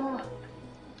 Shut up.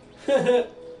 This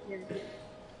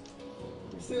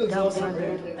looks Dumb awesome, brother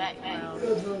man. in the background.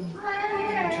 Got some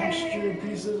textured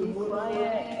pieces of Be wood.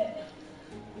 quiet.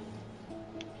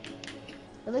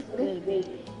 It looks good,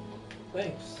 baby.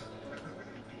 Thanks.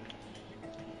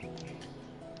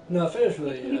 No, finished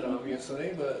with it yet,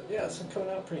 obviously, but yeah, it's coming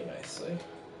out pretty nicely.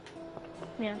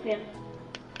 Yeah. Yep.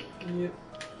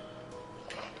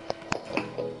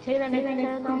 Take that next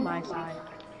turn on my side.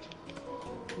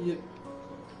 Yep.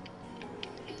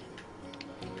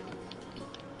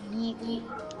 Yeet. Yeet.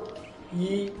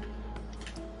 Yeet.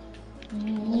 Yeet.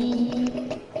 Yeet.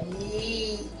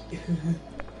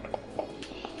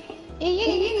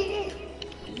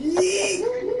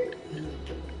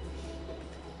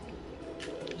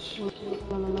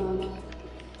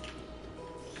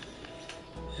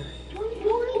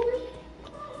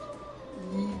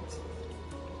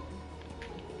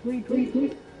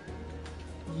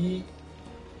 Yeet.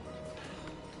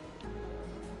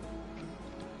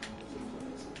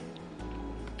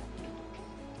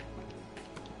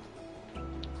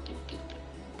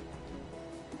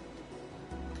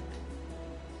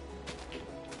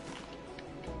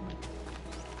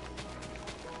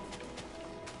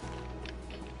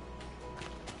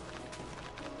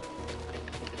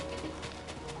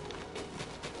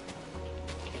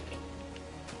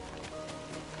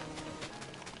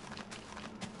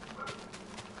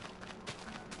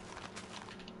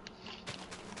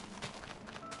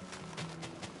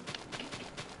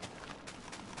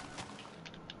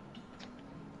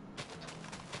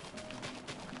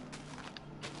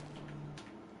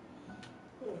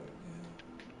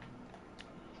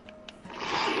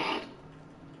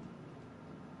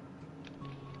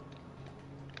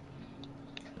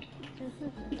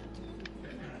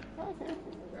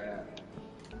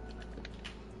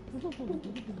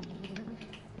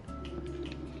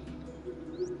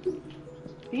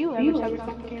 Do you ever stop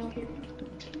talking to him?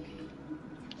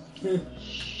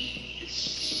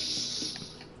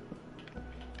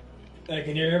 I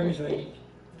can hear everything.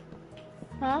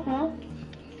 Huh?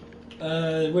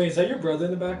 Wait, is that your brother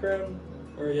in the background?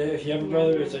 Or yeah, if you have a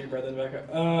brother, is that your brother in the background?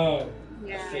 Oh,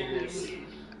 Yeah. figures.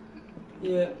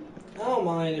 Yeah, I don't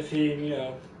mind if he,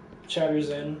 chimes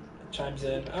in.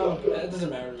 Oh, it doesn't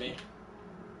matter to me.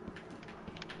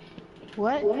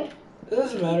 What? It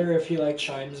doesn't matter if he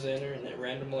chimes in or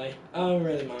randomly. I don't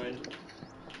really mind.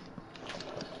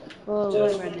 Well,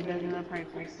 Just- whatever, it doesn't have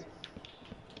purpose.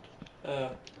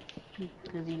 Oh.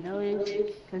 Because he knows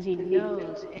it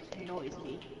annoys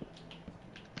me.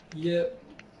 Yep.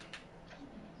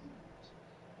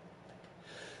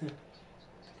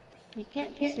 You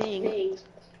can't sing.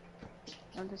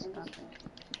 I'll just stop it.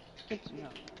 Good to know.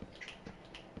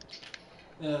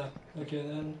 Okay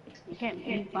then. You can't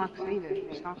beatbox either.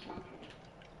 Stop it.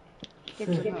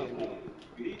 Good to know.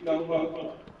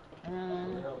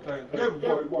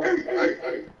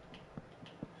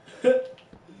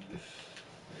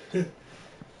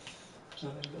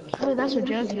 Oh, that's what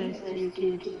Joe does to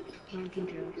kids. Don't do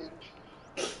drugs.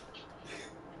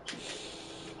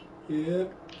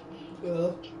 Yep.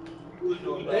 Well.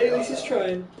 Hey, at least he's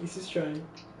trying.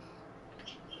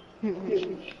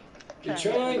 You're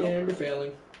trying and you're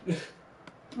failing.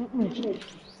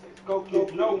 Go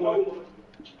get no one.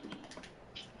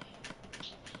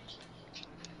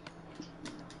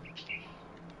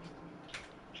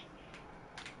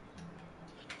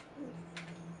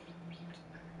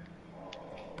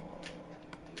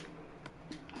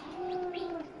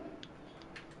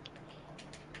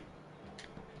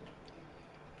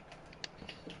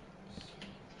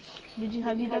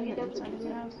 Have you done the inside of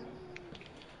your house?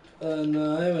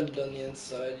 No, I haven't done the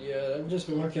inside yet. I've just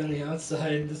been working on the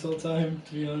outside this whole time,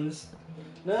 to be honest.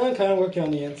 No, I'm kind of working on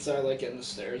the inside, getting the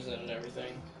stairs in and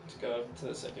everything to go up to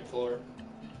the second floor.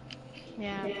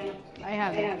 Yeah, I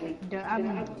haven't.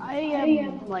 I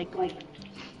am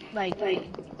like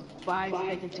 5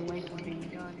 seconds away from being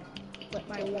done. With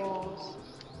my walls.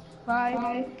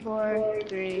 5, 4,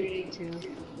 3, 2,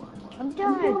 1. I'm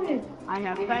done. I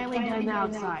have finally done the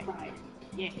outside.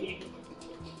 Yeah.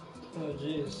 Oh,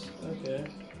 jeez. Okay.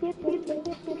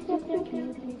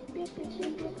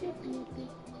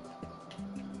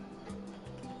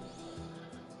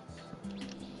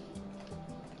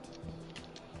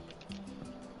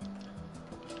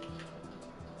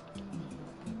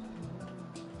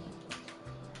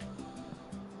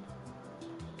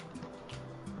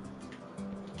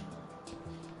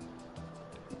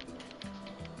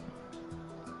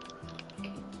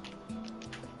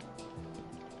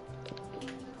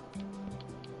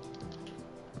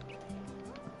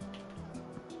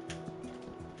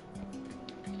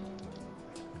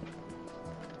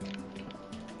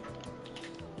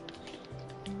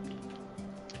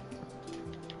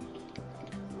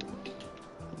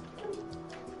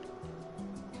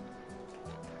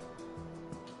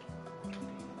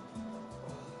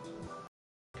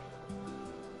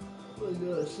 Oh my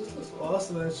gosh, this looks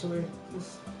awesome actually.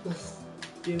 This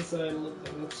the inside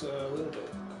looks a little bit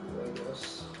cool, I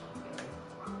guess.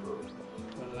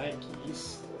 I like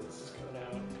these. This is coming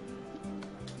out.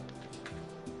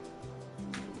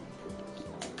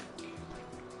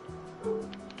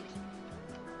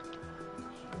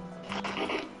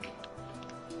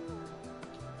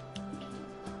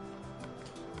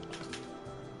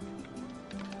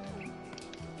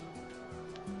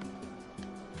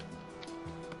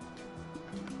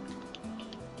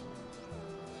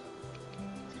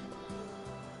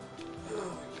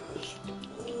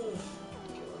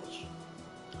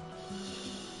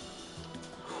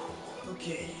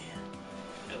 Okay.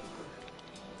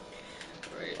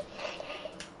 Right.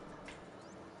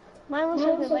 Mine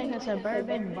looks like a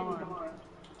suburban barn.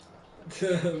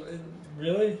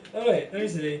 Really? Oh wait, let me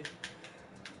see.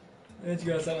 I have to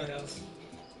go outside my house.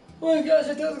 Oh my gosh,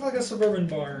 it does look like a suburban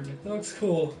barn. It looks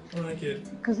cool. I like it.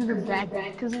 Because of the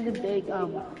big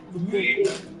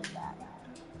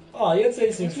Oh, you didn't say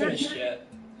this isn't finished yet.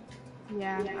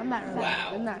 Yeah, I'm not really.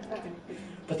 Wow. I'm not.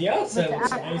 But the outside But the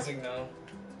looks out- amazing though.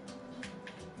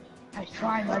 I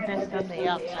try my best on the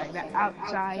outside. The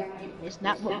outside is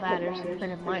not what matters, but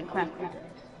in Minecraft it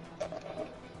does.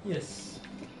 Yes.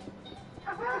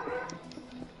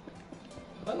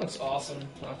 That looks awesome,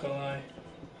 not gonna lie.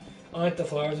 I like the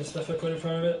flowers and stuff I put in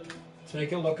front of it to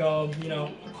make it look you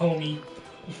know, homey.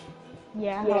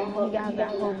 Yeah, you got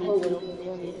that homey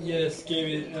feel. Yes, gave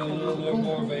it a little bit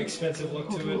more of an expensive look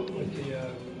to it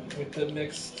with the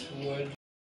mixed wood.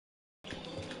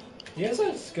 The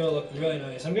inside's gonna look really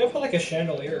nice. I'm gonna put like a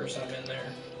chandelier or something in there.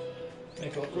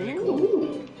 Make it look really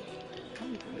cool.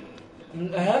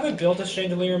 I haven't built a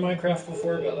chandelier in Minecraft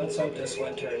before, but let's hope this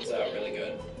one turns out really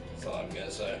good. That's all I'm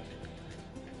gonna say.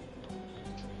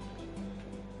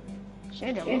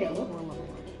 Chandelier.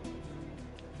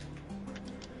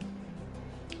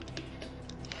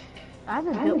 I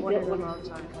haven't built one in a long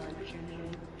time.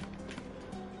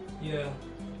 Yeah.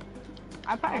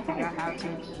 I probably forgot how to.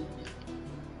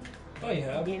 Oh, you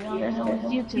have? You know, there's always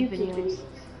YouTube videos.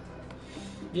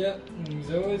 Yep.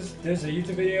 There's a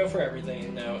YouTube video for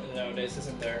everything nowadays,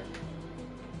 isn't there?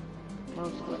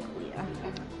 Most likely, yeah.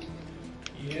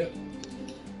 Yep.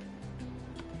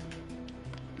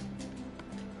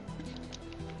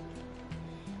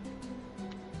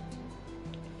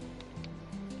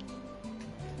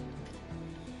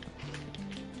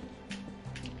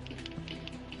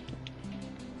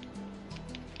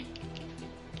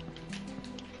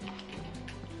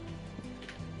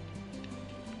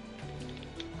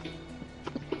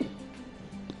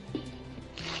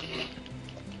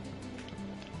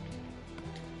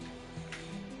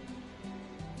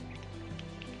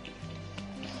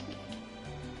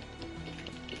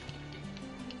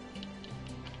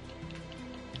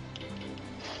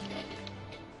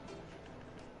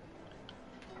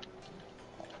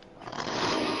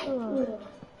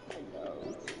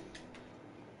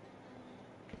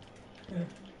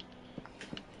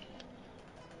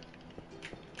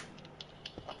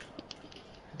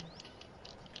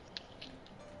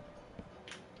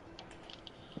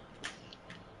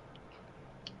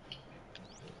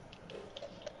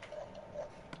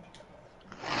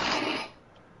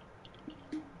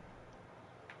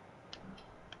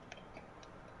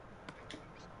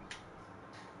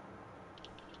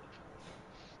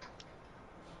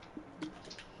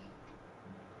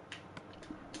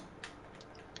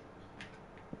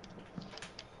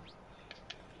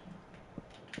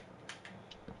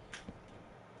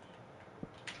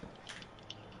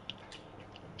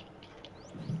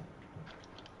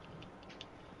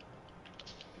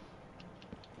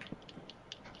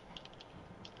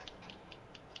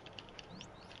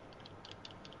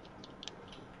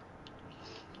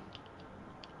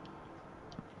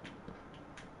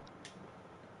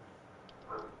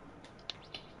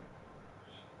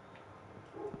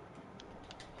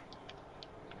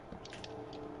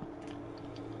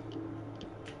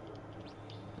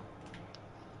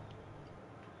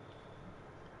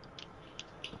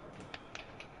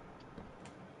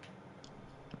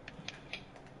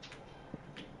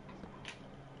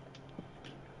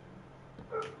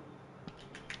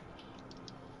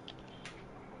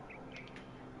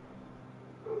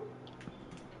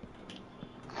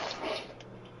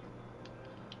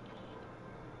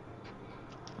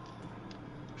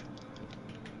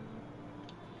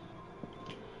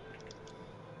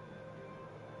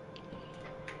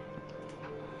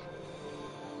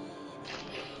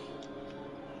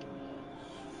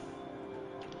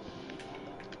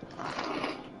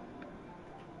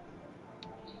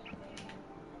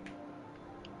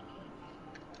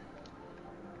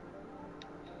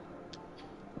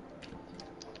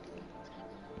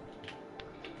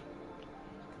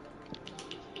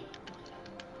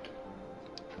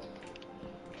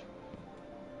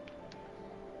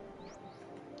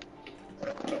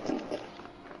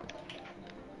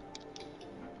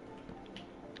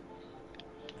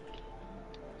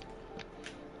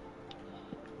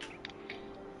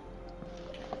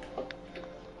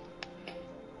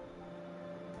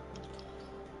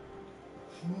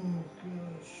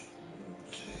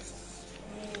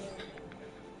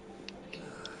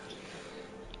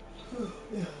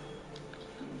 Yeah.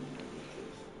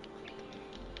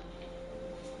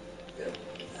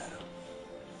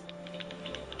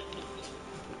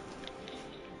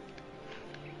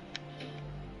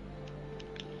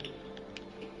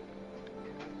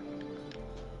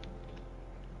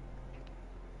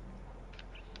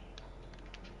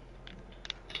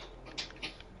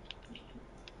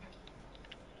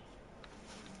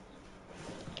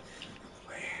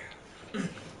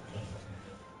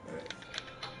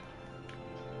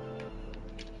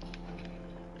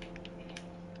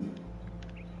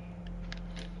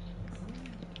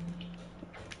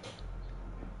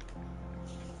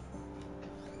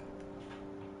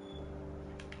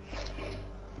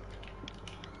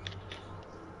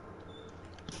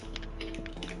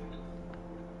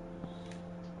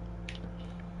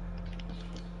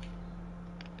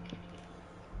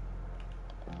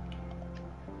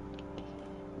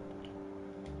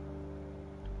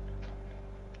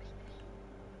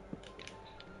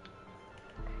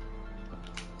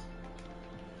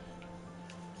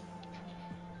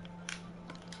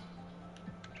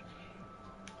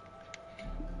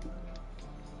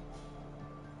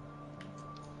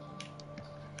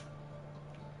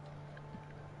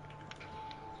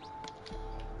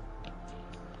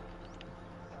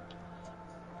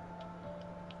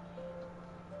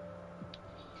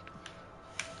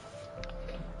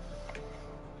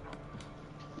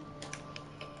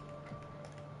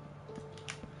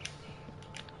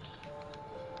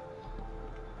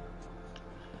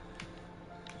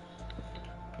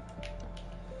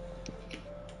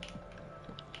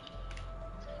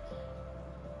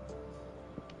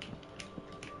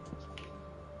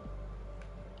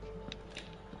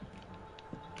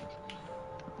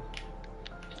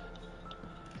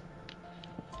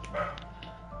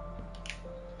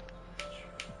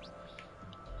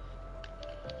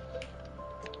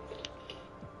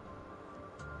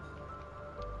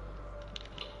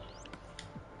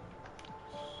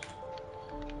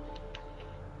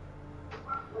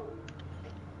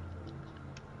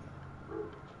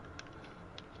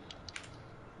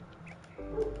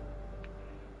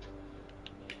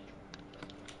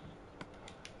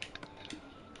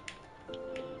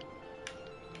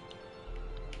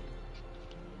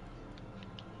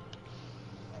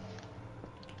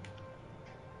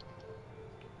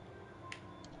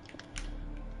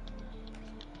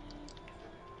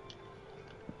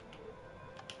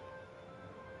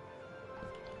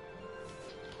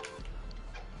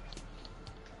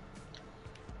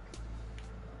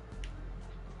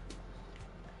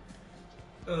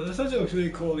 Oh, this actually looks really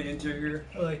cool, the interior.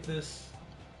 I like this.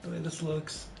 The way this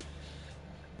looks.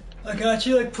 I can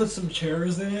actually like put some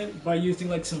chairs in it by using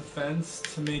like some fence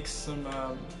to make some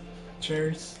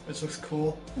chairs, which looks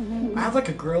cool. I have like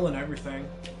a grill and everything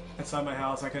inside my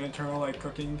house, like an internal like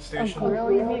cooking A station.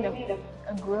 grill? You mean a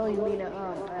grill? You mean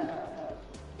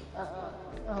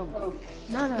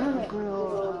not a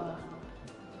grill.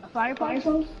 A fireplace?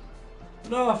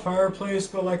 Not a fireplace,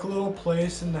 but like a little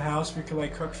place in the house we could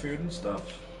like cook food and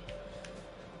stuff.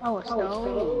 Oh, a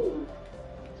stove.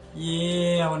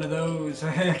 Yeah, one of those.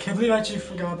 I can't believe I actually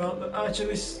forgot about that.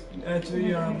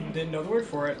 Didn't know the word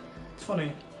for it. It's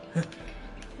funny.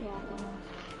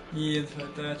 Yeah, that's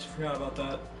right. I actually forgot about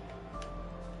that.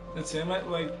 Let's see, I might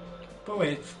like. But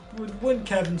wait, wooden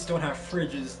cabins don't have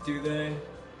fridges, do they?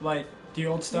 Like the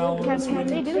old style ones?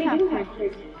 They do have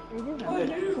fridges. They do have Oh, they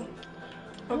fridges. do.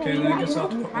 Okay, then I guess I'll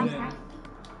have to put one in.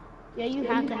 Yeah, you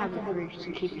have to have a fridge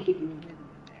to keep your food in there.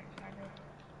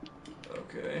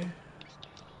 Okay.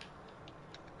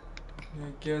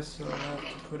 I guess I'll have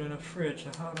to put in a fridge.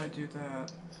 Now, how do I do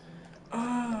that? Oh,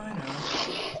 I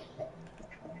know.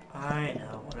 I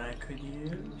know what I could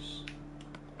use.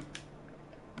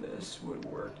 This would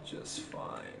work just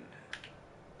fine.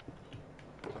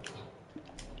 There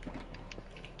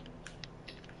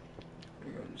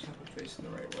we go, just have it facing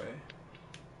the right way.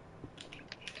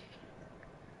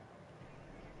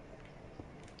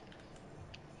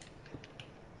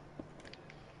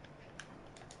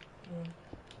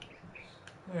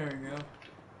 There we go.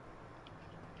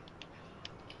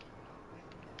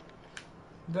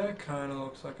 That kind of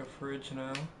looks like a fridge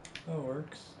now. That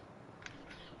works.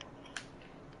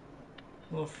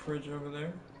 Little fridge over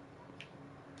there.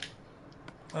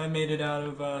 I made it out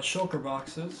of shulker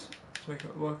boxes to make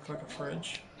it look like a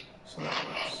fridge. So that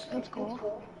works. That's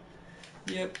cool.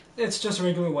 Yep, it's just a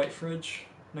regular white fridge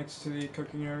next to the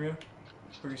cooking area,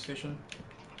 cooking station.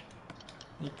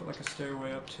 You put like a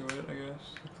stairway up to it, I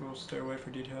guess. Like a little stairway for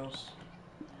details.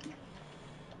 Make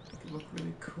it look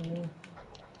really cool.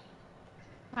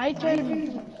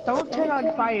 Don't turn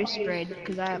on fire spread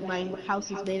because my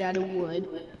house is made out of wood.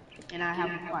 and I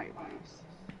have a fireplace.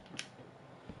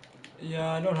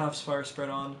 Yeah, I don't have fire spread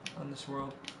on this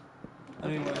world.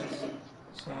 Anyways,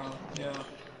 so yeah.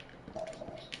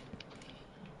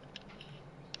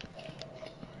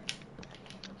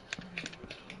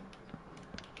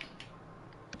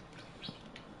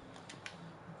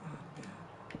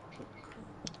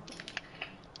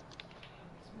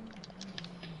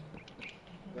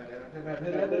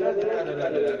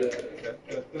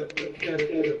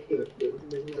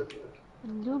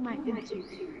 I'm doing my intern.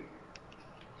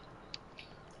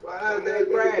 Why is there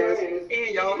grass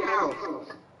in your house?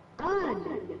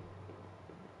 Fun.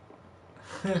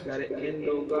 Got an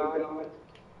indoor garden.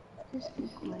 Just be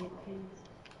quiet, please.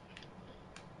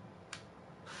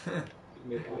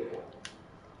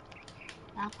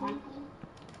 Apple.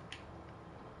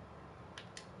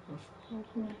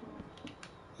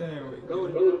 There we Go.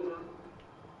 go.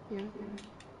 Yeah.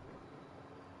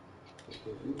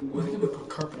 What did I put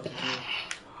carpet on too?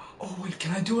 Oh wait,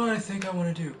 can I do what I think I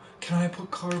want to do? Can I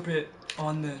put carpet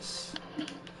on this?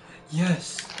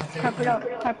 Yes, I think I can.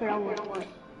 Carpet on what?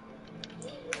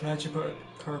 Can I actually put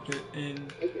carpet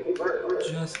in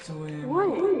just the way I What?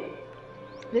 want?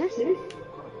 This? You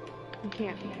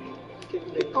can't.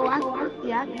 Oh, I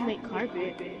can make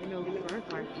carpet. No fur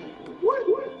carpet.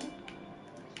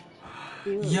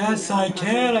 Yes, I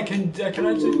can. I can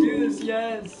actually do this.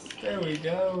 Yes. There we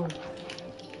go.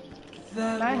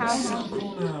 That looks so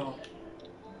cool now.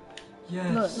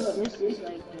 Yes. Look, this is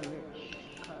like the rich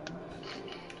color.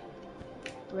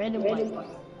 Red and white.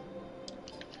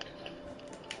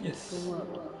 Yes. Look.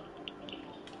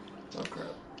 Oh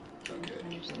crap. Okay. Let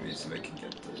me see if I can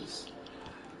get this.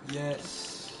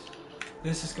 Yes.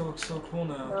 This is gonna look so cool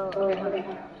now.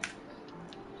 Okay.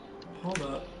 Hold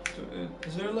up.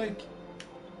 Is there like...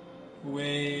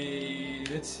 Wait,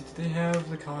 let's see. Do they have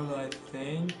the color that I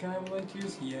think I would like to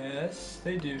use? Yes,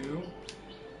 they do.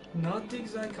 Not the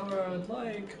exact color I would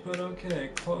like, but okay,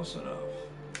 close enough.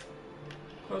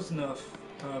 Close enough.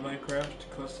 Minecraft,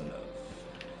 close enough.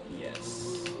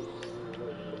 Yes.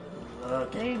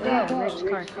 There you go, rich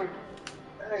carpet.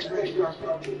 I said,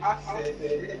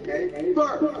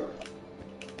 fur.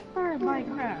 Fur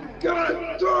Minecraft. God,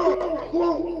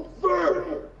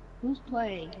 fur. Who's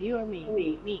playing? You or me?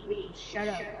 Me. Shut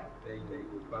up.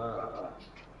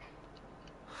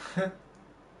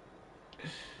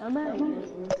 I'm not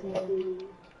listening.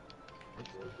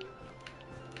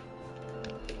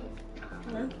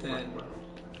 Right then.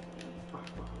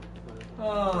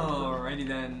 Alrighty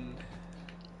then.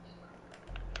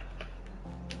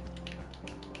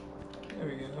 There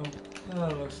we go.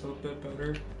 That looks a little bit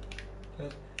better.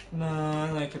 Nah,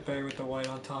 I like it better with the white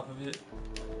on top of it.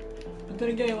 But then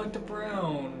again, I like the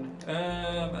brown.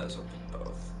 Might as well put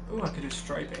both. Ooh, I could do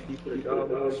striping.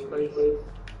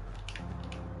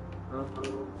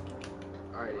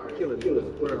 Alright, kill it.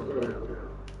 Brown.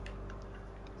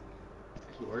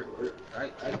 Work.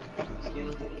 Right.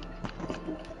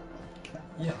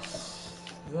 Yes,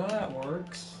 that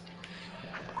works.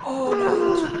 Oh, that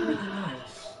looks really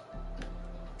nice.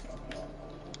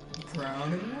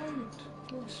 Brown and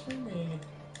white. Works for me.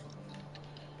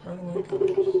 Brown and white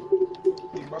colors.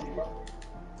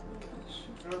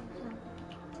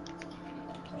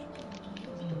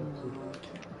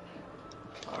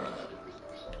 Alright.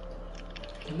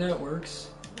 And that works.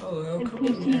 Hello,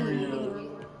 cooking area.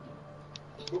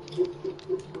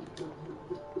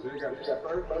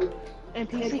 And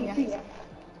PC, yeah.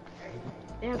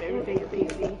 They have everything at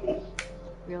PC.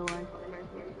 Real life.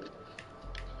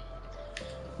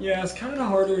 Yeah, it's kind of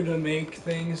harder to make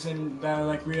things and that are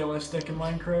like realistic in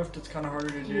Minecraft. It's kind of harder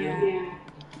to do. Yeah.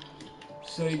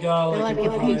 So you gotta like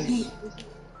improvise. PC.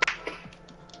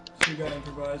 So you gotta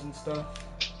improvise and stuff,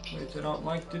 which I don't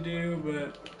like to do,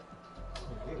 but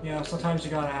yeah, sometimes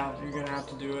you're gonna have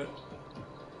to do it.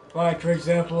 Like for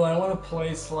example, I want to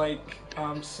place like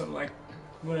some like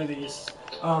one of these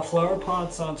flower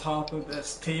pots on top of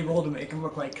this table to make them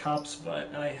look like cups,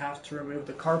 but I have to remove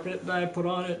the carpet that I put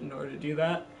on it in order to do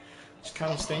that, which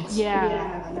kind of stinks.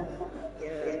 Yeah.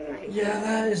 Yeah,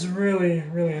 that is really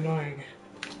annoying.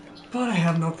 But I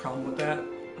have no problem with that.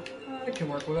 I can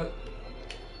work with it.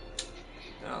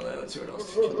 Now let's see what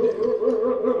else we can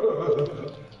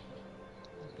do.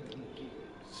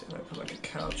 See if I put like a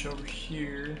couch over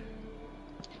here,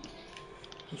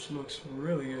 which looks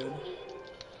really good.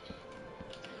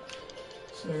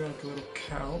 So I got the little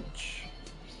couch,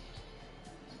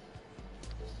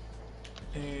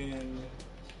 and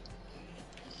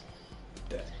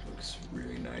that looks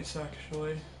really nice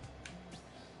actually.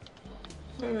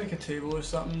 Maybe like a table or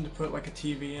something to put like a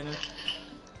TV in it.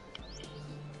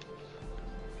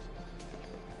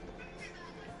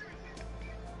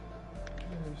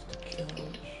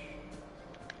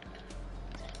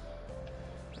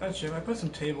 Actually, if I put some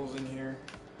tables in here,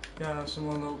 yeah, some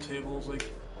more little tables,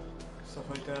 like stuff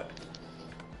like that,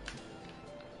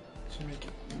 to make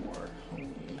it more homey.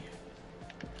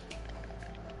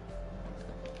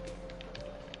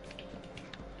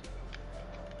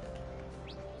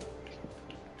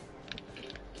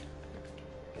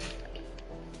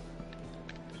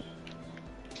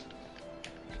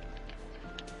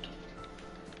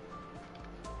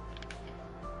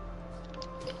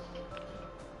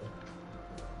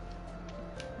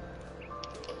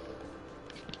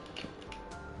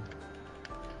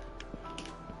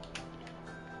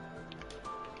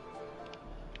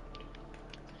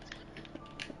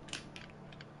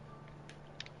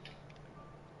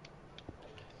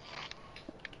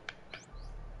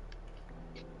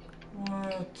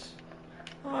 What?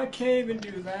 Oh, I can't even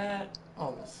do that.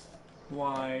 Oh,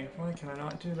 why? Why can I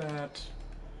not do that?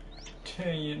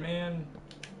 Dang it, man.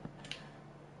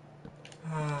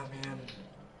 Ah, man.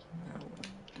 That would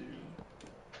do.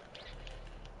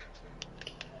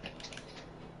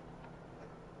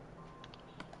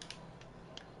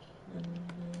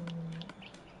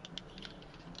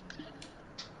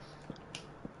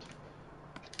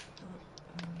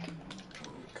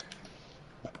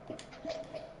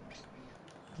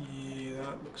 Yeah,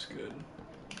 that looks good.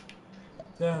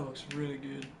 That looks really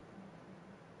good.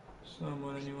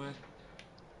 Somewhat, anyway.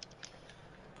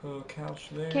 Put a couch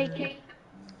there. Cake.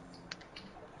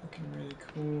 Looking really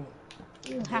cool.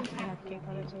 You have to have cake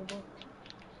on the table.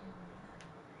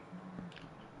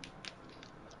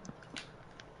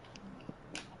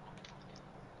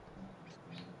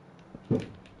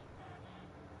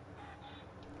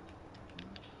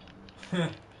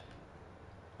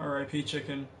 R.I.P.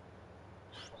 chicken.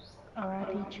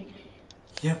 R.I.P. chicken.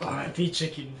 Yep, R.I.P.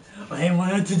 chicken. All he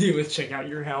wanted to do was check out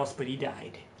your house, but he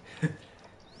died.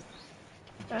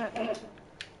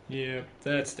 Yeah,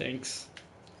 that stinks.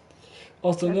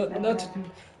 Also,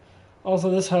 also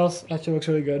this house actually looks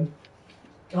really good.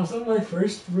 Also, my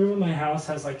first room in my house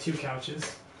has like 2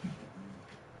 couches.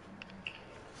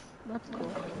 That's cool.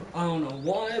 I don't know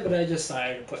why, but I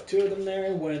decided to put 2 of them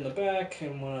there, one in the back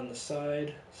and one on the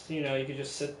side. So, you know, you could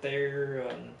just sit there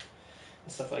and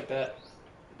stuff like that.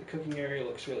 The cooking area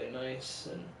looks really nice,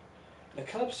 and the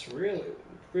cups really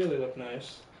look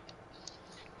nice.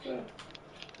 So,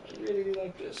 I really do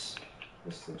like this.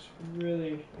 This looks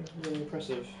really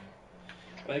impressive.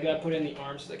 But I gotta put in the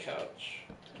arms of the couch.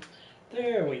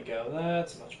 There we go,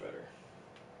 that's much better.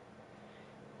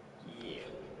 Yeah,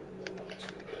 that looks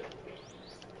really good.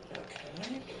 Now,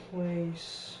 can I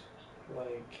place,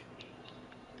 like,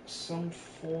 some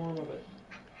form of a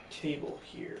table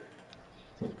here?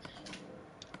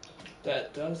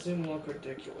 That doesn't look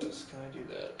ridiculous. Can I do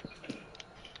that?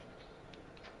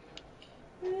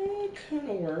 It kind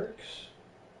of works.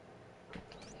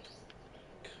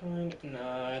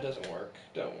 Nah, it doesn't work.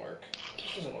 Don't work.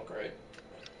 It doesn't look right.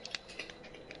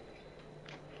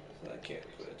 So I can't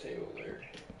put a table there.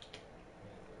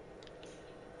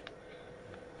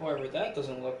 However, that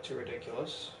doesn't look too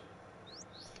ridiculous.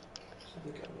 So I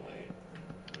think I might.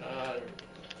 Nah, it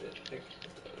does.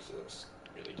 It looks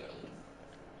really dumb.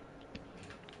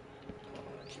 I don't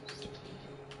want to keep it.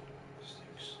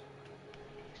 Stinks.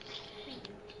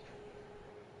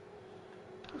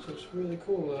 This looks really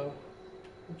cool though.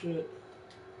 Legit.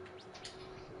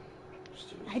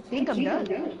 I think I'm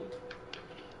done.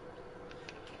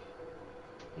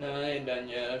 No, I ain't done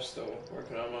yet. I'm still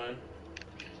working on mine.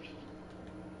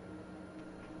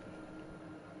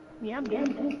 Yeah, I'm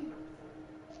done.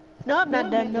 No, I'm not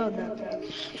done. No, no.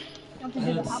 I'd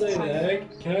say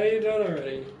that. How are you done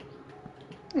already?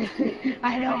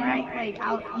 I know, right?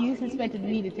 Like, you suspected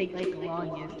me to take like the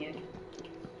longest.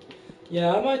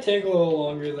 Yeah, it might take a little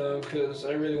longer though, because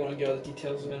I really want to get all the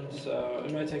details in, so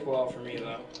it might take a while for me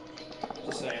though.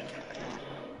 Just saying.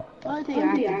 The only thing I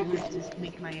have to do is just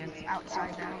make my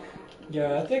outside now.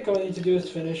 Yeah, I think all I need to do is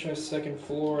finish my 2nd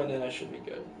floor, and then I should be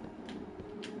good.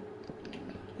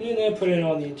 And then put in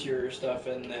all the interior stuff,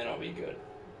 and then I'll be good.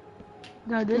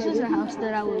 No, this is a house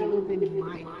that I would live in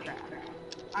Minecraft.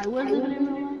 I was living in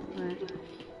real life, but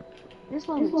this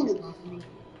one was just not for me.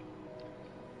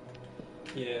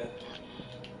 Yeah.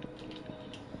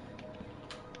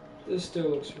 This still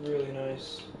looks really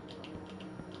nice.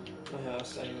 My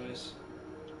house, anyways.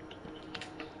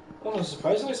 Oh,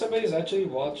 surprisingly somebody's actually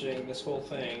watching this whole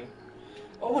thing.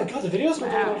 Oh my god, the videos were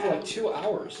going on for like 2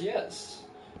 hours, yes.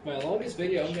 My longest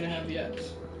video I'm gonna have yet.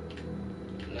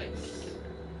 Nice.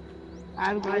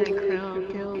 I'm going to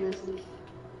kill this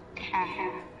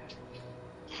cat.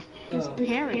 This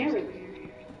parrot.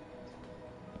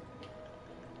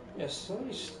 Yeah, so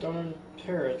many darn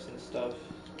parrots and stuff.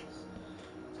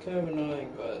 Kind of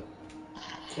annoying, but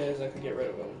because I can get rid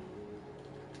of them.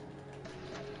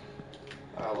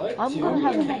 I like I'm to. gonna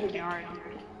have a backyard.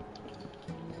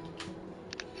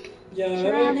 Yeah,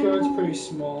 Should my I backyard's have- pretty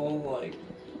small, like,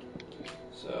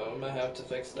 so I might have to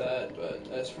fix that. But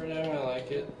as for now, I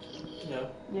like it. You know.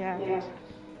 Yeah.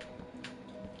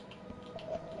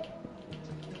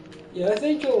 Yeah, I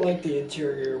think you'll like the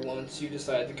interior once you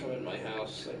decide to come in my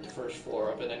house, like the first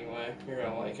floor of it anyway. You're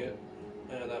gonna like it.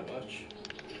 I know that much.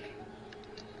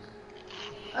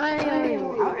 I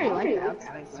already like the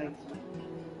outside, so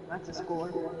that's a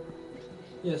score.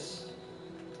 Yes,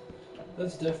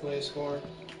 that's definitely a score.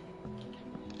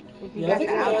 If you Yeah, I got think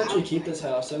the I might actually outside, keep this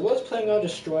house. I was planning on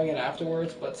destroying it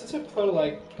afterwards, but since I put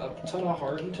like a ton of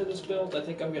heart into this build, I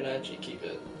think I'm gonna actually keep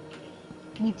it.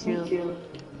 me too.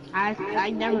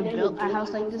 I never built a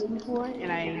house like this before, and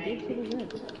I did pretty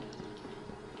good.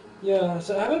 Yeah,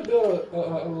 so I haven't built a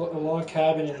log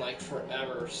cabin in like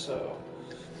forever, so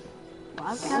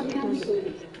Log cabins are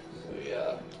good.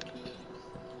 yeah.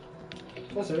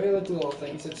 Plus, I really like the little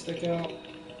things that stick out.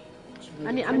 It's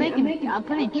I really mean, cool. I'm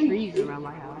putting trees around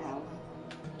my house.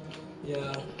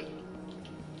 Yeah.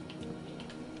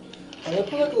 I'm gonna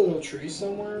put like a little tree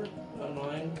somewhere on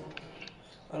mine.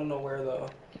 I don't know where though.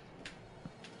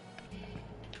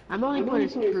 I'm only putting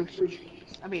spruce trees.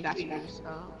 I mean, not spruce.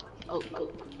 Oak.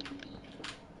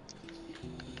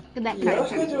 And that Yeah, I kind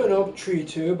was of gonna tree. do an oak tree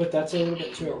too, but that's a little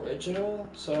bit too original,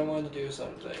 so I wanted to do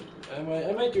something. I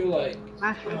might do like,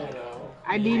 I don't know,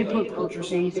 I maybe need to like put birch or oak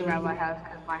trees something. around my house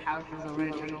because my house is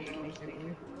original,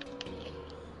 basically.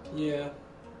 Yeah.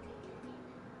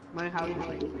 My house is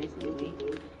like basically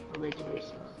original.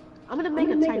 So I'm gonna make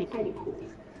a tiny pool.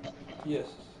 Yes.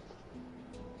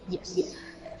 Yes.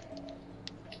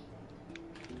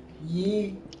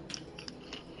 Yeet.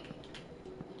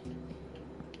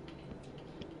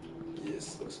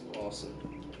 This looks awesome.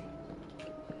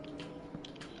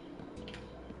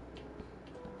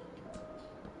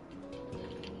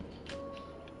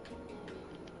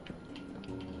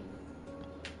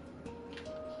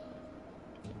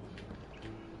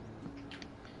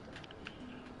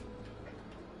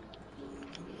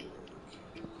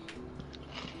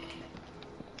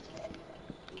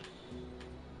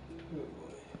 Oh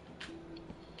boy.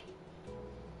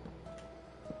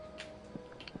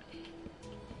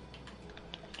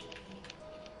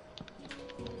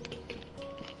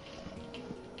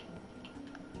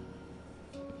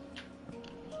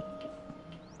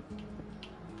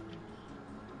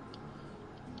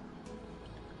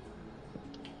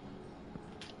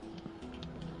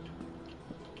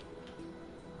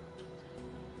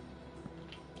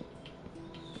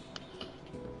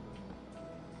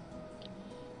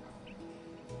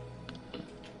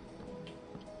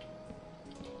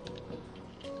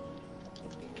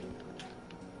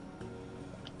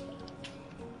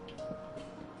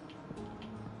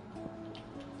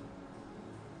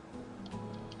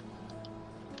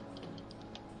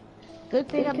 Good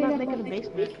thing I'm not making a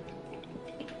basement.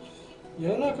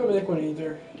 Yeah, I'm not gonna make one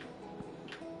either.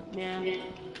 Yeah.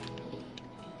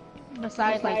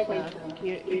 Besides, like,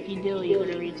 if you do, you're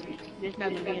gonna reach. There's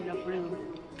not gonna be enough room.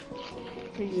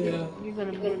 Cause Yeah. you're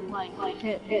gonna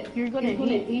you're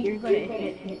gonna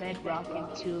hit bedrock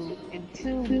in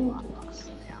two blocks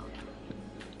down.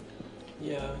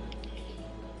 Yeah.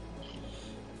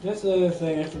 That's another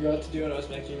thing I forgot to do when I was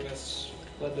making this,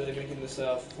 making this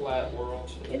flat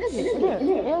world. It is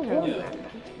really Yeah.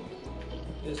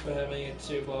 Just by having it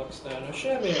 2 blocks down. I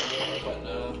should have made it more, but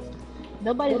no.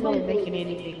 Nobody's really making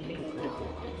anything big now.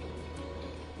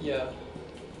 Yeah.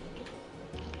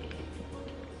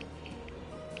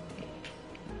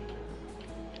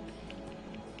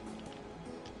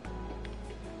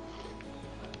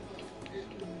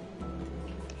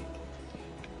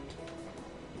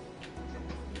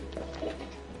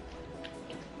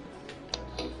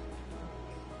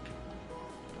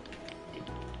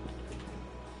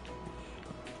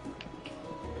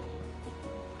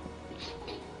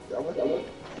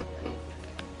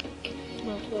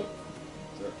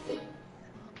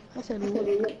 I said,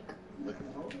 look.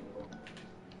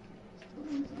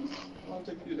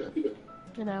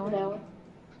 An hour.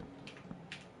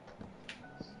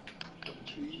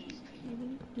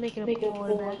 Making a pool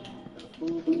in that.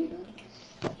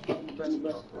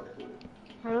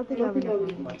 I don't think I have enough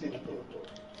room.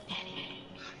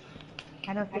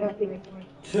 I don't think I have enough room.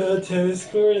 The tennis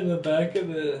court in the back of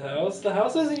the house? The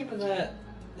house isn't even that...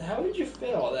 How did you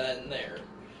fit all that in there?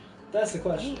 That's the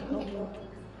question.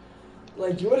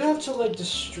 Like, you would have to, like,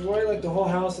 destroy, like, the whole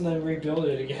house and then rebuild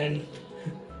it again.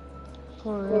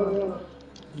 For real.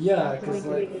 Yeah, To because make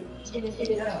like,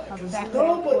 yeah, a because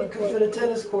background nobody court. could fit a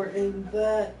tennis court in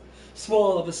that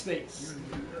small of a space.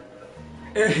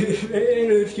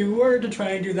 And if you were to try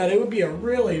and do that, it would be a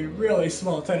really, really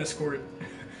small tennis court.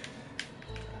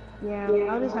 Yeah,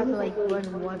 I'll just have to like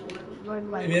run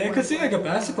I like mean, I one could see like a block.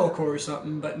 basketball court or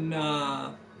something, but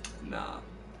nah,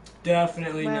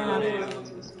 definitely not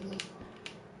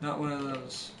not one of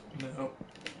those. No.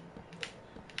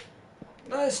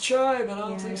 Nice try, but I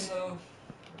don't think so.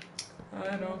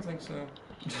 I don't think so.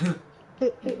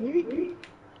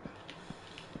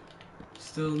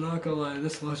 Still, not gonna lie,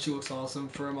 this actually looks awesome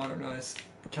for a modernized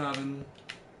cabin.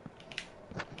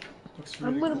 Looks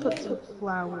I'm really gonna cool. put some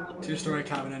flowers. Two-story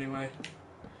cabin anyway.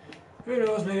 Who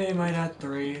knows, maybe I might add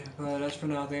 3, but as for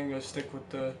now, I think I'm gonna stick with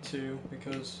the 2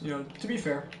 because, you know, to be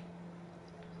fair.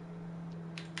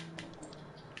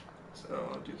 So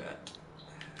I'll do that.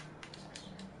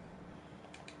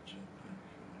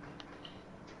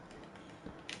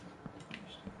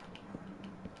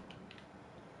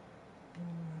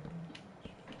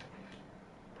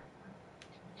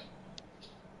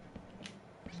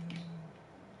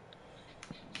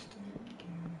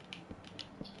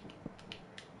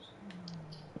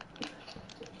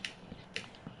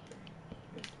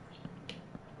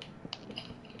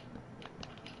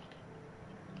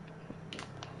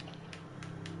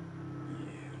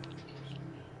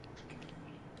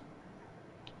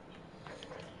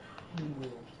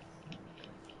 Ooh.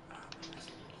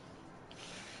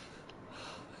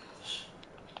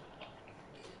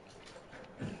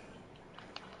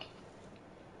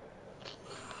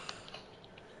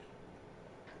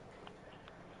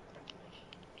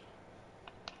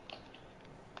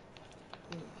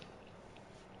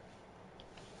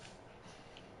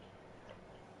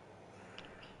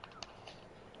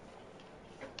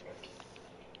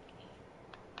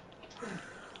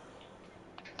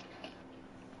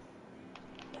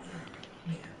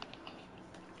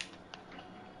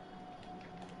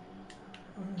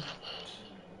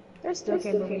 I still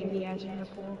can't believe he has a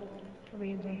pool. I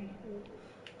mean,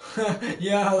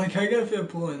 Yeah, like I gotta fit a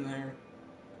pool in there.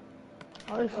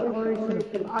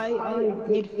 I already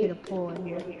did fit a pool in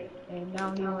here, and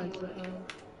now he wants to.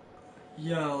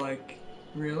 Yeah, like,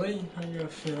 really? How you gonna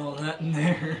fit all that in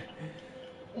there?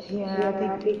 Yeah,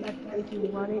 I think if you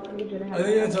want it, you're gonna I have to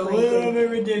think that's a upgrade little it. bit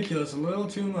ridiculous, a little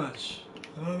too much.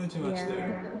 A little bit too much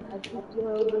there. Yeah, I think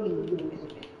you'll believe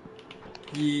it.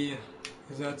 Yeah,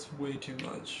 because that's way too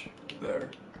much there.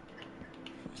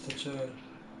 Such a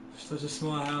such a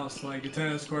small house, like a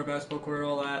tennis court, basketball court,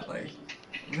 all that. Like,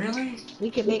 really? We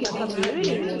can make a All that in community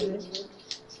there? one.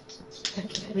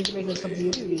 We can make a Way.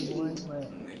 community one,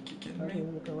 but Think you kidding okay, me?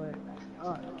 look at what.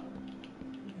 Oh,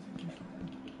 You think you're fine?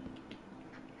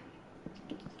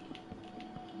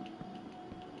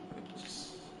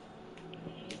 Just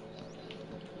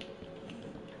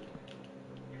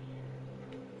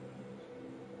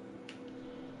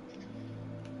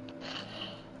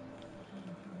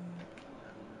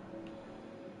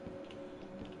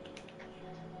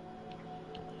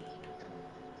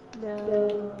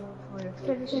no, for the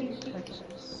finishing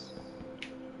touches.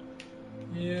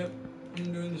 Yep,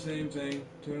 I'm doing the same thing.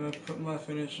 Putting my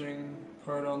finishing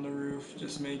part on the roof,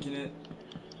 just making it.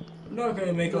 I'm not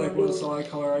gonna make it like one solid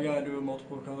color. I gotta do it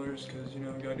multiple colors because you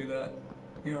know I gotta do that.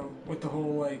 You know, with the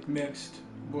whole like mixed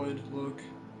wood look.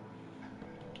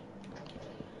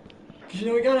 Cause you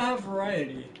know we gotta have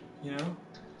variety. You know.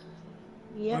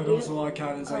 When Yep. it comes to log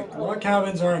cabins, like log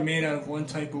cabins aren't made out of one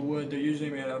type of wood. They're usually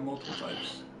made out of multiple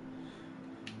types.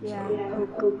 Yeah, So,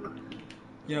 oak.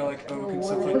 yeah, like oak and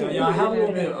stuff like that. Yeah, I have a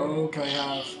little bit of oak. I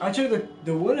have actually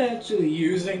the wood I'm actually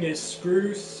using is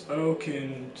spruce, oak,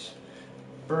 and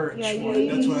birch Yeah, you wood.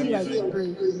 That's what I'm usually like using.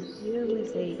 spruce. You usually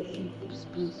say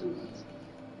spruce.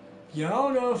 Yeah, I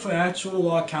don't know if actual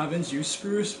log cabins use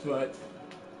spruce, but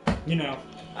you know,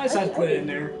 I just I had to think put it they in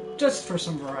there just for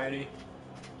some variety.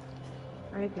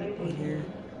 I think they Here, do.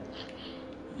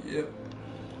 yep.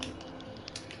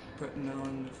 Putting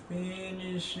on the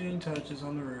finishing touches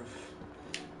on the roof.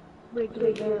 Breaking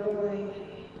it down like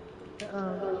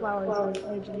the flowers on the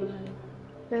edge of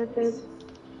my fence.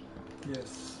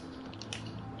 Yes,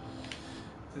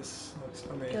 this looks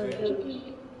So amazing.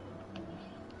 cheeky.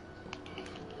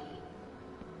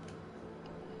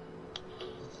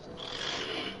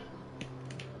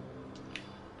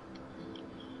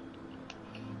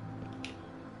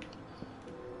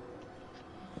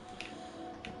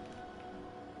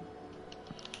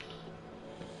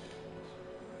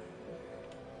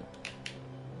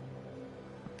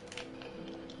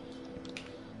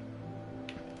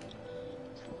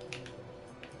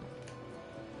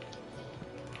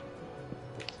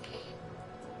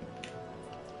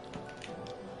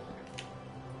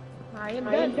 I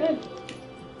am done.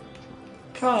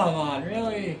 Come on,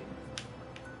 really?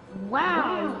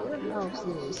 Wow, your house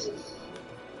is.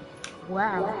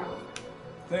 Wow.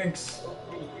 Thanks.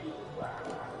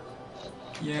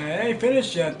 Yeah, it ain't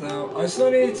finished yet though. I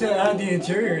still need to add the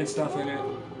interior and stuff in it.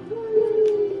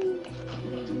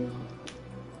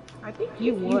 I think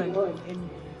you won in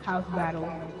house battle.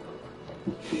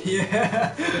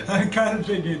 Yeah, I kind of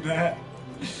figured that.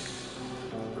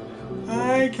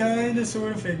 I kind of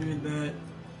sort of figured that.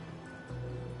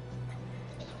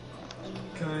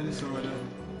 Kind of sort of.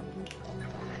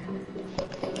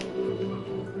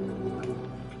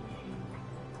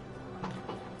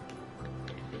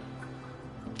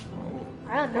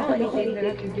 I don't know anything that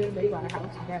I can do to make my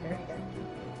house better.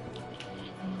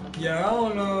 Yeah, I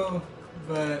don't know,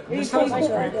 but this house is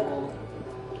pretty cool.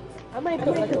 I might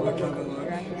put like a Look, roller have a look.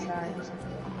 coaster on the side or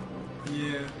something.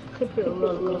 Yeah, Could put a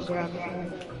roller coaster on the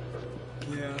side.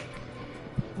 yeah,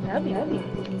 That'd be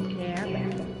yeah.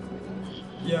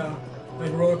 yeah.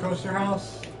 Like roller coaster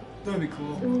house. That'd be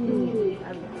cool. Ooh.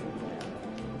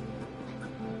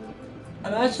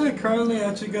 I'm actually currently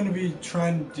going to be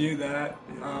trying to do that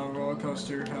roller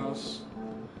coaster house.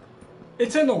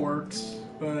 It's in the works,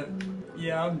 but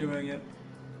yeah, I'm doing it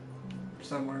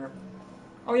somewhere.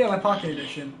 Oh yeah, my pocket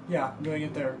edition. Yeah, I'm doing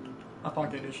it there. My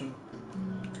pocket edition.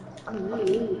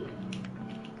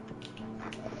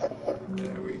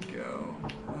 There we go.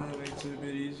 That makes it a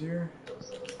bit easier. What's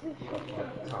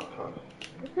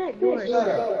that door?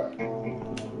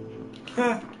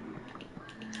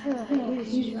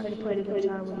 He's trying to play a good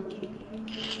time with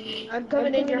you. I'm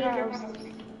coming in your house.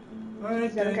 Alright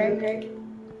Is that then. okay?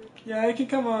 Yeah, you can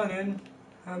come on in.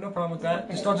 I have no problem with that.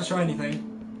 Just don't destroy anything.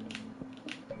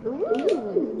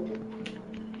 Ooh.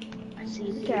 I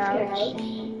see the couch.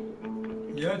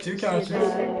 Yeah, 2 couches.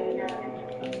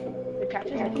 The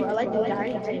couches are cool. I like the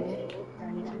dining table.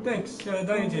 Thanks. Yeah, the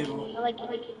dining table. I like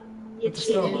With the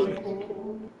stove on it.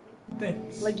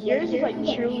 Thanks. Like yours is like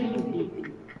truly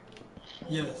unique.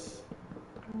 Yes.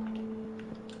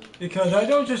 Because I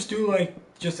don't just do like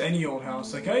just any old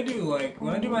house. Like I do like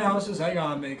when I do my houses, I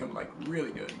gotta make them like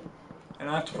really good, and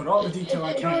I have to put all the detail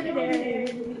I can.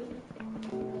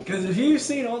 Because if you've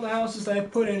seen all the houses that I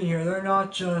put in here, they're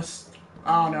not just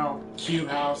I don't know cube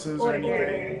houses or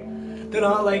anything. They're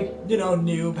not like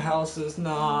noob houses.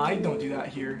 Nah, I don't do that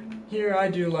here. Here I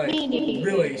do like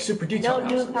really super detailed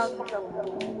houses.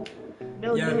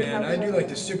 Yeah, man, I do like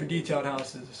the super detailed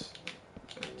houses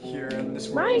here in this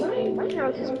world. My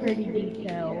house is pretty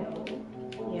detailed.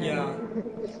 Yeah.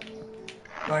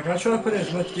 Like, I try to put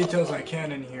as much detail as I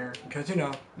can in here, because,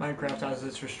 Minecraft has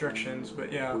its restrictions,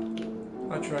 but yeah,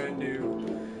 I try and do,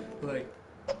 like,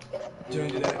 do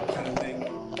that kind of thing.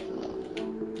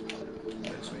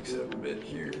 Let's mix it up a bit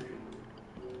here.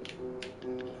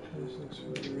 This looks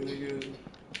really, really good.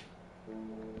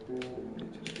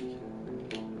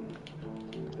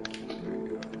 There we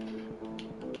go.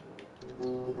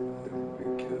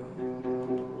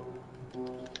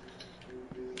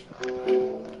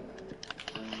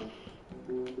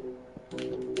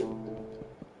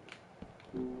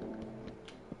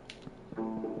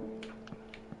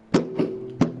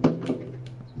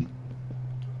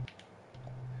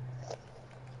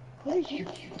 What is you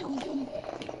doing?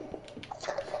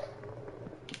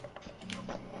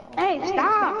 Hey,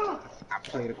 stop! I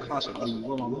played a concert, dude.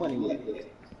 Where my money at?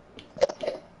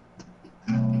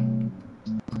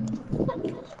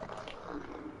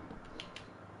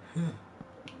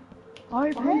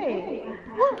 I paid.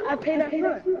 I paid up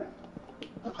front.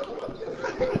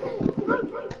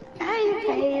 I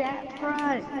paid up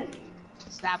front.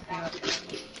 Stop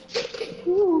it.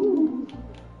 Ooh.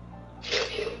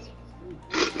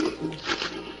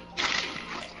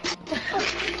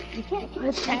 You can't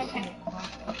put that in.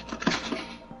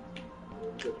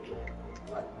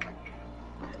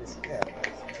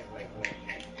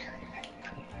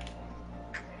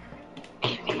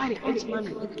 Money, it's money.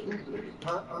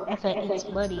 It's money. It's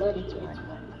money.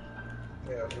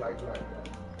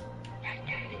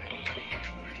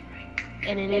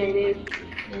 And it is.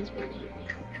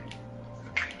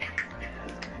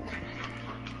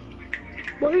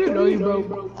 What do you know, you bro?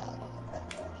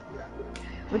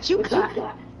 What you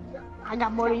got? I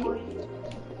got more than you.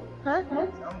 Huh?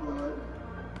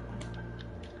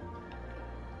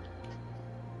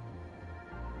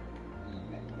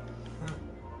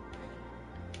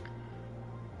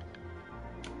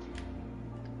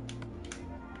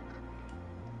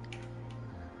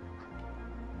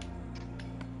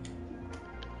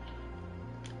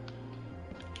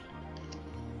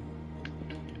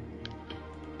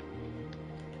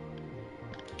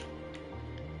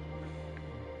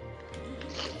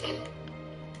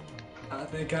 I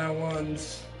think I won.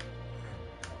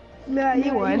 Nah,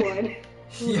 you won.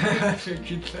 Yeah, I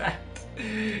figured that.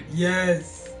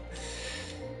 Yes.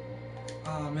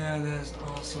 Oh man, that is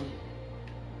awesome.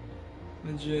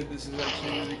 Legit, this is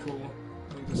actually really cool.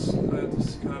 I like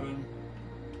this cabin.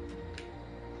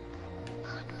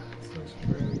 This looks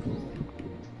really cool.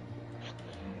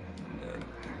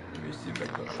 Let me see if I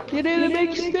can put that. You need to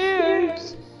make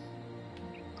stairs.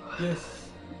 Yes.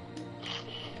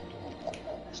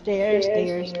 Stairs,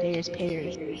 stairs, stairs,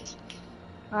 pears.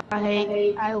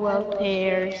 I love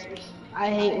pears. I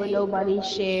hate when nobody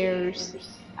shares.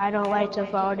 I don't like to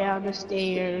fall down the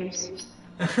stairs.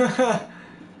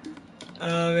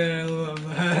 Oh man, I love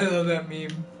that. I love that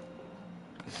meme.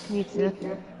 Me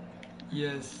too.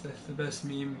 Yes, that's the best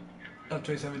meme of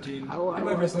 2017. I In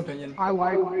my personal opinion.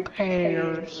 like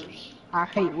pears. I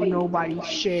hate when nobody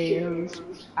shares.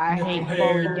 I Nipple hate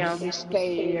falling hairs. down the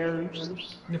stairs.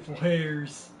 Nipple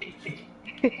hairs.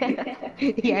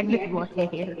 Yeah, nipple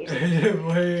hairs.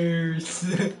 Nipple hairs.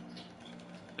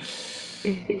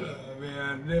 Oh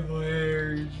man, nipple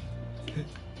hairs.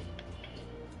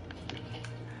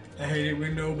 I hate it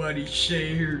when nobody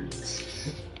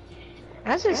shares.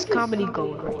 That's just comedy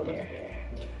gold right there.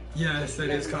 Yes, that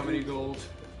is comedy gold.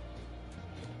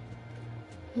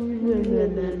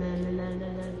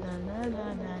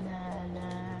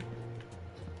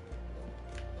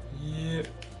 Yep.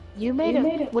 You made a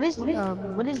what is Hang you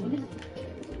on.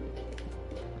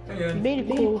 made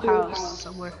a cool house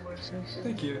somewhere.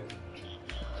 Thank you.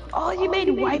 Oh, you made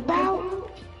Wipeout?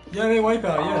 Yeah, they wipe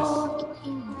out, yes. Oh,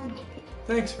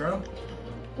 Thanks, bro.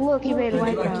 look, you made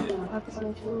How'd you like Wipeout. That's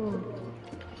so cool.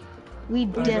 We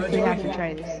glad definitely you have like to it.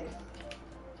 try this.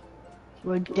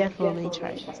 We're definitely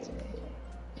trying this today.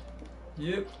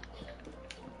 Yep.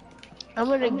 I'm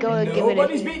gonna go and give it a.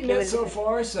 Nobody's beaten it so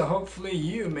far, so hopefully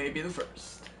you may be the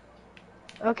first.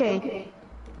 Okay.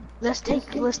 Let's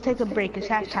take a break. It's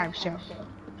halftime show.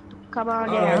 Come on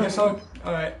Alright, I down. guess I'll.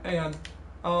 Alright, hang on.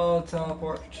 I'll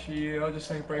teleport to you. I'll just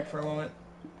take a break for a moment.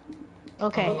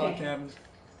 Okay. I'll unlock cabins.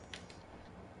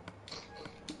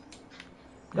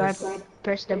 Go Yes. ahead,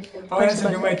 press the. Oh, press yes, the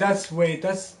okay, button.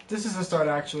 this is the start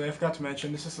actually. I forgot to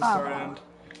mention, this is the Oh. start end.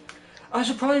 I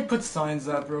should probably put signs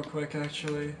up real quick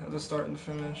actually, at the start and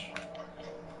finish.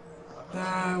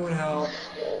 That would help.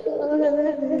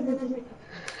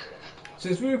 So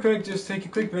just real quick, just take a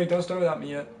quick break, don't start without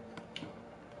me yet.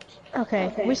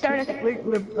 Okay. We started.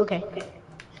 We're okay.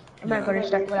 I'm not gonna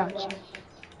start without you.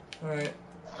 Alright.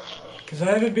 Because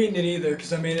I haven't beaten it either,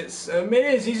 because I made it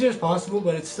as easy as possible,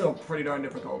 but it's still pretty darn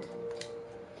difficult.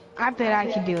 I bet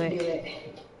I can do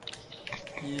it.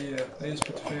 Yeah, let me just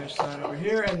put the finish sign over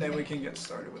here, and then we can get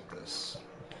started with this.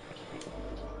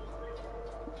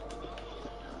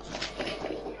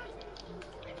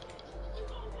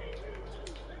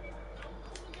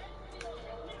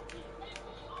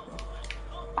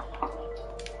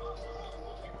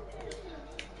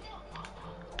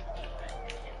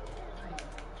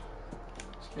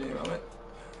 Just give me a moment.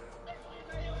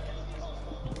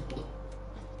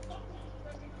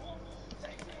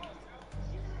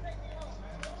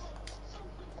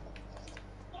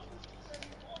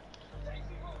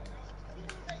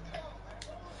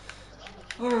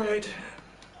 Alright.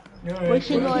 We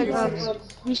should go in,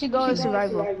 we should go in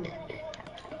survival.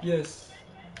 Yes.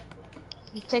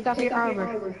 Take off your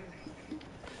armor.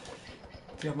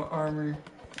 Got my armor.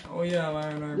 Oh yeah, my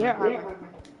iron armor. Your armor.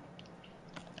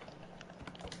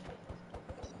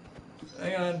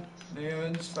 Hang on. Hang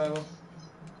on, survival.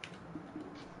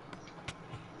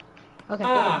 Okay,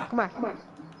 Ah! come on.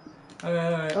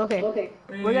 Alright. Okay.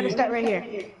 We're gonna start right here.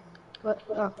 What?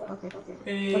 Oh, okay.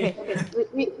 Okay.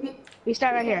 We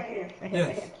start right here. Right here.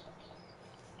 Yes.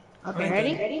 Okay, Alright,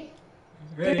 ready?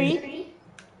 Ready? 3,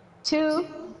 2,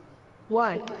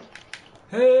 1.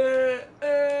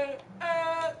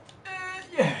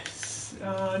 Yes.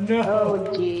 No. Oh,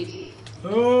 jeez.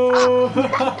 Oh.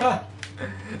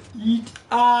 Yeet.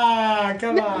 Ah,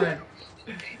 come on.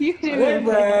 You do Then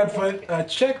it. I put a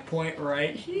checkpoint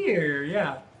right here.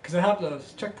 Yeah, because I have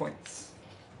those checkpoints.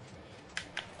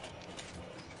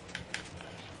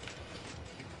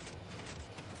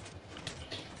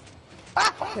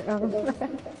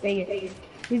 Dang it.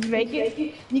 He's making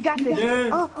it. You got this.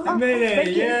 Yes, I made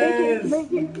it. Yes.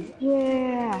 Make it.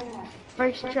 Yeah.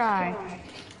 First try.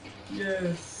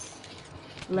 Yes.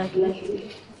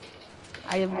 Lucky.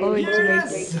 I am going to make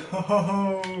Yes. it.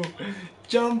 Oh.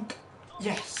 Jump.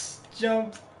 Yes.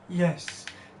 Jump. Yes.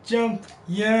 Jump.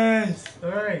 Yes. All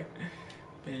right.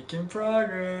 Making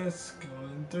progress.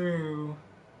 Going through.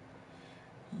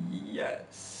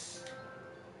 Yes.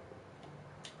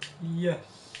 Yes.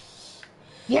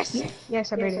 Yes.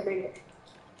 Yes, I made it.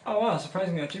 Oh wow,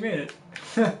 surprisingly, I actually made it.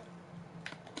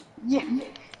 Yeah.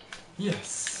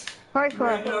 Yes.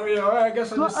 Parkour. Alright, I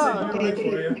guess I'll just sit here and wait for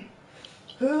Okay.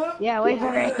 you. Yeah, wait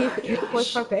for me. Wait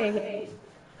Gosh. for me.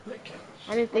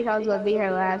 I didn't think I was gonna be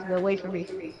here last, but wait for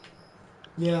me.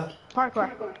 Yeah.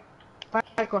 Parkour.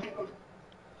 Parkour.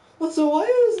 Well, so why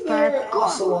is there an Parkour.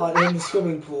 ocelot in the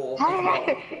swimming pool at the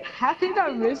bottom? How did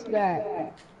I miss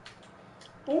that?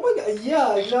 Oh my god,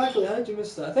 yeah, exactly. How did you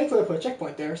miss that? Thankfully I put a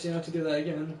checkpoint there, so you don't have to do that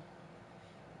again.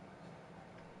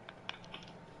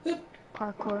 Yep.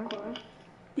 Parkour.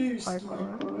 Boost.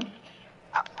 Parkour.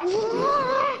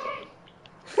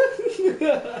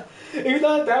 If you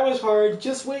thought that was hard,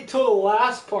 just wait till the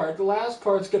last part. The last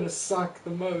part's gonna suck the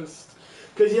most.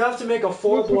 Because you have to make a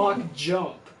 4-block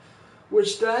jump.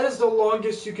 Which that is the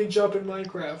longest you can jump in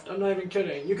Minecraft. I'm not even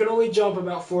kidding. You can only jump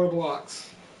about 4 blocks.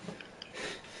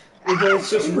 Because it's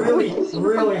just really,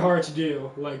 really hard to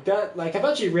do. Like that, like I've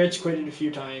actually rage quitted a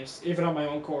few times, even on my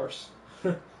own course.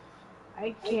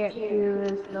 I can't do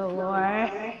this no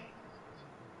more.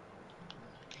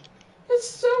 It's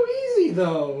so easy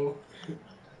though.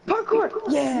 Parkour!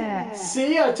 Yeah!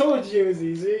 See, I told you it was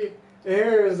easy.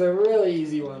 Here's a really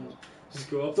easy one. Just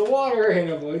go up the water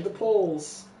and avoid the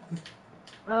poles.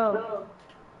 Oh.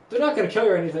 They're not gonna kill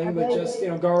you or anything, but just,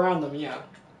 go around them, yeah.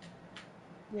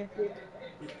 Yeah.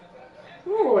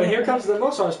 Ooh, and here comes the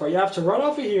most hardest part. You have to run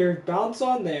off of here, bounce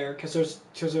on there, because there's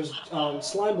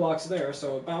slime blocks there,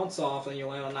 so bounce off and you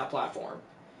land on that platform.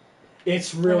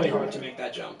 It's really hard to make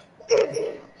that jump.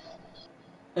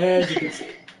 As you can see.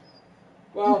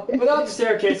 Well, without the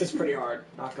staircase, it's pretty hard,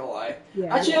 not gonna lie.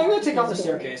 Yeah. Actually, I'm gonna take off the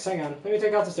staircase. Hang on. Let me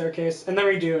take off the staircase, and then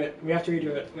redo it. We have to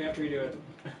redo it. We have to redo it.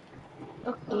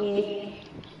 Okay.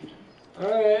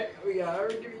 Alright, we gotta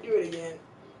redo it again.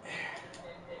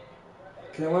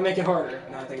 Because I want to make it harder,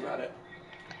 now I think about it.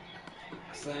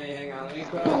 So, hang on, let me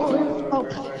put Oh.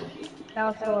 That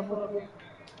was horrible.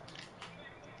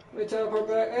 Let me teleport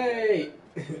back. Hey!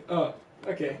 Oh,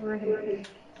 okay.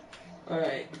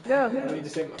 Alright. No. Let me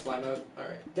disable my fly mode.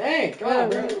 Alright. Dang! Come on,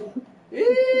 bro!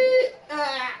 Eee!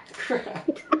 Ah! Crap!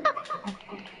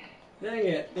 Dang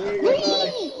it. There you go.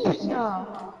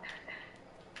 Oh.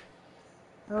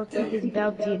 I don't think it's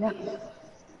bouncy enough.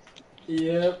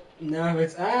 Yep. Now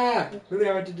it's really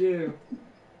hard to do.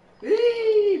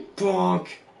 Eee! Bonk!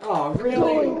 Oh,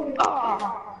 really?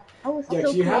 Oh. I was Yeah,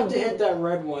 so you have close. to hit that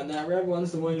red one. That red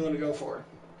one's the one you want to go for.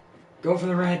 Go for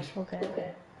the red.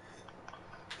 Okay.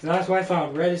 So that's what I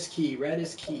found. Red is key. Red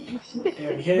is key. And if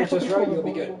you hit it just right, you'll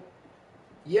be good.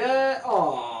 Yeah.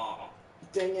 Aw.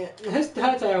 Dang it. This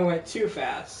time I went too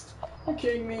fast. You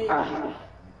kidding me?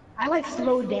 I like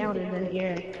slowed down in the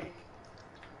air.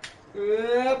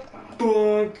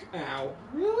 Bonk. Ow.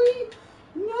 Really?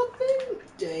 Nothing?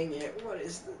 Dang it. What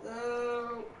is this?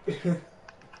 Oh.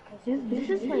 This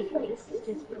is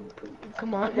just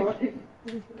come on.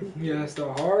 Yes,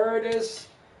 the hardest.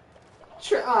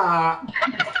 Come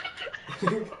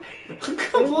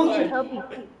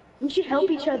on. We should help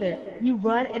each other. You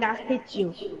run and I'll hit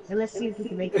you. And let's see if we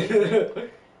can make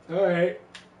it. Alright.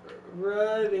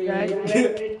 Ready.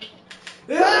 Ready?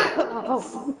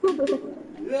 Oh.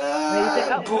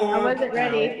 I wasn't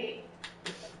ready.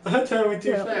 I thought I went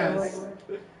too fast.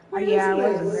 Yeah, I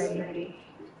wasn't ready.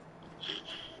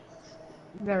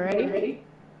 Is that ready?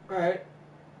 Alright.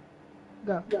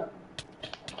 Go.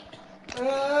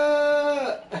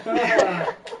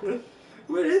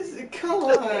 What is it? Come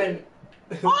on.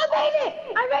 Oh, I made it!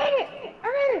 I made it!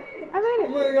 Oh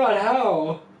my god,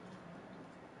 how?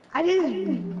 I just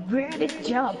weirdest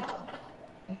jump.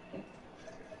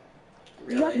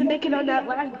 Really? You have to make it on that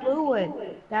last blue one.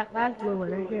 That last blue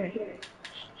one right here.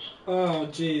 Oh,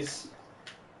 jeez.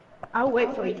 I'll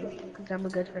wait for you, because I'm a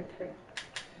good friend.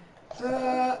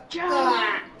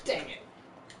 Jump! Dang it.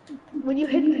 When you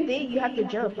hit the thing, you have to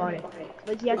jump on it.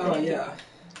 But you have to yeah.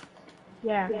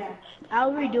 Yeah.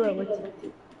 I'll redo it with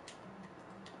you.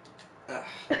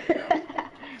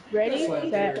 Ready?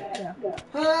 Set, go.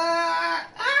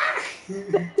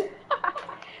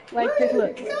 Like this,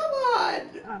 look. Come on!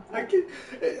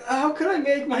 How could I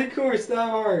make my course that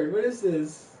hard? What is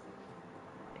this?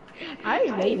 I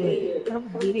made it. I'm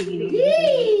beating you.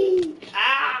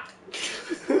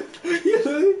 You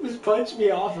literally just punched me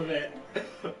off of it.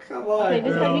 Come on, Okay,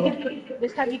 bro.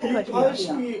 this time you can punch You me.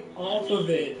 punched me off of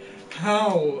it.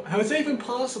 How? How is that even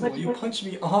possible? You punched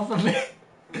me off of it.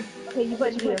 Okay, you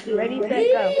punch me. Ready,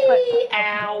 set, go. Punch.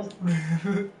 Ow.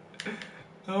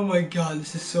 Oh my god,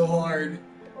 this is so hard.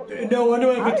 No wonder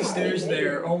I put the stairs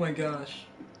there. Oh my gosh.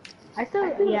 I still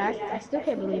can't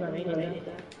believe I made it.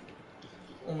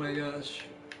 Oh my gosh.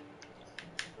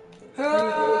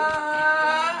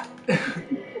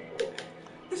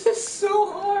 This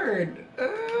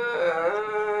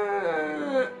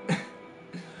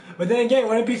then again,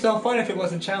 wouldn't it be so fun if it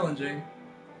wasn't challenging?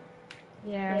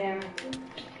 Yeah.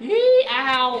 Yee,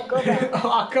 ow! Go back.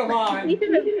 Oh, come on. You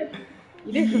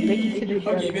didn't make it to the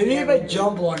jump. Okay, maybe if I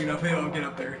jump long enough, maybe I'll get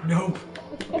up there. Nope.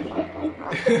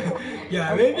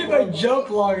 Yeah, maybe if I jump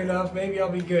long enough, maybe I'll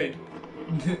be good.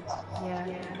 Yeah.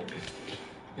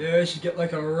 Yeah, I should get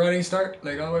like a running start,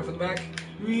 like all the way from the back.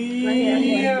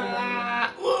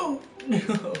 Yeah. Whoa!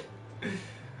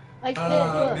 Like this.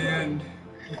 Oh Look. man.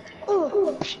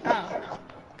 Ooh. Oh.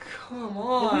 Come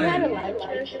If we had a on. live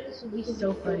church, this would be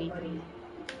so funny.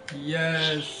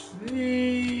 Yes.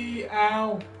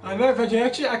 Ow. I matter of fact,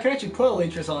 I can actually put a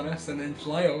Elytras on us and then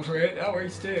fly over it. That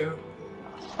works too.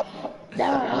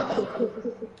 No.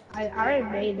 I already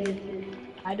made it.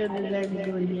 I don't deserve to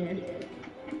do it again.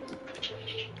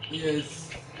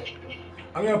 Yes.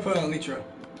 I'm gonna put on Elytra.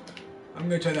 I'm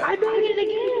gonna try that. I made it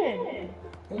again.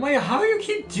 Oh my, how do you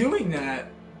keep doing that?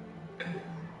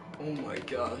 Oh my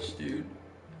gosh, dude.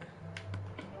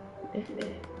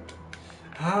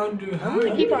 How do I'm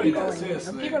gonna keep on you going. do this?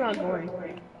 I'm keeping on going.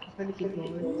 I'm gonna keep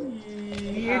going.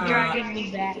 You're Ah. dragging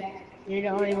me back. You're the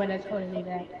only one that's holding me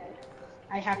back.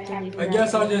 I have to leave. I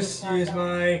guess I'll just use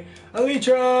my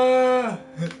Elytra!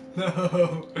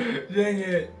 No, dang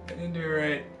it, I didn't do it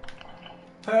right.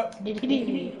 Hup.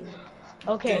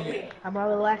 Okay, I'm on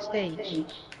the last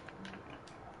stage.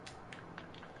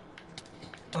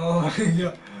 Oh my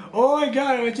god. Oh my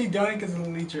god, I'm actually dying because of the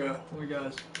Elytra. Oh my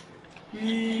gosh.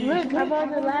 Look, I'm on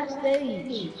the last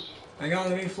stage. Hang on,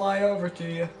 let me fly over to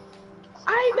you.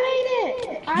 I made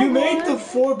it! You made the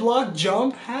 4-block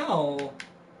jump? How?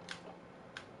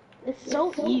 It's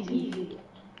so easy.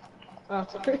 Oh,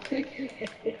 I'm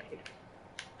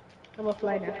gonna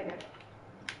fly now.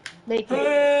 Make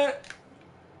it.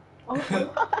 Oh.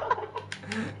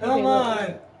 Come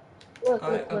on. Look,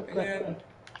 Alright, look, up look, again. look.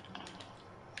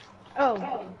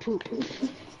 Oh, poop.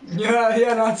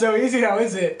 Yeah, not so easy now,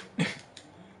 is it?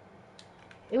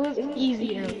 It was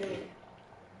easier.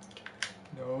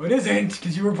 No, it isn't,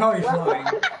 because you were probably flying.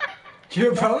 You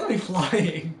were probably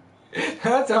flying.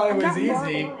 That's how it was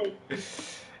easy.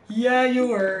 Yeah, you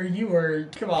were.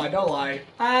 Come on, don't lie.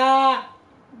 Ah!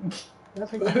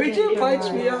 Why would you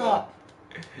punch me up?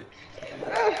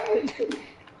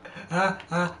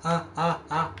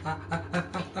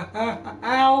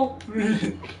 Ow!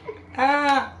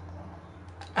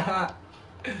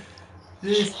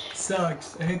 This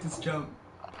sucks. I hate this jump.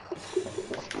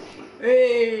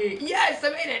 Hey! Yes, I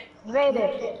made it! Made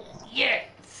it. Yes!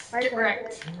 Get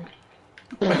wrecked!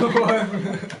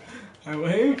 I'm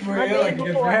waiting for you like a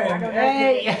good friend.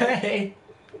 Hey! Hey!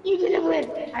 You didn't win.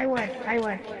 I won. I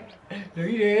won. No,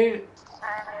 you didn't.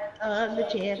 I'm the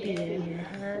champion.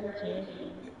 I'm the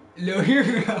champion. No,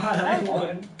 you're not. I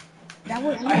won. That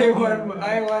was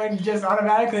I won just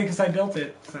automatically because I built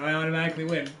it, so I automatically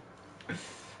win.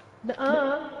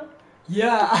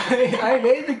 Yeah, I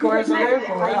made the course, so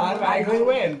therefore I automatically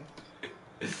win.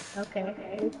 Okay.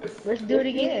 Let's do it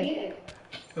again.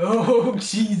 Oh,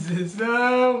 Jesus,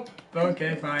 no.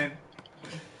 Okay, fine.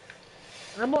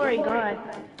 I'm already gone.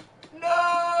 No!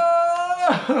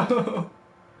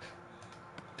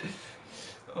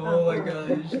 Oh my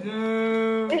gosh,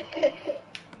 no.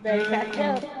 Better catch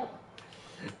up.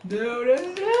 No.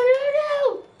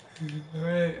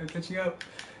 Alright, I'm catching up.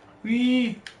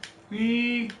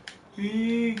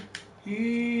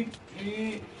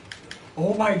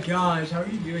 Oh my gosh, how are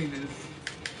you doing this?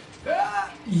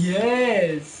 Ah,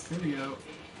 yes! There we go.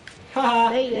 Haha!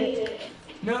 Made it.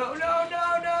 No.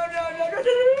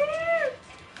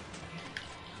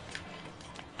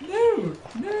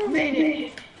 No! Made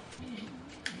it.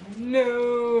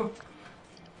 No!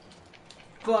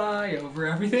 Fly over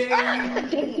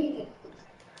everything!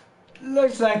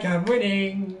 Looks like I'm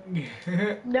winning!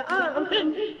 No.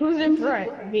 Who's in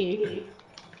front? Me.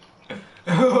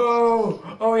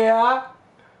 Oh yeah?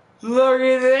 Look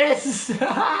at this!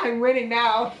 I'm winning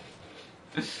now!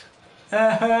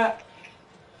 No!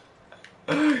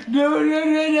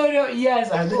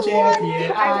 Yes, I'm the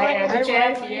champion! I am the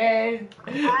champion!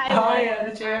 I am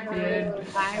the champion!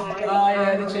 I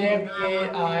am the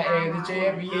champion! I am the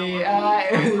champion! I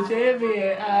am the champion!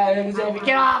 I am the champion!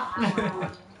 Get off!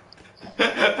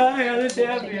 I am the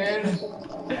champion!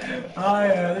 I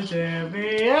am the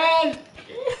champion!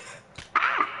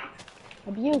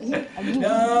 Abuse.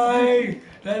 No!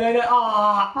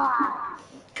 Aw!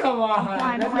 Come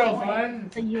on! That's no fun!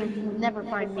 So you'll never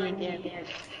find me again.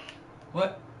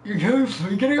 What? You're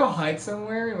gonna go hide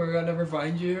somewhere and we're gonna never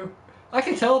find you? I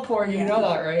can teleport you, know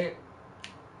that, right?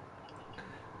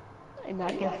 And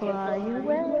I can fly you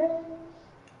away.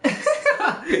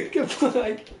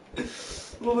 Goodbye.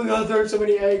 Oh my god, there are so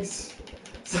many eggs.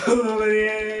 So many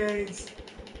eggs.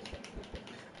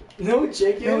 No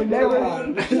chicken? Never, Come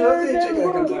on. There's no chicken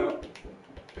that comes out.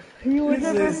 You will Who's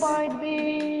never this? find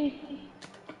me.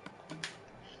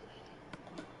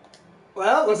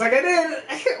 Well, looks like I did.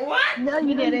 What? No,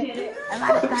 you didn't. I'm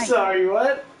out of I'm sight. sorry,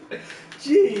 what?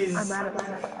 Jeez. I'm out of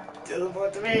sight.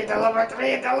 Teleport to me, teleport to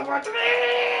me, teleport to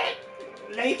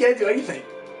me! Now you can't do anything.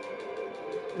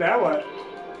 Now what?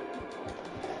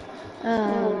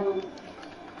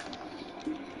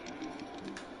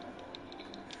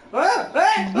 Ah,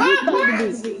 ah,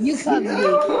 You come to me. You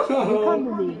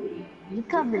come No. to me. You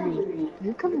come to me.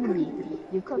 You come to me.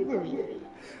 You come to me.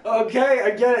 Okay,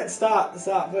 I get it. Stop,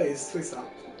 stop, please. Please stop.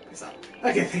 Please stop.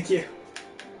 Okay, thank you.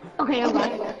 Okay, I'm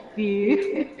back.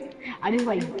 I just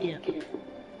like dip.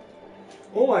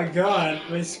 Oh my god,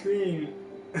 my screen.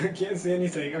 I can't see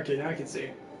anything. Okay, now I can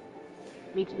see.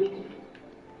 Me too.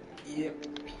 Yep.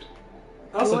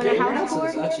 Also, want a okay, your house house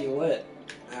is tour? actually lit.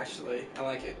 Actually, I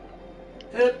like it.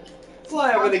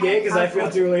 Fly over the gate because I feel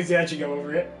too lazy to actually go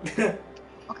over it.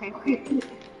 Okay.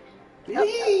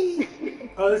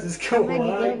 Oh, this is cool. I I'm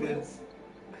ready, like go. this.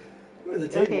 Where's the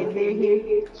table? Okay, they're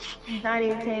here.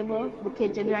 Dining table. The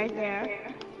kitchen right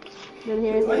there. Then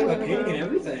here's Oh, the you have a living painting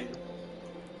and room. everything.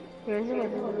 Here's the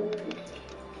living room.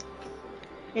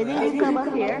 And then you come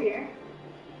up here.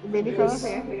 And then you come up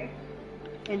here.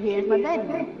 And here's my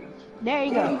bedroom. There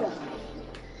you go.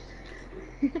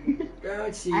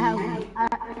 Grouchy. I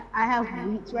have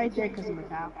wheats right there because of my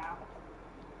cow.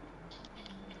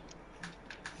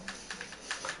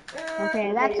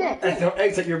 Okay, that's it. Throw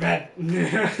eggs at your bed.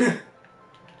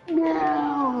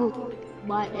 No!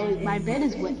 My bed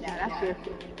is wet now, that's your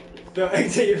Throw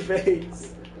eggs at your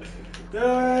face.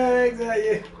 Throw eggs at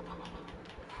you.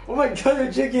 Oh my god,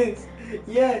 they're chickens.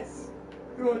 Yes.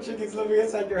 You want chickens living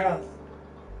inside your house.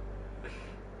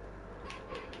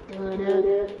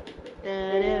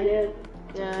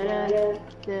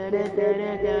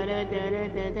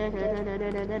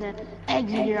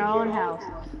 Eggs in your own house.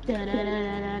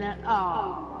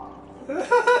 Oh.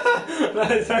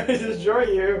 That is how to destroy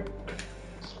you.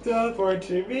 Teleport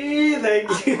to me,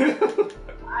 thank you.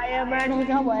 I am running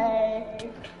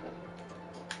away.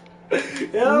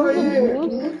 Get over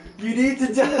here. You need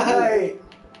to die.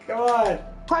 Come on.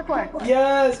 Parkour.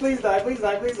 Yes, please die, please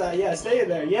die, please die. Yeah, stay in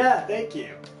there. Yeah, thank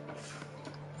you.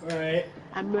 Alright.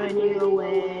 I'm running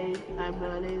away. I'm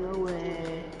running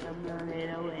away. I'm running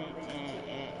away.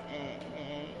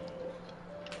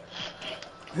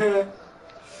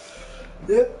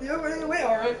 Yep, you're running away,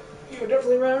 alright. You're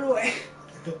definitely running away.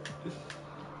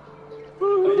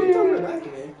 Oh, you're coming back to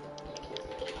me.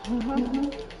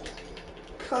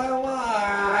 Come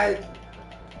on.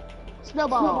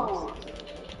 Snowballs.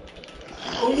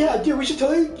 Oh yeah, dude, we should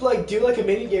totally do a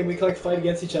mini game. We can fight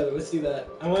against each other. Let's do that.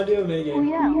 I want to do a mini game. Oh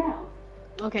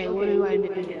yeah. Okay, what do I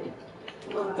do?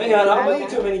 Hang on, I'll invite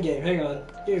you to a mini game. Hang on,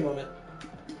 give me a moment.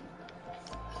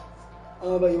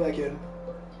 I'll invite you back in.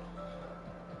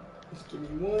 Just give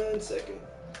me 1 second.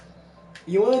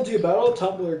 You want to do battle,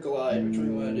 tumble, or glide? Which one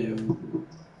you want to do?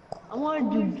 I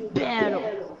want to do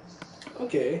battle.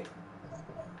 Okay.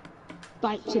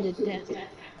 Fight to the death.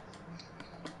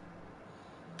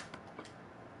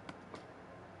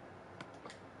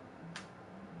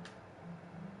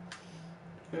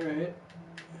 All right.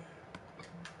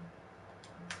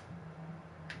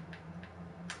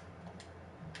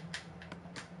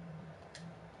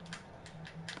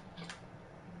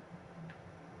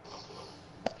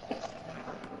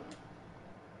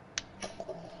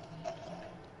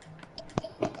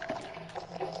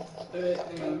 Alright,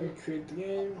 hang on, let me create the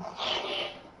game.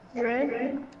 You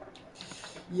ready?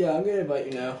 Yeah, I'm gonna invite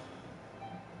you now.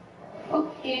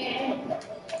 Okay.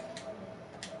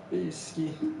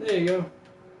 Ski. There you go.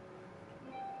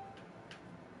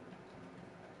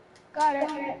 Got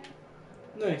it.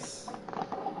 Nice.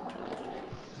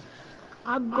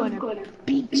 I'm gonna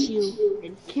beat you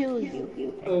and kill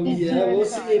you. Oh Eat yeah, your we'll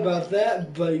see insides. about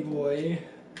that, buddy boy.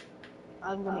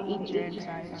 I'm gonna eat your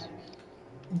insides.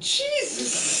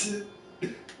 Jesus!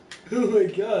 Oh my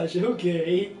gosh,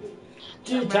 okay.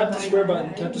 Dude, tap the square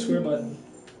button, tap the square button.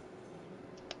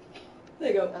 There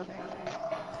you go. Okay.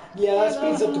 Yeah, that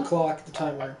speeds up the clock, the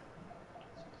timer.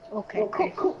 Okay,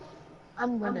 cool.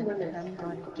 I'm gonna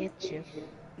get you.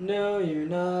 No, you're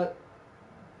not.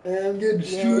 I'm gonna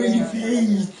destroy your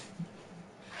face.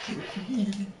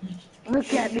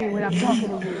 Look at me when I'm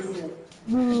talking to you.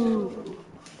 Move.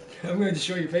 I'm gonna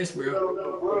destroy your face,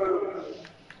 bro.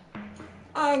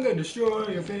 I'm gonna destroy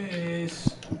your face.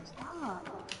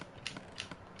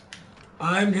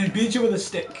 I'm gonna beat you with a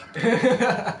stick.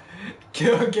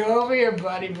 Go over here,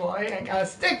 buddy boy. I got a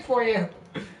stick for you.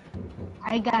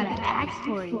 I got an axe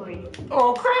for you.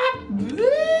 Oh crap!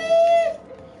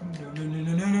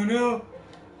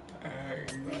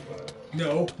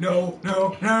 No. No.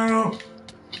 No.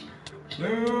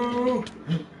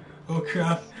 Oh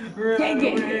crap! Run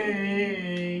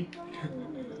away!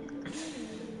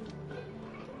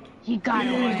 You got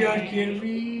Please away. don't kill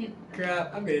me!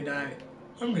 Crap! I'm gonna die.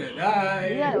 I'm gonna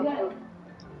die. Yeah.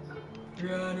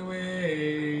 Run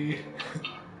away!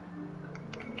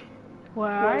 Where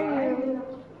are you?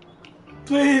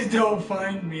 Please don't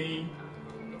find me.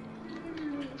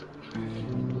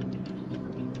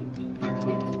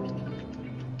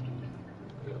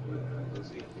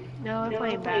 No, we're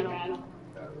playing battle.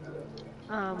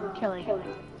 Killing.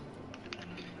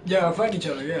 Yeah, we'll find each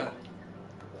other. Yeah.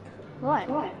 What?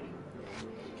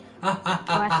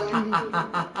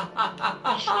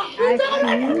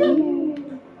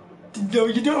 No,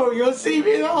 you don't. You don't see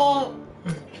me at all.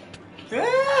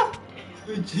 Ah!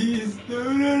 Oh, jeez.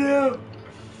 No.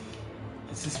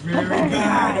 This is very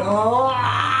bad. Oh!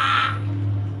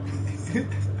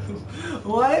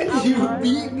 Why did you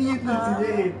beat me in this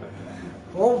game?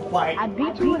 Oh my. I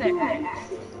beat you with an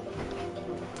axe.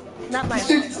 Not my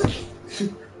fault.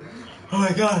 Oh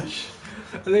my gosh.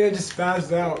 I think I just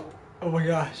spazzed out. Oh my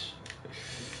gosh.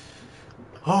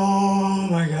 Oh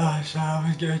my gosh. I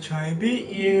was gonna try and beat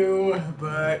you,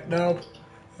 but nope.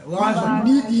 I lost an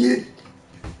idiot.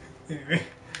 Anyway.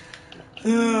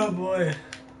 Oh boy.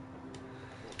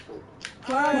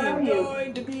 I'm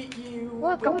going to beat you.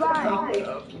 Look, I'm flying.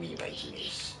 Of me like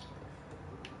this.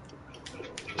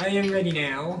 I am ready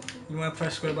now. You want to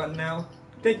press square button now?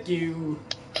 Thank you.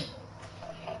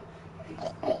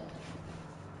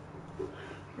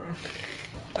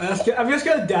 I'm just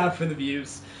gonna dab for the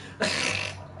views.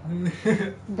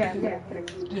 Damn.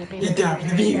 You dab for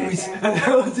the views. I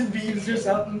thought it was the views or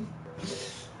something.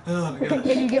 Oh my gosh.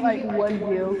 Can you get like 1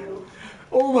 view?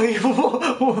 Oh my,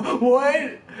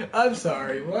 what? I'm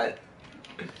sorry, what?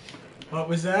 What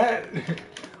was that?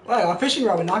 Wow, a fishing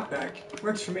rod with knockback.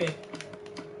 Works for me.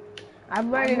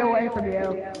 I'm running away from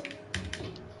you.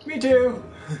 Me too.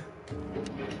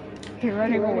 You're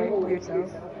running away from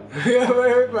yourself. I'm gonna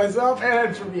hurt myself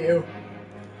and from you.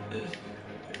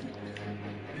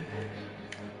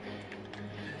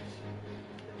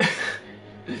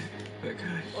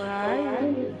 Where are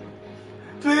you?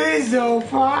 Please don't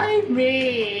find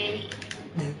me.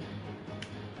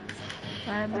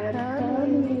 I'm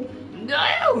coming.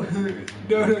 No!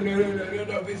 No,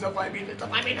 please don't find me, please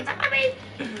don't find me, please don't find me!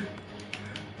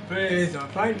 Please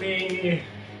don't find me!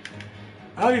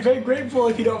 I'll be very grateful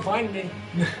if you don't find me.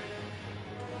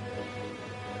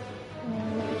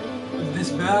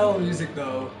 This battle music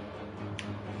though.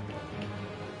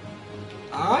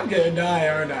 I'm gonna die,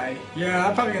 aren't I? Yeah,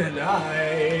 I'm probably gonna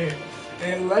die.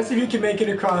 Unless if you can make it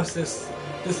across this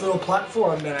little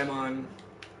platform that I'm on.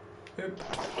 Oop.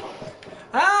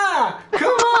 Ah!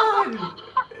 Come on!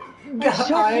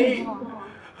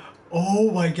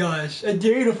 Oh my gosh, I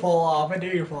dare you to fall off. I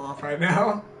dare you to fall off right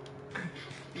now.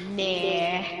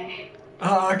 Nah.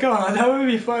 Oh, come on, that would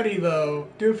be funny though.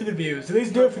 Do it for the views. At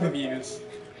least do it for the views.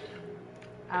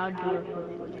 I'll do it for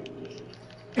you.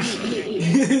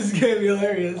 This is gonna be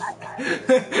hilarious.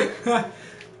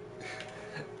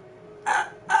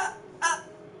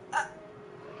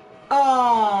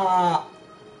 Ah!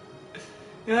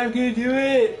 And I'm gonna do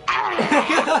it!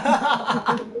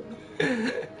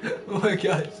 Oh my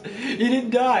gosh, he didn't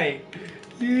die!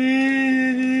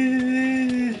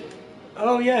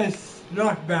 Oh yes,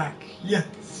 knockback,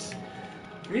 yes!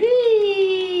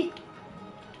 Whee!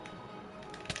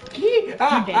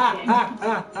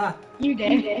 You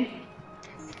did.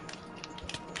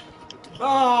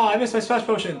 Oh, I missed my splash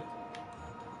potion.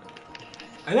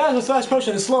 And that was a splash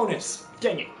potion of slowness.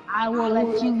 Dang it. I will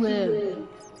let you live.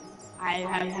 I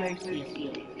have mercy on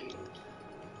you.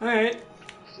 Alright.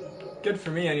 Good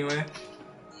for me anyway.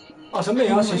 Oh, somebody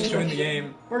else just joined the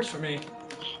game. Works for me.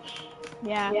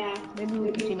 Yeah, maybe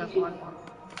we can team up on.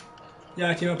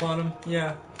 Yeah, team up on him.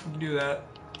 Yeah, we can do that.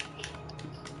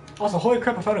 Also, holy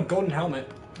crap, I found a golden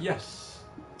helmet. Yes.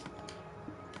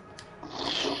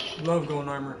 Love golden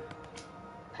armor.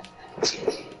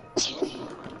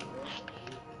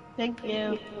 Thank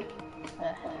you.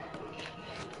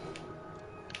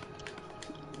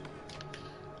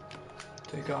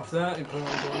 Take off that and put on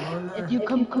golden armor. If you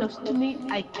come close to me,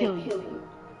 I kill you.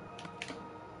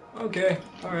 Okay,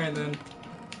 alright then.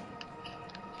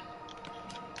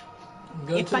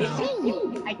 Good If to I know. see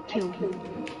you, I kill you.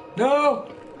 No!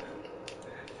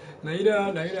 No you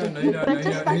don't, no you don't, no you don't, no you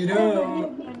don't, no you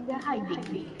don't. And you're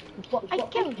hiding before I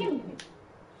kill you.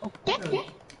 Okay?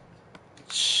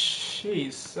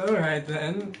 Jeez, alright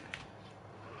then.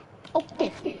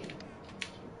 Okay.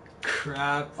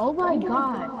 Crap. Oh my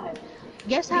god.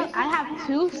 Guess how I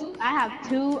have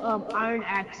two iron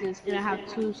axes and I have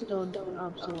two stone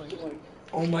swords.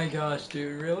 Oh my gosh,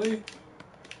 dude, really?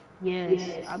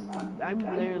 Yes, I'm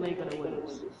literally gonna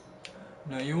lose.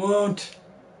 No, you won't.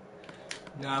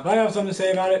 Nah, but I have something to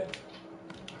say about it.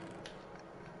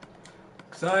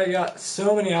 Because I got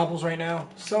so many apples right now,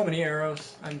 so many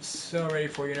arrows. I'm so ready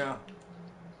for you now.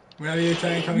 Whenever you try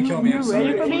and come and kill me, I'm so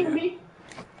ready for you.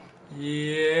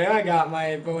 Yeah, I got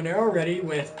my bow and arrow ready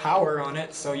with power on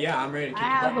it, so yeah, I'm ready to I kick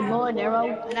your have butt a bow now. and arrow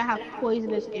and I have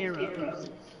poisonous arrows.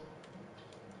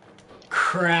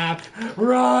 Crap!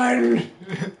 Run!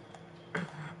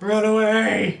 Run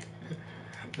away!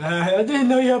 I didn't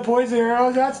know you had poison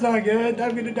arrows, that's not good.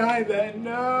 I'm gonna die then,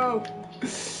 no!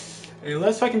 Hey,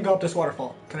 unless I can go up this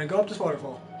waterfall. Can I go up this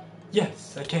waterfall?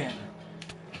 Yes, I can.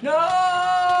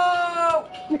 No!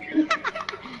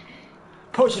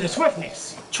 Potion of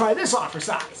swiftness. Try this on for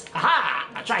size. Aha!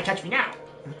 Now try to catch me now.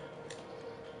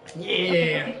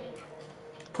 Yeah.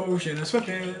 Potion of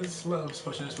swiftness. Loves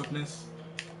potion of swiftness.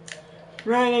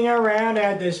 Running around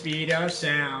at the speed of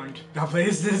sound. No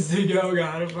places to go.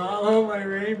 Gotta follow my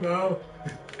rainbow.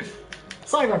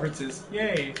 Side references.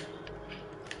 Yay.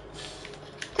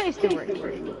 Taste the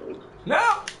rainbow.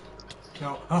 No!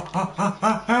 No.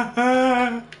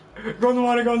 Go in the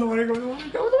water, go in the water, go in the water,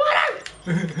 go in the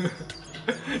water!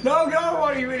 No, go in the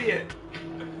water, you idiot!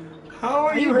 How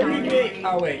are you hurting me?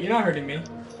 Oh wait, you're not hurting me.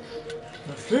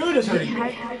 The food is hurting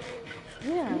me.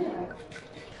 Yeah.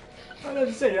 I was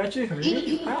to say, you're actually hurting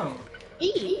me? How?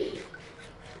 Eat.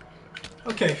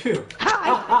 Okay, phew.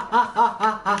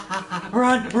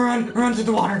 Run to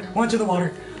the water, run to the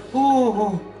water.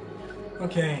 Oh,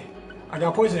 okay. I got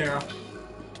a poison arrow.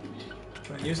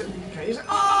 Can I use it? Can I use it?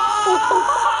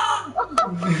 Oh!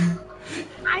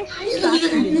 I suck.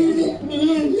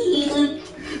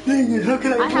 Dang it, how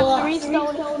can I have 3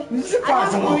 stone. It's I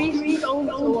have impossible. 3 stone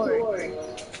swords.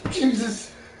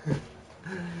 Jesus.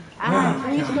 I have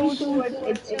 3 stone swords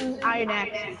and 2 iron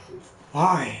axes.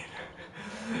 Fine.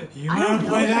 You I wanna don't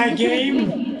play know, that so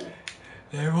game?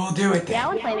 Then we'll do it Yeah,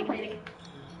 I then. want to play the game.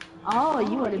 Oh,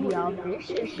 you want to be all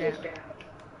vicious now.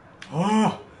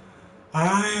 Oh,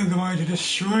 I am going to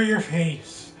destroy your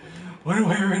face, one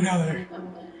way or another.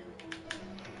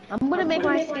 I'm gonna make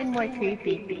my skin more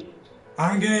creepy.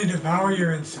 I'm gonna devour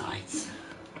your insides.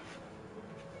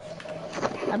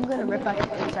 I'm gonna rip out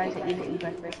your insides and eat it in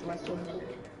breakfast lunch.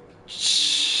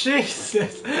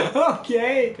 Jesus.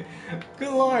 Okay.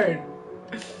 Good lord.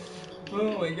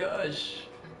 Oh my gosh.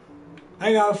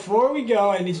 Hang on, before we go,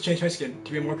 I need to change my skin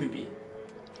to be more creepy.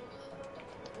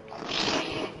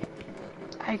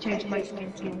 I changed my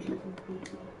skin to more creepy.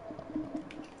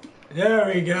 There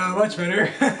we go, much better.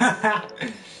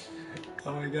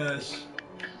 Oh my gosh.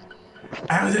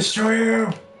 I will destroy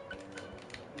you!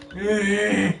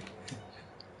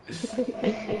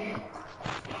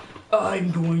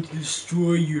 I'm going to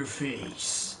destroy your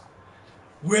face.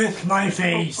 With my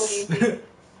face!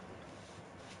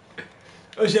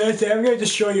 Or should I say, I'm going to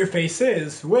destroy your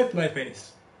faces with my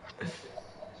face.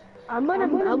 I'm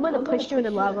gonna push you in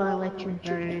the lava and let you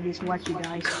burn and just watch you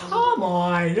die. Come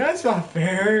on, that's not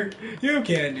fair. You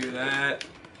can't do that.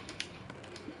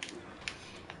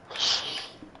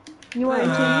 You want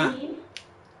a team?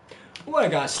 Well, I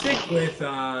gotta stick with,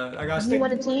 I gotta stick. You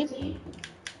want a team?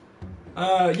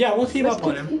 Yeah, we'll team up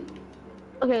on him.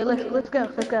 Okay, let's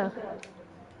go.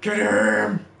 Get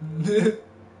him!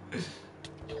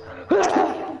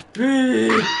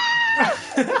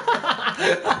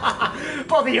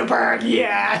 Both of you burn,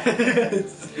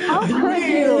 yes! How could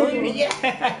you?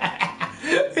 Yeah!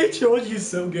 I told you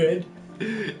so good.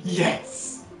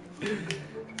 Yes!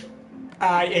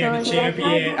 I am the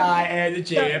champion. I am the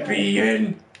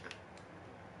champion.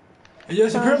 And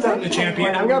just to prove that I'm the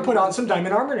champion, I'm gonna put on some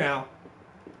diamond armor now.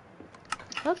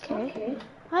 Okay.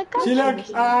 I got See, you.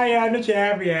 look, I am the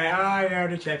champion. I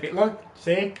am the champion. Look,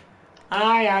 see?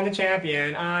 I am the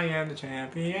champion. I am the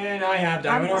champion. I have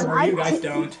diamond armor. You guys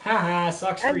don't. Haha,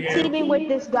 sucks for I'm you. teaming with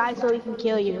this guy so he can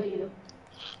kill you.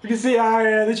 You can see I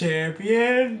am the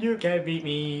champion. You can't beat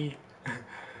me.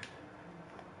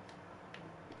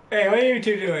 Hey, what are you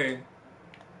two doing?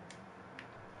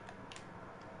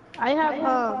 I have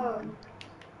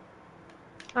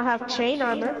chain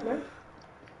armor.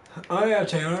 I have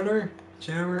chain armor.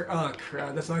 Chain armor. Oh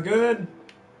crap, that's not good.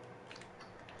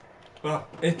 Well,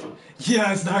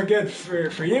 it's not good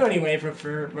for you anyway. But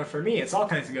for me, it's all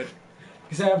kinds of good.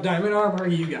 Because I have diamond armor.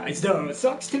 You guys don't. It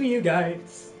sucks to be you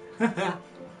guys.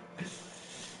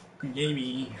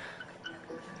 Gamey.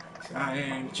 I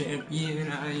am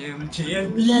champion. I am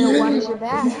champion. You better watch your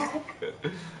back.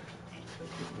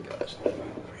 gosh.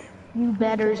 You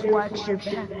better watch your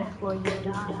back before you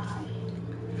die.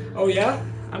 Oh yeah?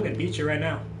 I'm gonna beat you right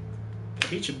now.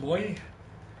 Beat you, boy.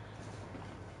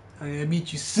 I'm gonna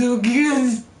beat you so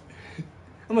good.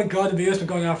 Oh my god, the video's been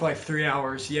going on for like 3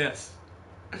 hours. Yes.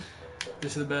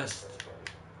 This is the best.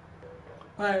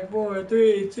 5, 4,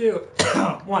 3, 2,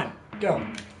 1, go.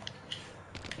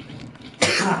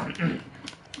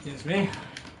 Excuse me.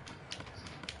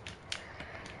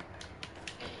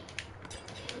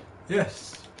 Yes.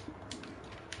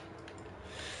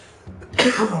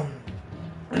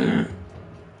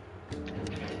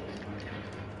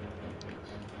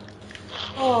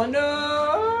 Oh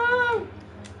no!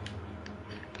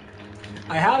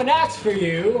 I have an axe for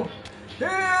you.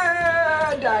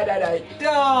 Die, die, die,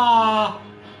 die.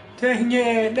 Dang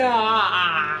it,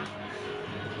 nah.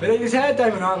 But I just had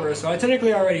diamond armor, so I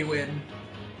technically already win.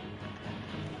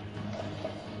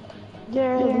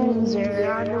 You're a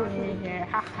loser, I'm a winner.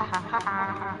 Ha ha ha ha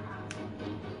ha.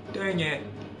 Dang it.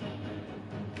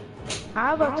 I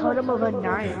have a totem of a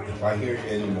 9. If I hear you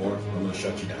anymore, I'm going to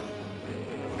shut you down.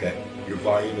 Okay? Your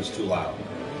volume is too loud.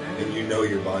 And you know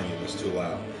your volume is too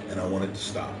loud. And I want it to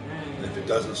stop. And if it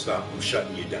doesn't stop, I'm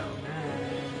shutting you down.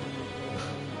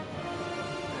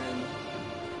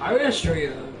 I'm gonna destroy you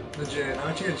though. Legit. I'm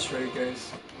actually gonna destroy you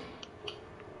guys.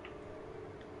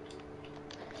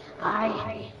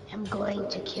 I am going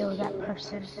to kill that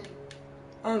person.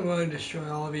 I'm going to destroy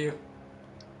all of you.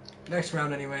 Next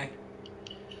round anyway.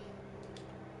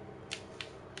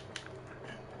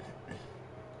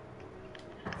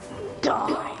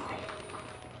 Die.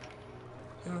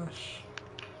 Gosh.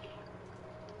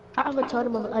 I have a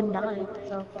totem of a 9,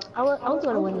 so I was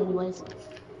gonna win anyways.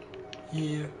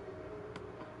 Yeah.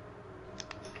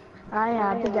 I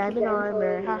have the diamond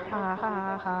armor. Ha ha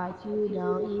ha ha. You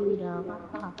don't. Ha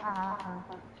ha ha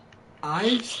ha.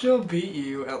 I still beat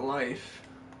you at life.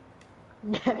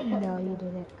 No, you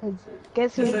didn't. Cause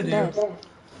guess who's Yes, I the do. best?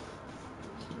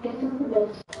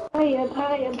 I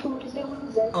am who the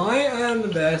loser. I am the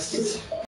best.